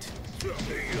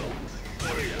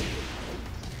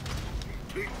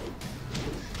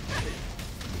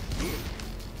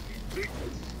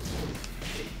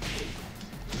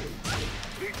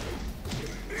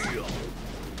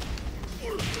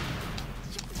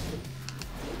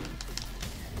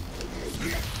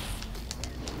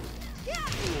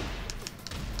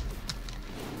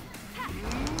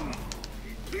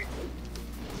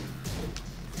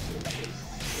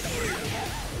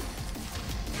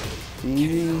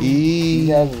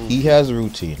 He has a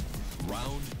routine.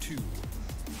 Round 2.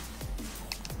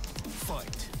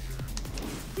 Fight.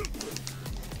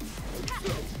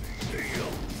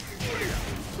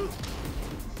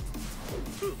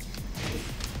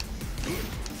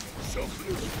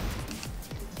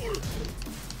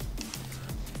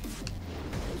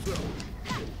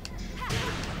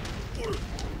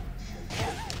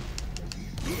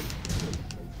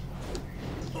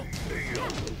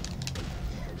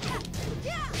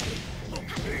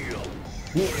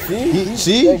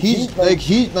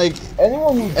 He's like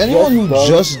anyone who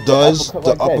just does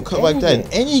the uppercut like that in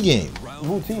any game.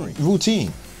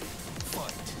 Routine.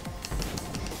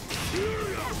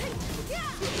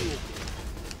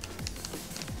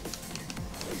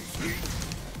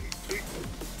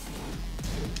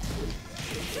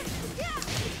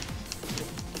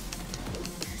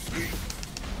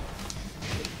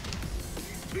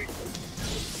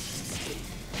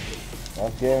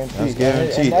 That's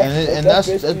guaranteed. And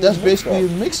that's basically a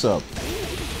mix-up.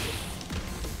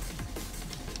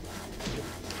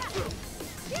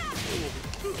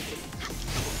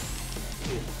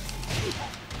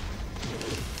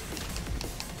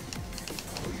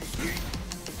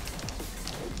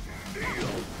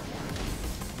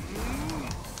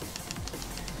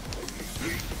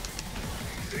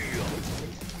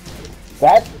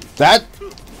 That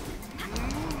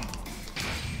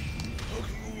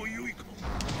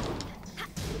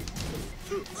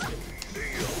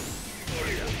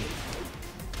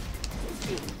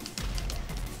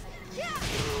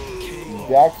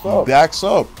backs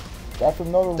up. That's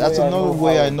another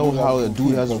way I know how a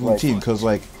dude has a routine, because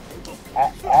like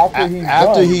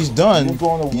after he's done,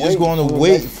 he's just going to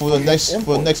wait for the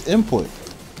next input.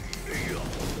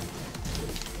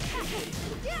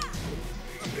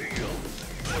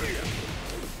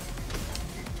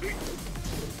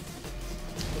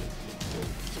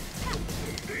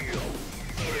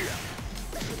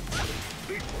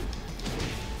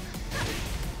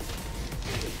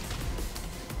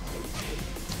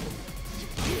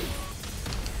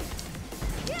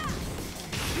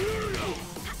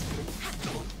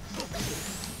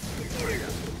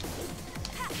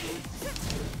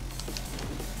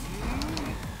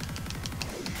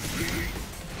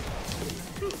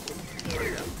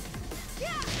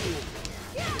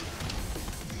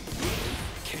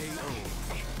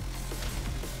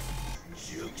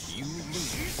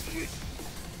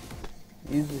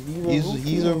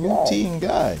 He's a routine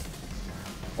guy.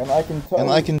 And I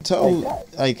can tell he's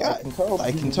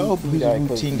a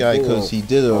routine guy because he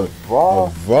did a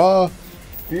raw,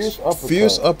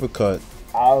 fierce uppercut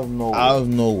out of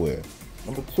nowhere.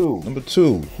 Number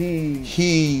two,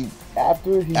 he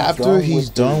after he's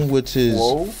done with his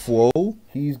flow,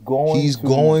 he's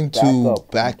going to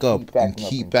back up and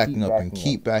keep backing up and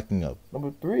keep backing up.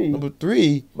 Number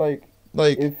three,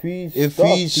 Like if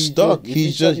he's stuck,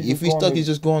 he's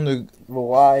just going to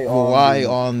rely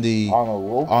on a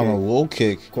low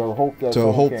kick to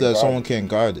hope that someone can't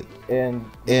guard it. And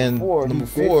number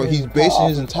four, he's basing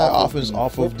his entire offense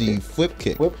off of the flip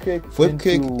kick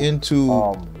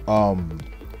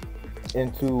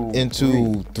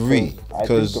into three,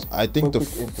 because I think the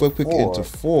flip kick into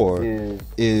four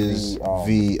is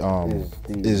the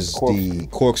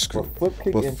corkscrew, but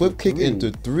flip kick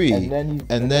into three,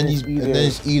 and then he's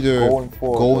either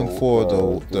going for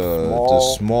the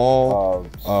small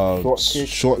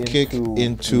short kick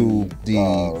into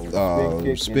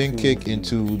the spin kick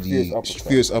into the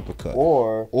fierce uppercut,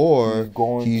 or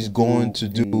he's going to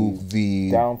do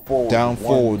the down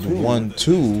forward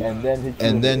 1-2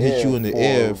 and then hit you in the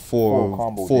air for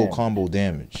full combo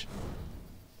damage.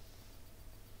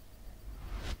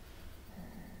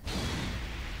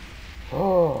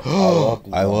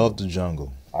 I love the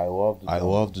jungle. I love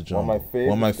the jungle.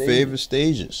 One of my favorite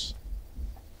stages.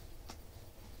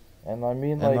 And I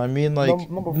mean like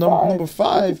number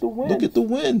five. Look at the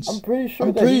wins. I'm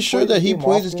pretty sure that he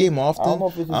plays this game often.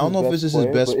 I don't know if this is his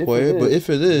best player, but if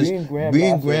it is, being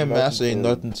Grandmaster ain't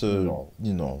nothing to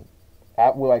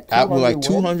At with like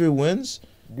 200 wins,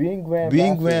 being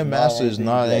Grandmaster is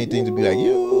not anything to be like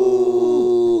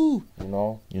you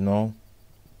know.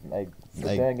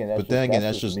 But then again,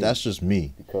 that's just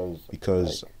me.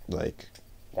 Because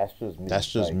that's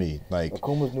just me. Like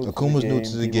Akuma's new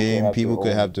to the game. People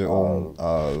could have their own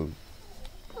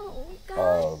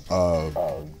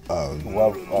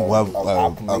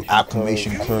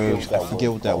acclimation curves. I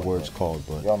forget what that word's called,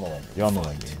 but y'all know what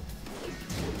I mean.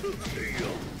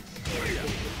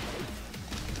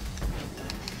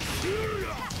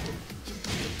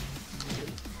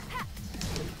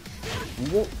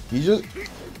 He just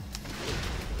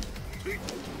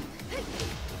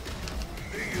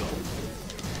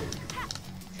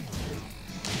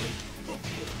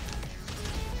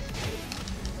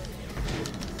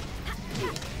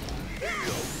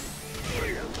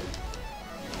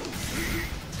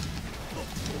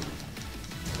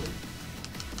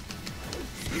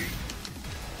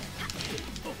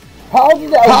How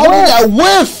did that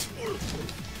whiff?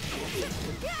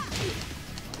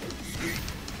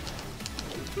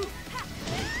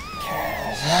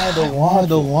 I wanted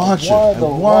the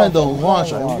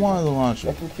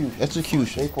launcher.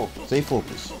 Execution. Stay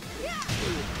focused.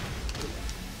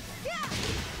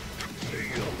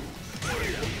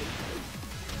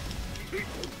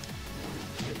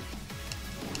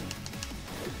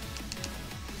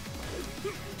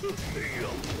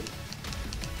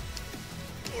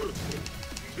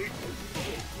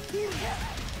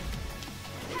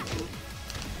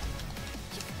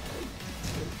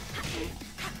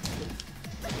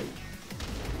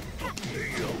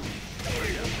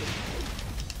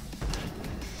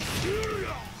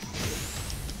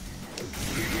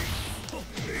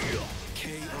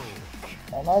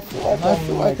 And I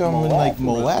feel like I'm in like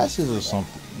molasses or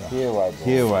something. No.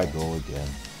 Here I go again.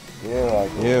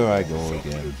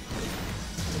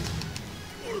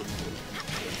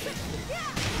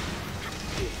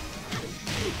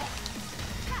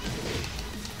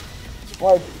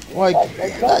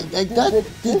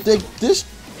 This.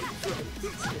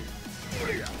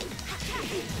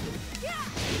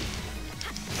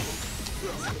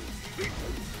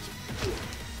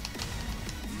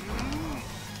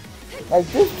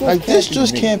 This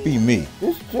just can't be me.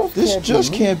 This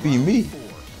just can't be me.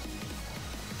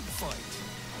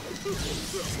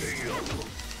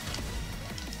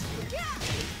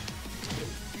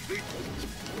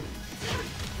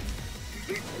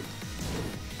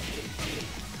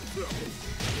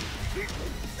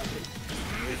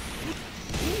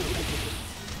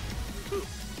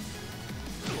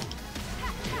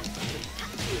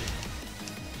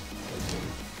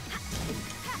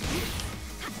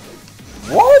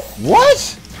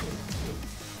 What?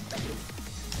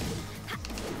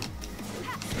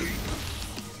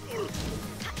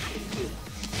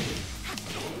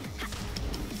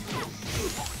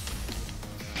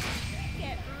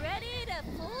 Get ready to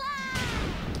fly.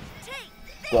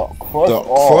 The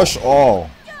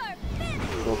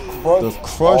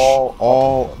crush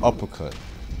all uppercut.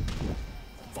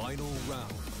 Final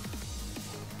round.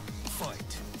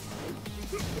 Fight.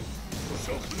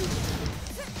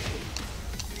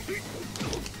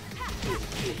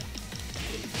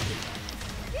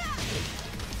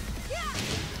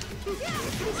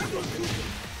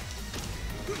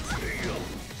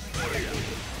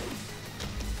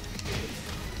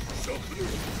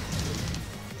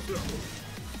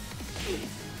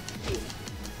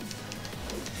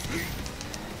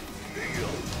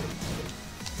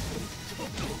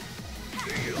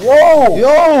 Yo!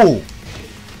 Yo!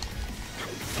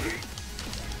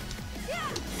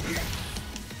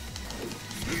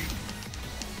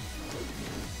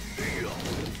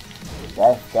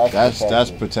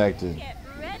 That's protected. Get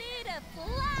ready to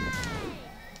fly.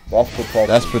 That's protected.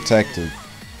 That's protected.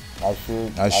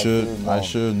 I should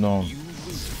have known.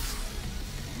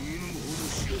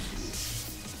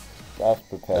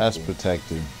 That's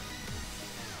protected.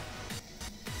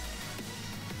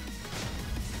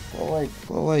 But like,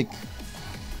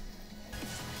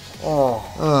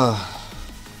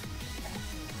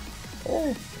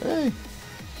 hey,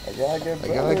 I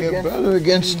gotta get better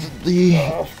against the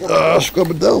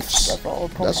scrubber delphs.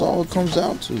 That's all it comes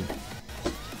down to.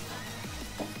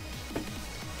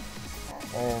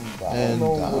 And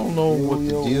I don't know what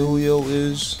the dealio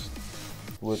is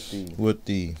with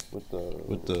the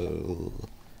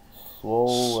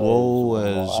slow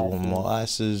as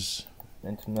molasses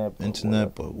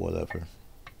internet, but whatever.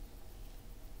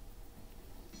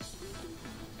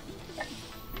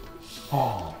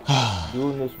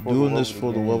 Doing this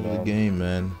for the love of the game,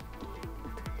 man.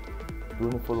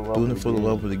 Doing it for the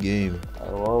love of the game. I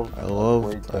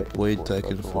played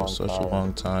Tekken for such a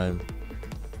long time.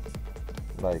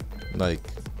 Like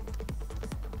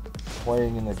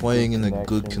playing in a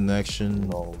good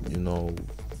connection, you know,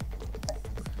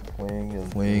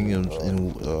 playing in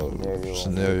a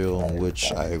scenario in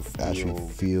which I actually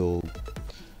feel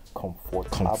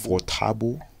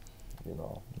comfortable,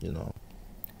 you know.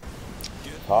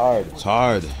 It's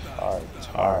hard.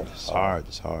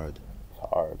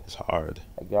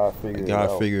 I gotta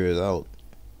figure it out.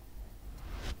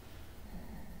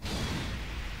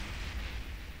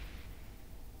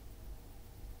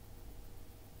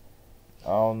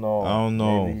 I don't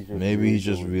know. Maybe he's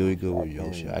just really good with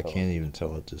Yoshi. I can't even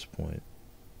tell at this point.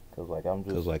 Cause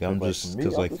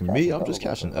for me, I'm just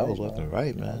catching L's left and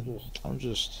right, man. I'm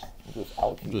just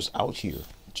out here,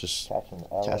 just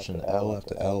catching L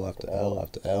after L after L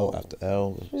after L after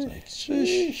L. It's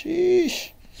like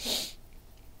sheesh.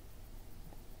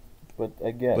 But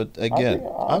again, I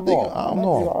don't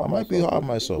know. I might be hard on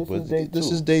myself, but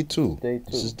this is day two.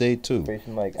 This is day two.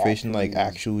 Facing like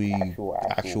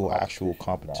actual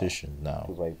competition now.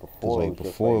 Because like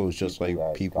before it was just like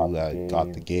people that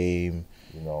got the game,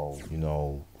 you know,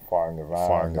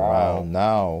 farting around.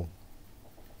 Now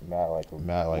I'm at like a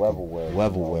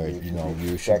level where you know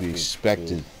you should be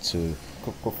expected to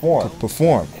perform.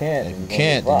 And if you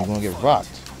can't, then you're gonna get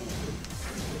rocked.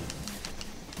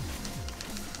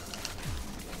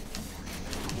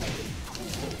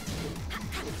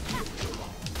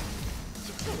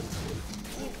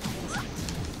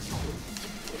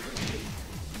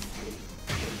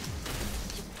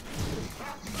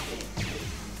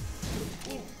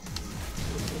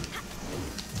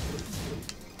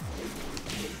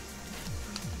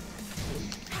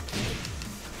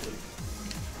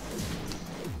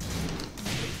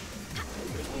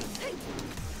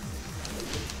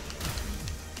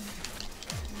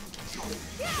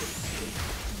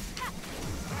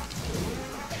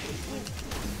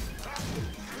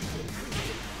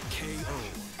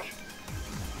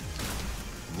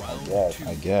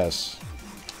 I guess.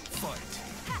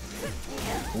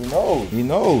 He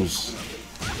knows.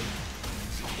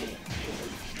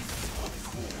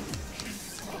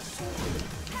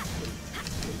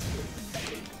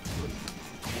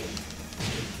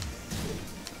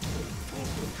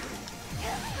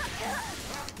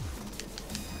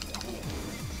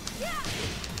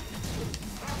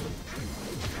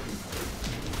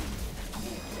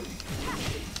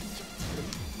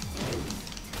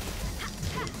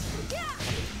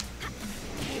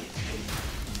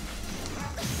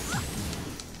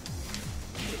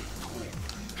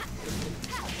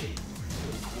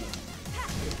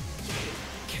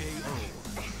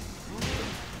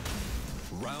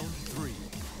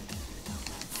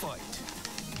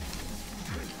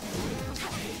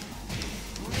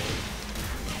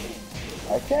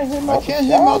 I can't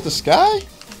hit him out the sky?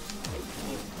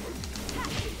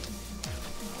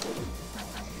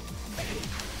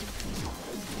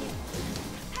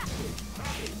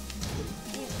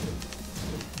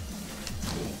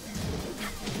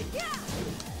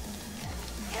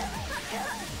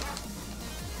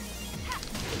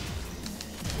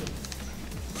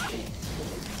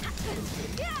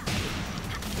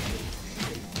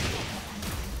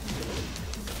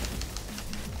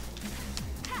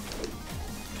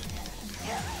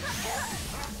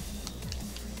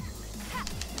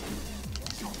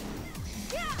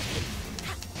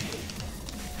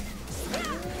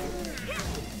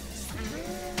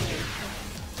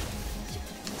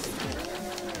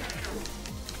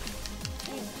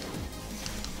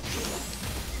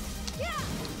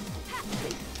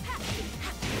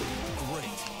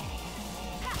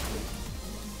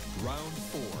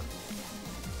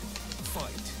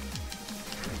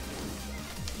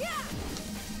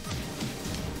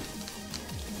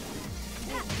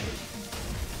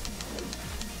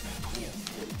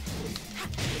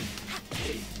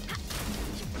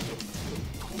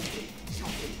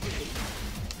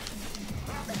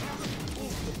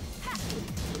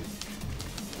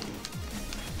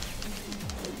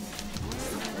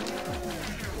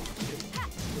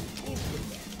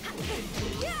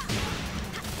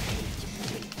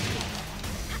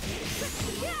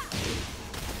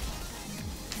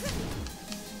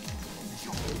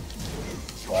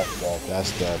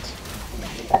 That's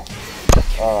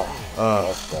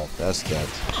that. That's that.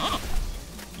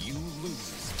 You lose.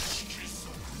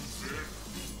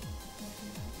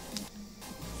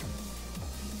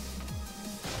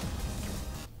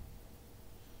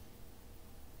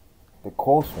 The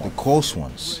close ones. The close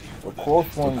ones. The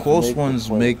close ones, The close ones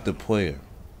make the player.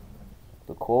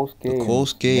 The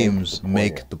close games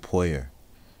make the player.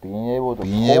 Being able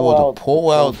to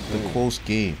pull out the close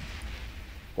game.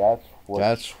 That's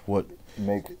what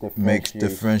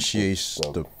differentiates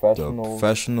the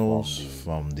professionals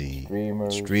from the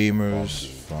streamers,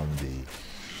 from the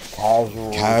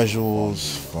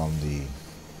casuals, from the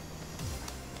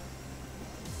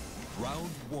Round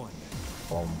one.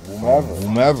 from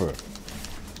whomever.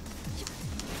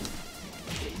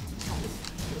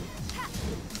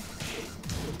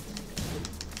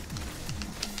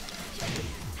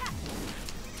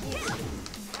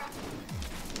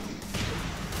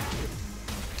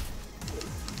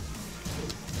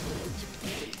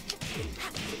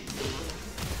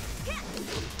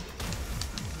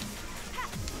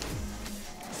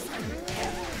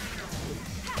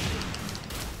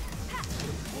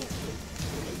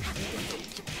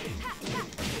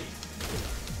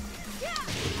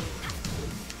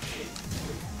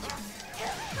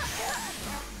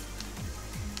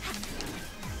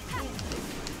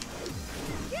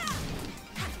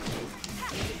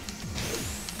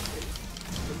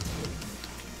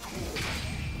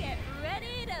 Get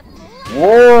ready to fly.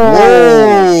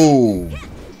 Whoa!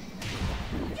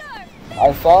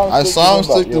 I saw him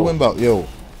stick the wind belt. Yo,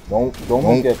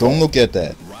 don't look at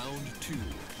that. Round two.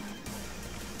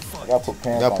 I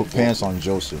gotta put pants on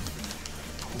Joseph.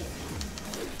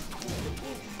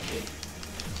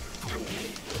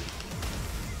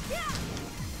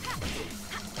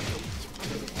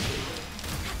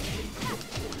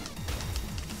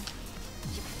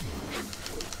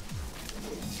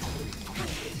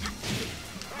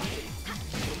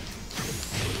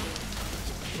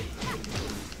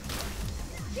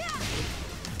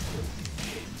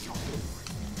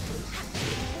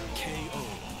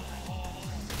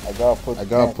 I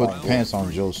gotta put pants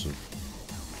on Joseph.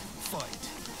 Fight.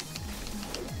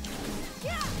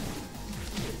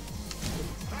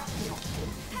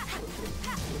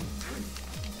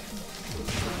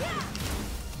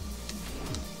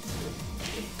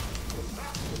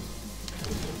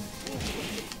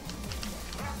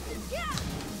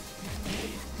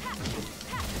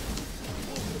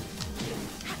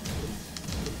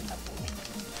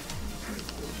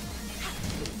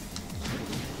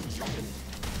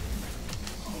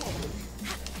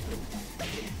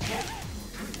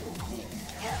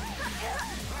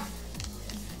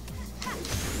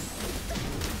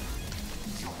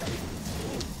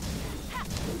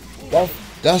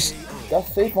 That's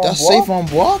safe on block? Safe on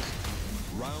block?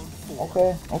 Round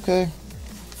four. Okay.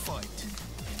 Fight.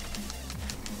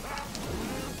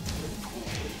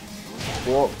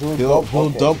 He'll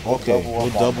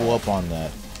double up on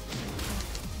that.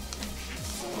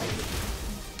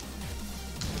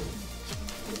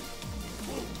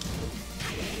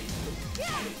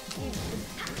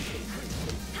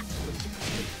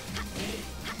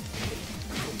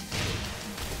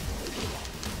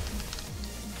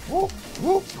 Whoop.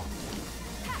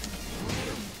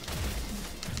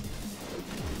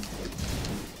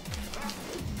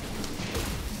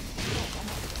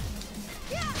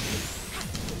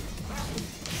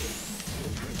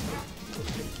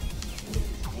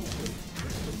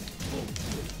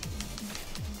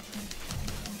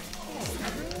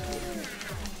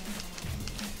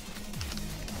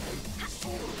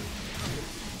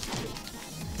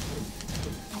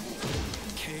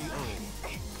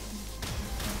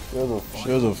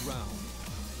 Joseph. Round.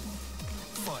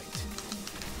 Fight.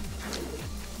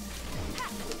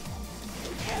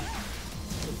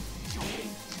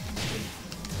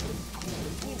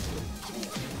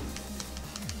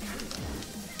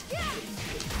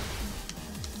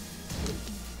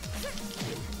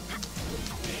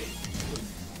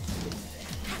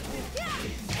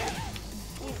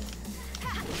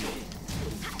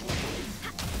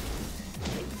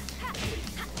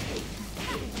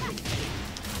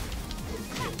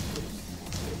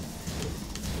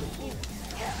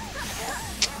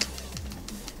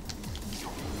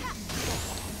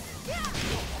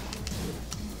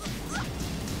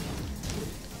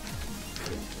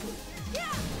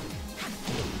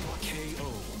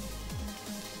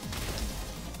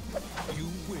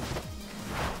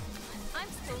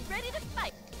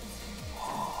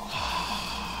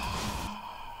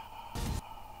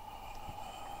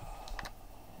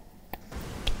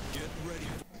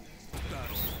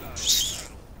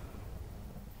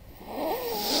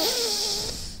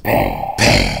 All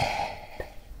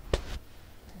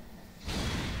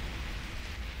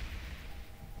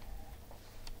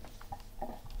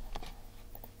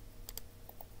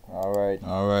right.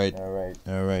 All right. All right.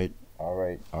 All right. All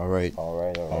right. All right. All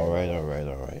right. All right. All right.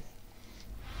 All right.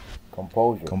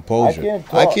 Composure. Composure.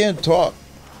 I can't talk.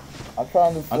 I'm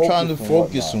trying to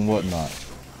focus and whatnot.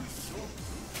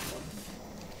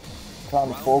 Trying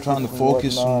to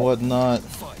focus and whatnot.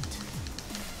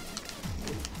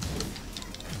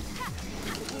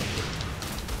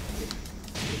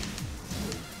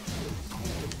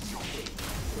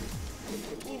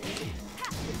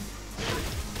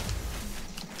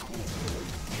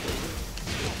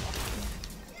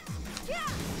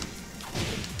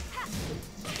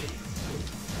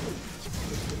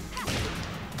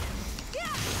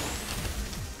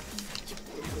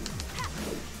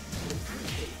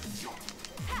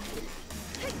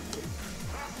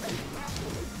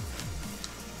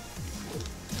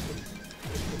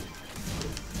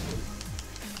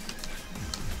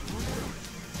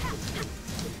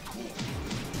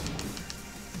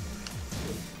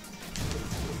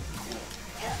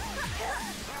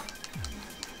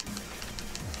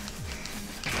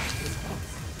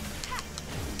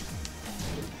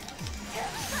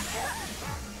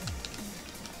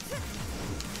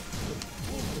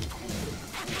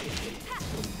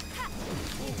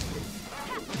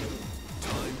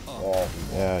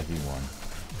 Yeah, he won.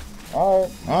 All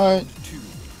right. All right.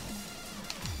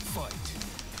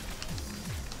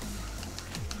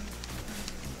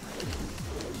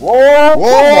 Whoa!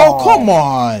 Whoa! Come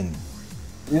on.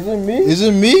 Is it me? Is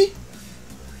it me?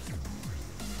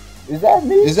 Is that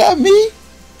me? Is that me?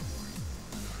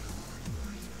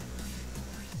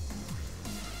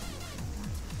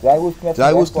 Did I lose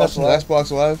connection to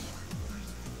Xbox Live?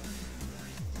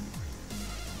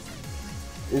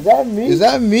 Is that me? Is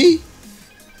that me?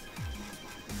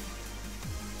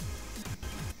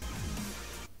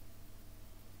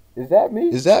 Is that me?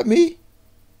 Is that me?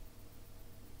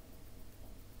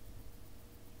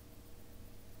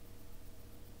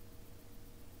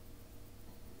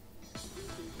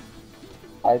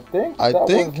 I think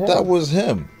that was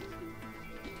him.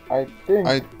 I think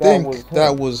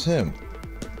that was him.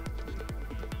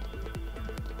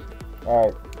 All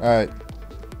right. All right.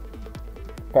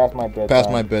 Past my bedtime. Past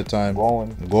my bedtime.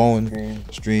 Going.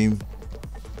 Stream.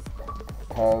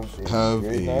 Have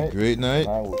a great night.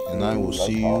 And I will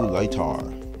see you later.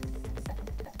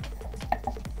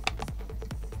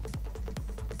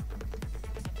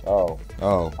 Oh.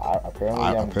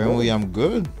 Apparently I'm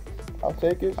good. I'll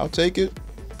take it. I'll take it.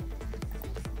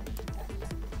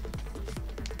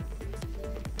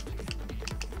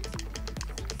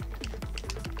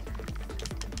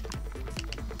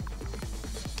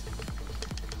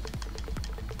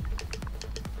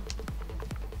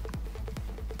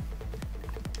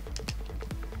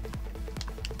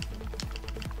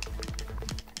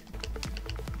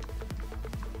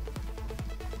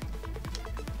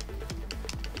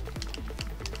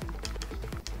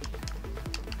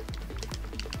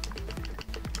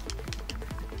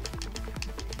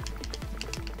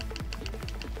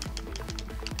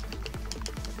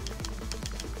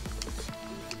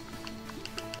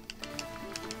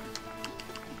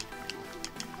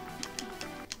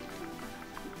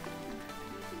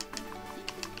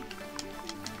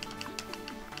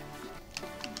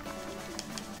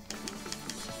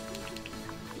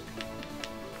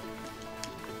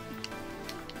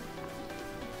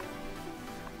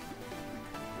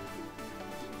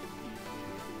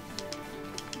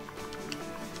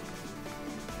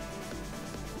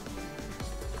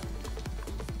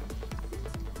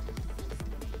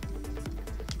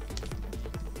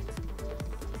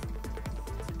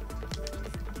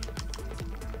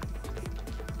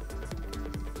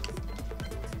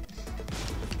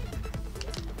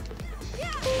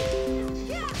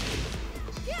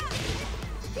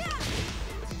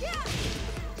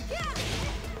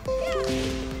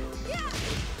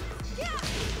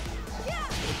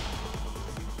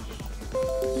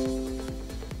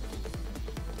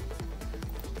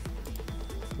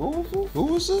 Who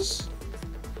was this?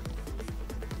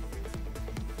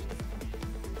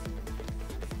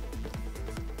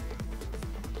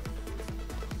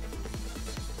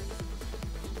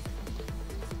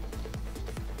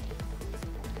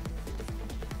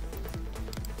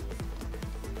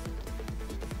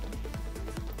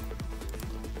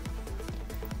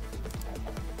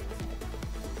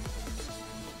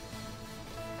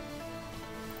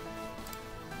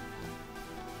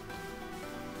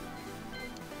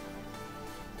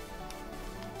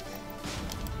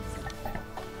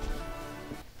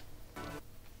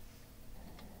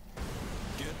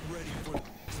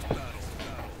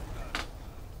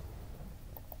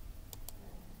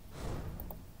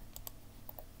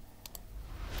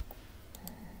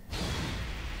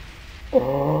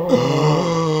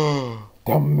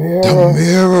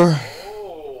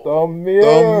 The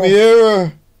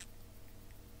mirror.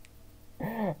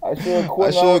 I should have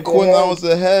quit. I was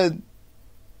ahead.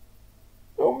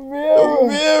 The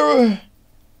mirror.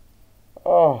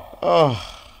 Oh.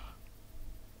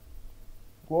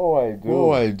 What do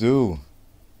I do?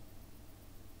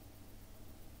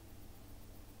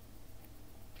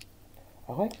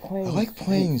 I like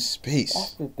playing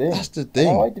space. That's the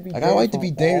thing. I like to be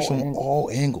dangerous from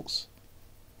all angles.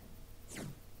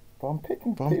 But I'm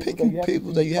picking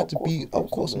people that you have to be up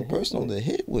close and personal to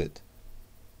hit with.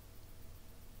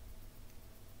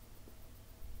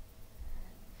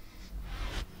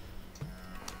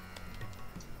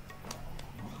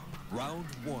 Round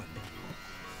 1.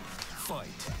 Fight.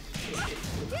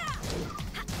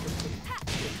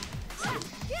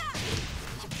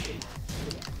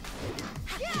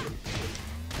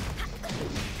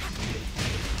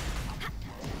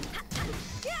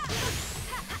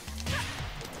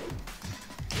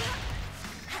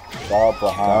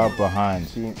 Guard behind.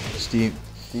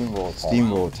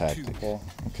 Steamroll tactic.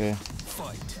 Okay.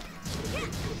 Fight.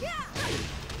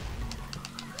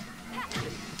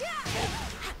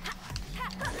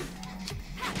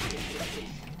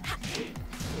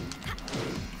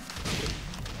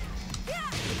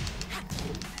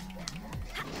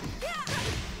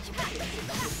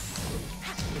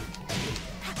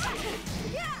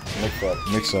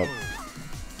 Mix up.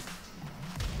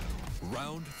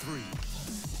 Round 3.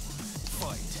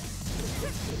 Fight.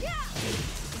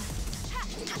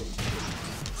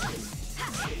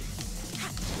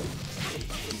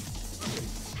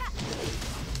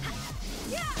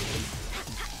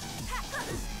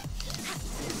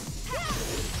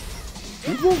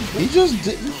 He's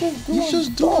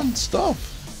just doing stuff.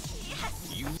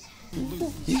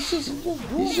 He's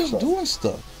just doing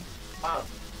stuff.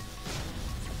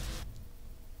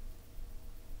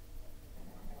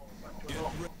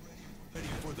 Ready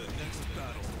for the next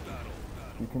battle.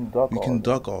 We can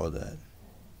duck all of that.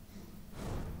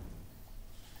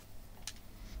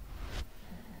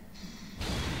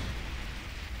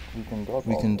 We can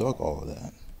duck all of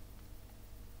that.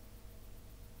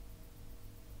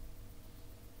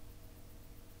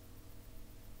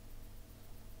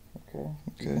 Okay.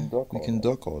 We can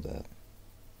duck all that.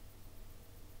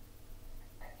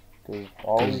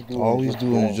 All he's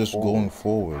doing is just going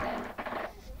forward.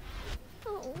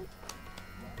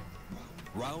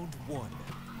 Round 1.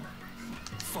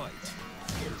 Fight.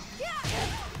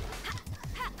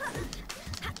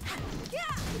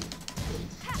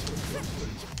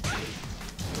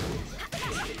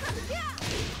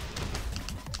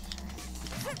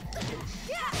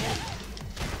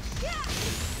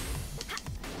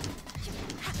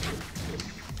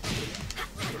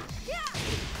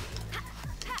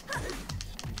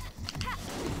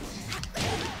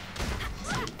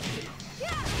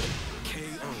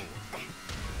 KO.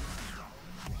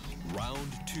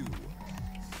 Round 2.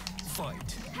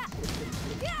 Fight.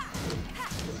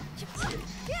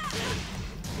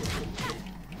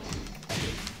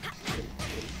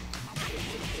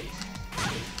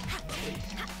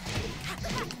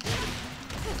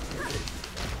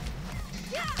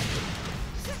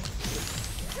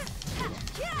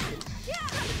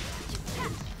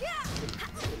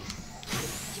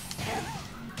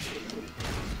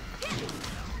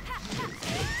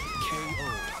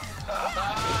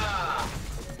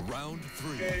 Round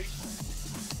 3.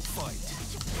 Fight.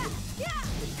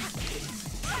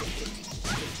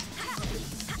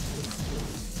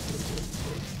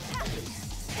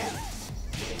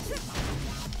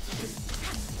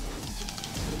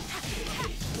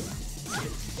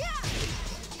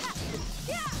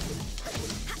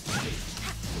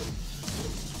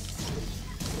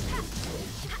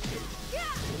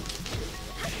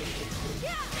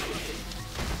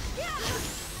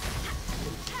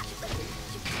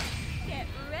 Get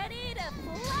ready to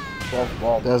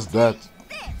fly. That's that.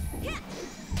 Great.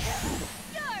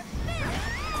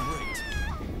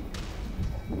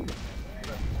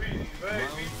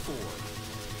 Round 4.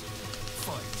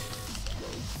 Fight.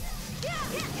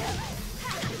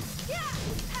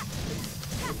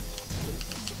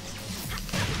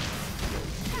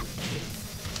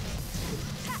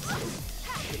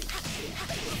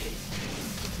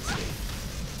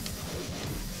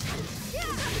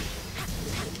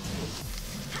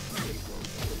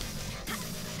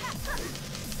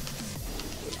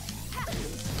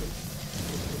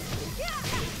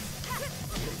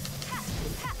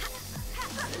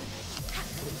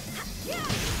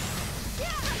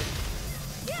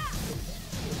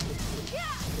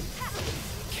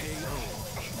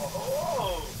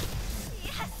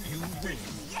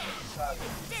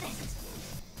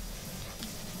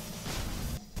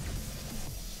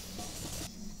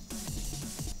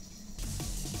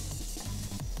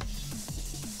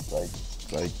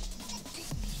 Like,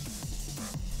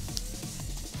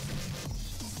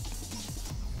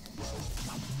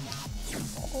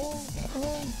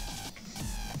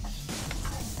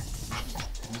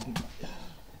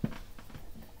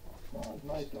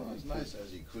 not as nice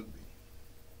as he could be.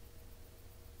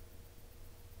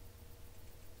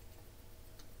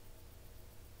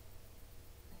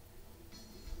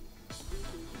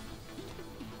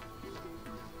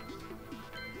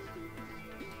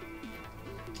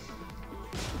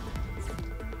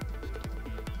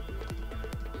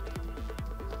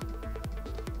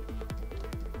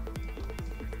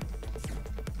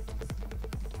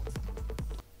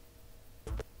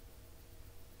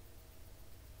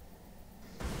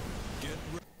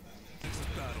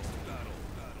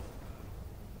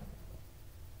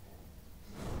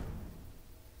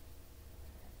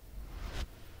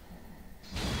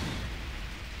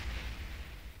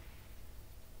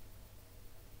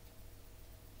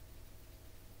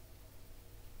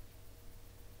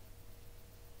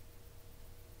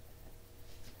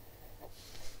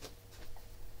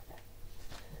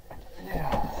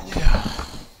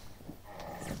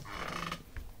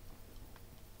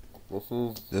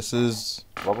 This is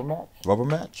rubber match. Rubber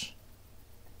match.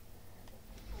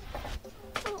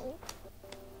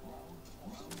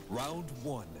 Round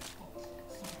 1.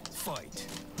 Fight.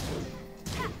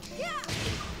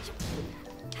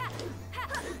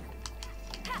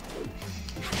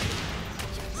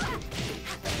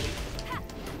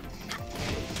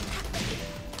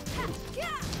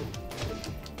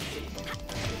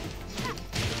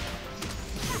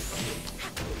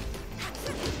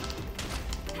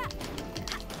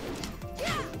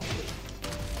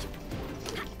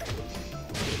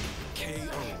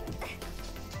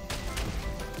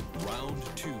 Round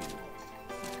 2.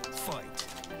 Fight.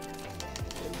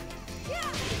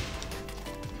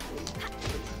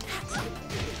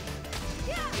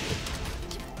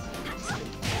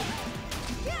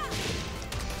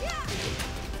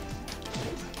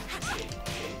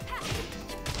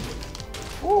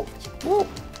 Woo, woo.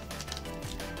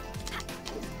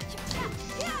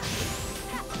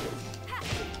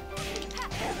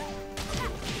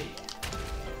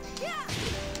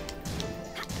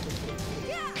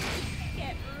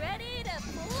 Get ready to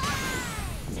fly!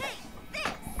 Take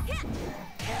this!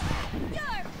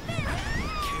 You're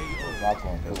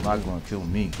finished! It's not gonna kill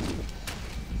me.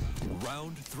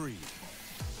 Round 3.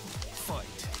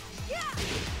 Fight.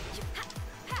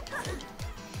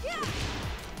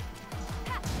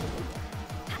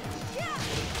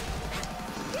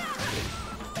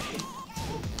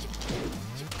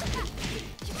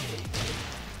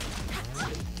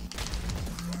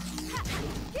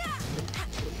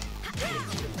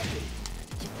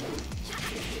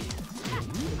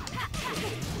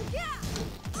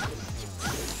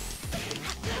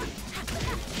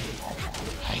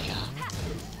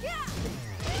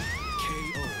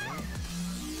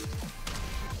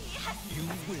 You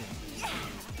win. I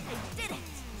did it!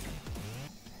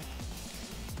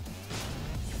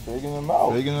 Figuring him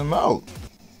out. Figuring him out.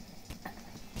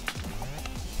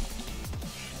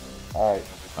 All right.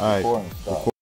 All right. Recording stop.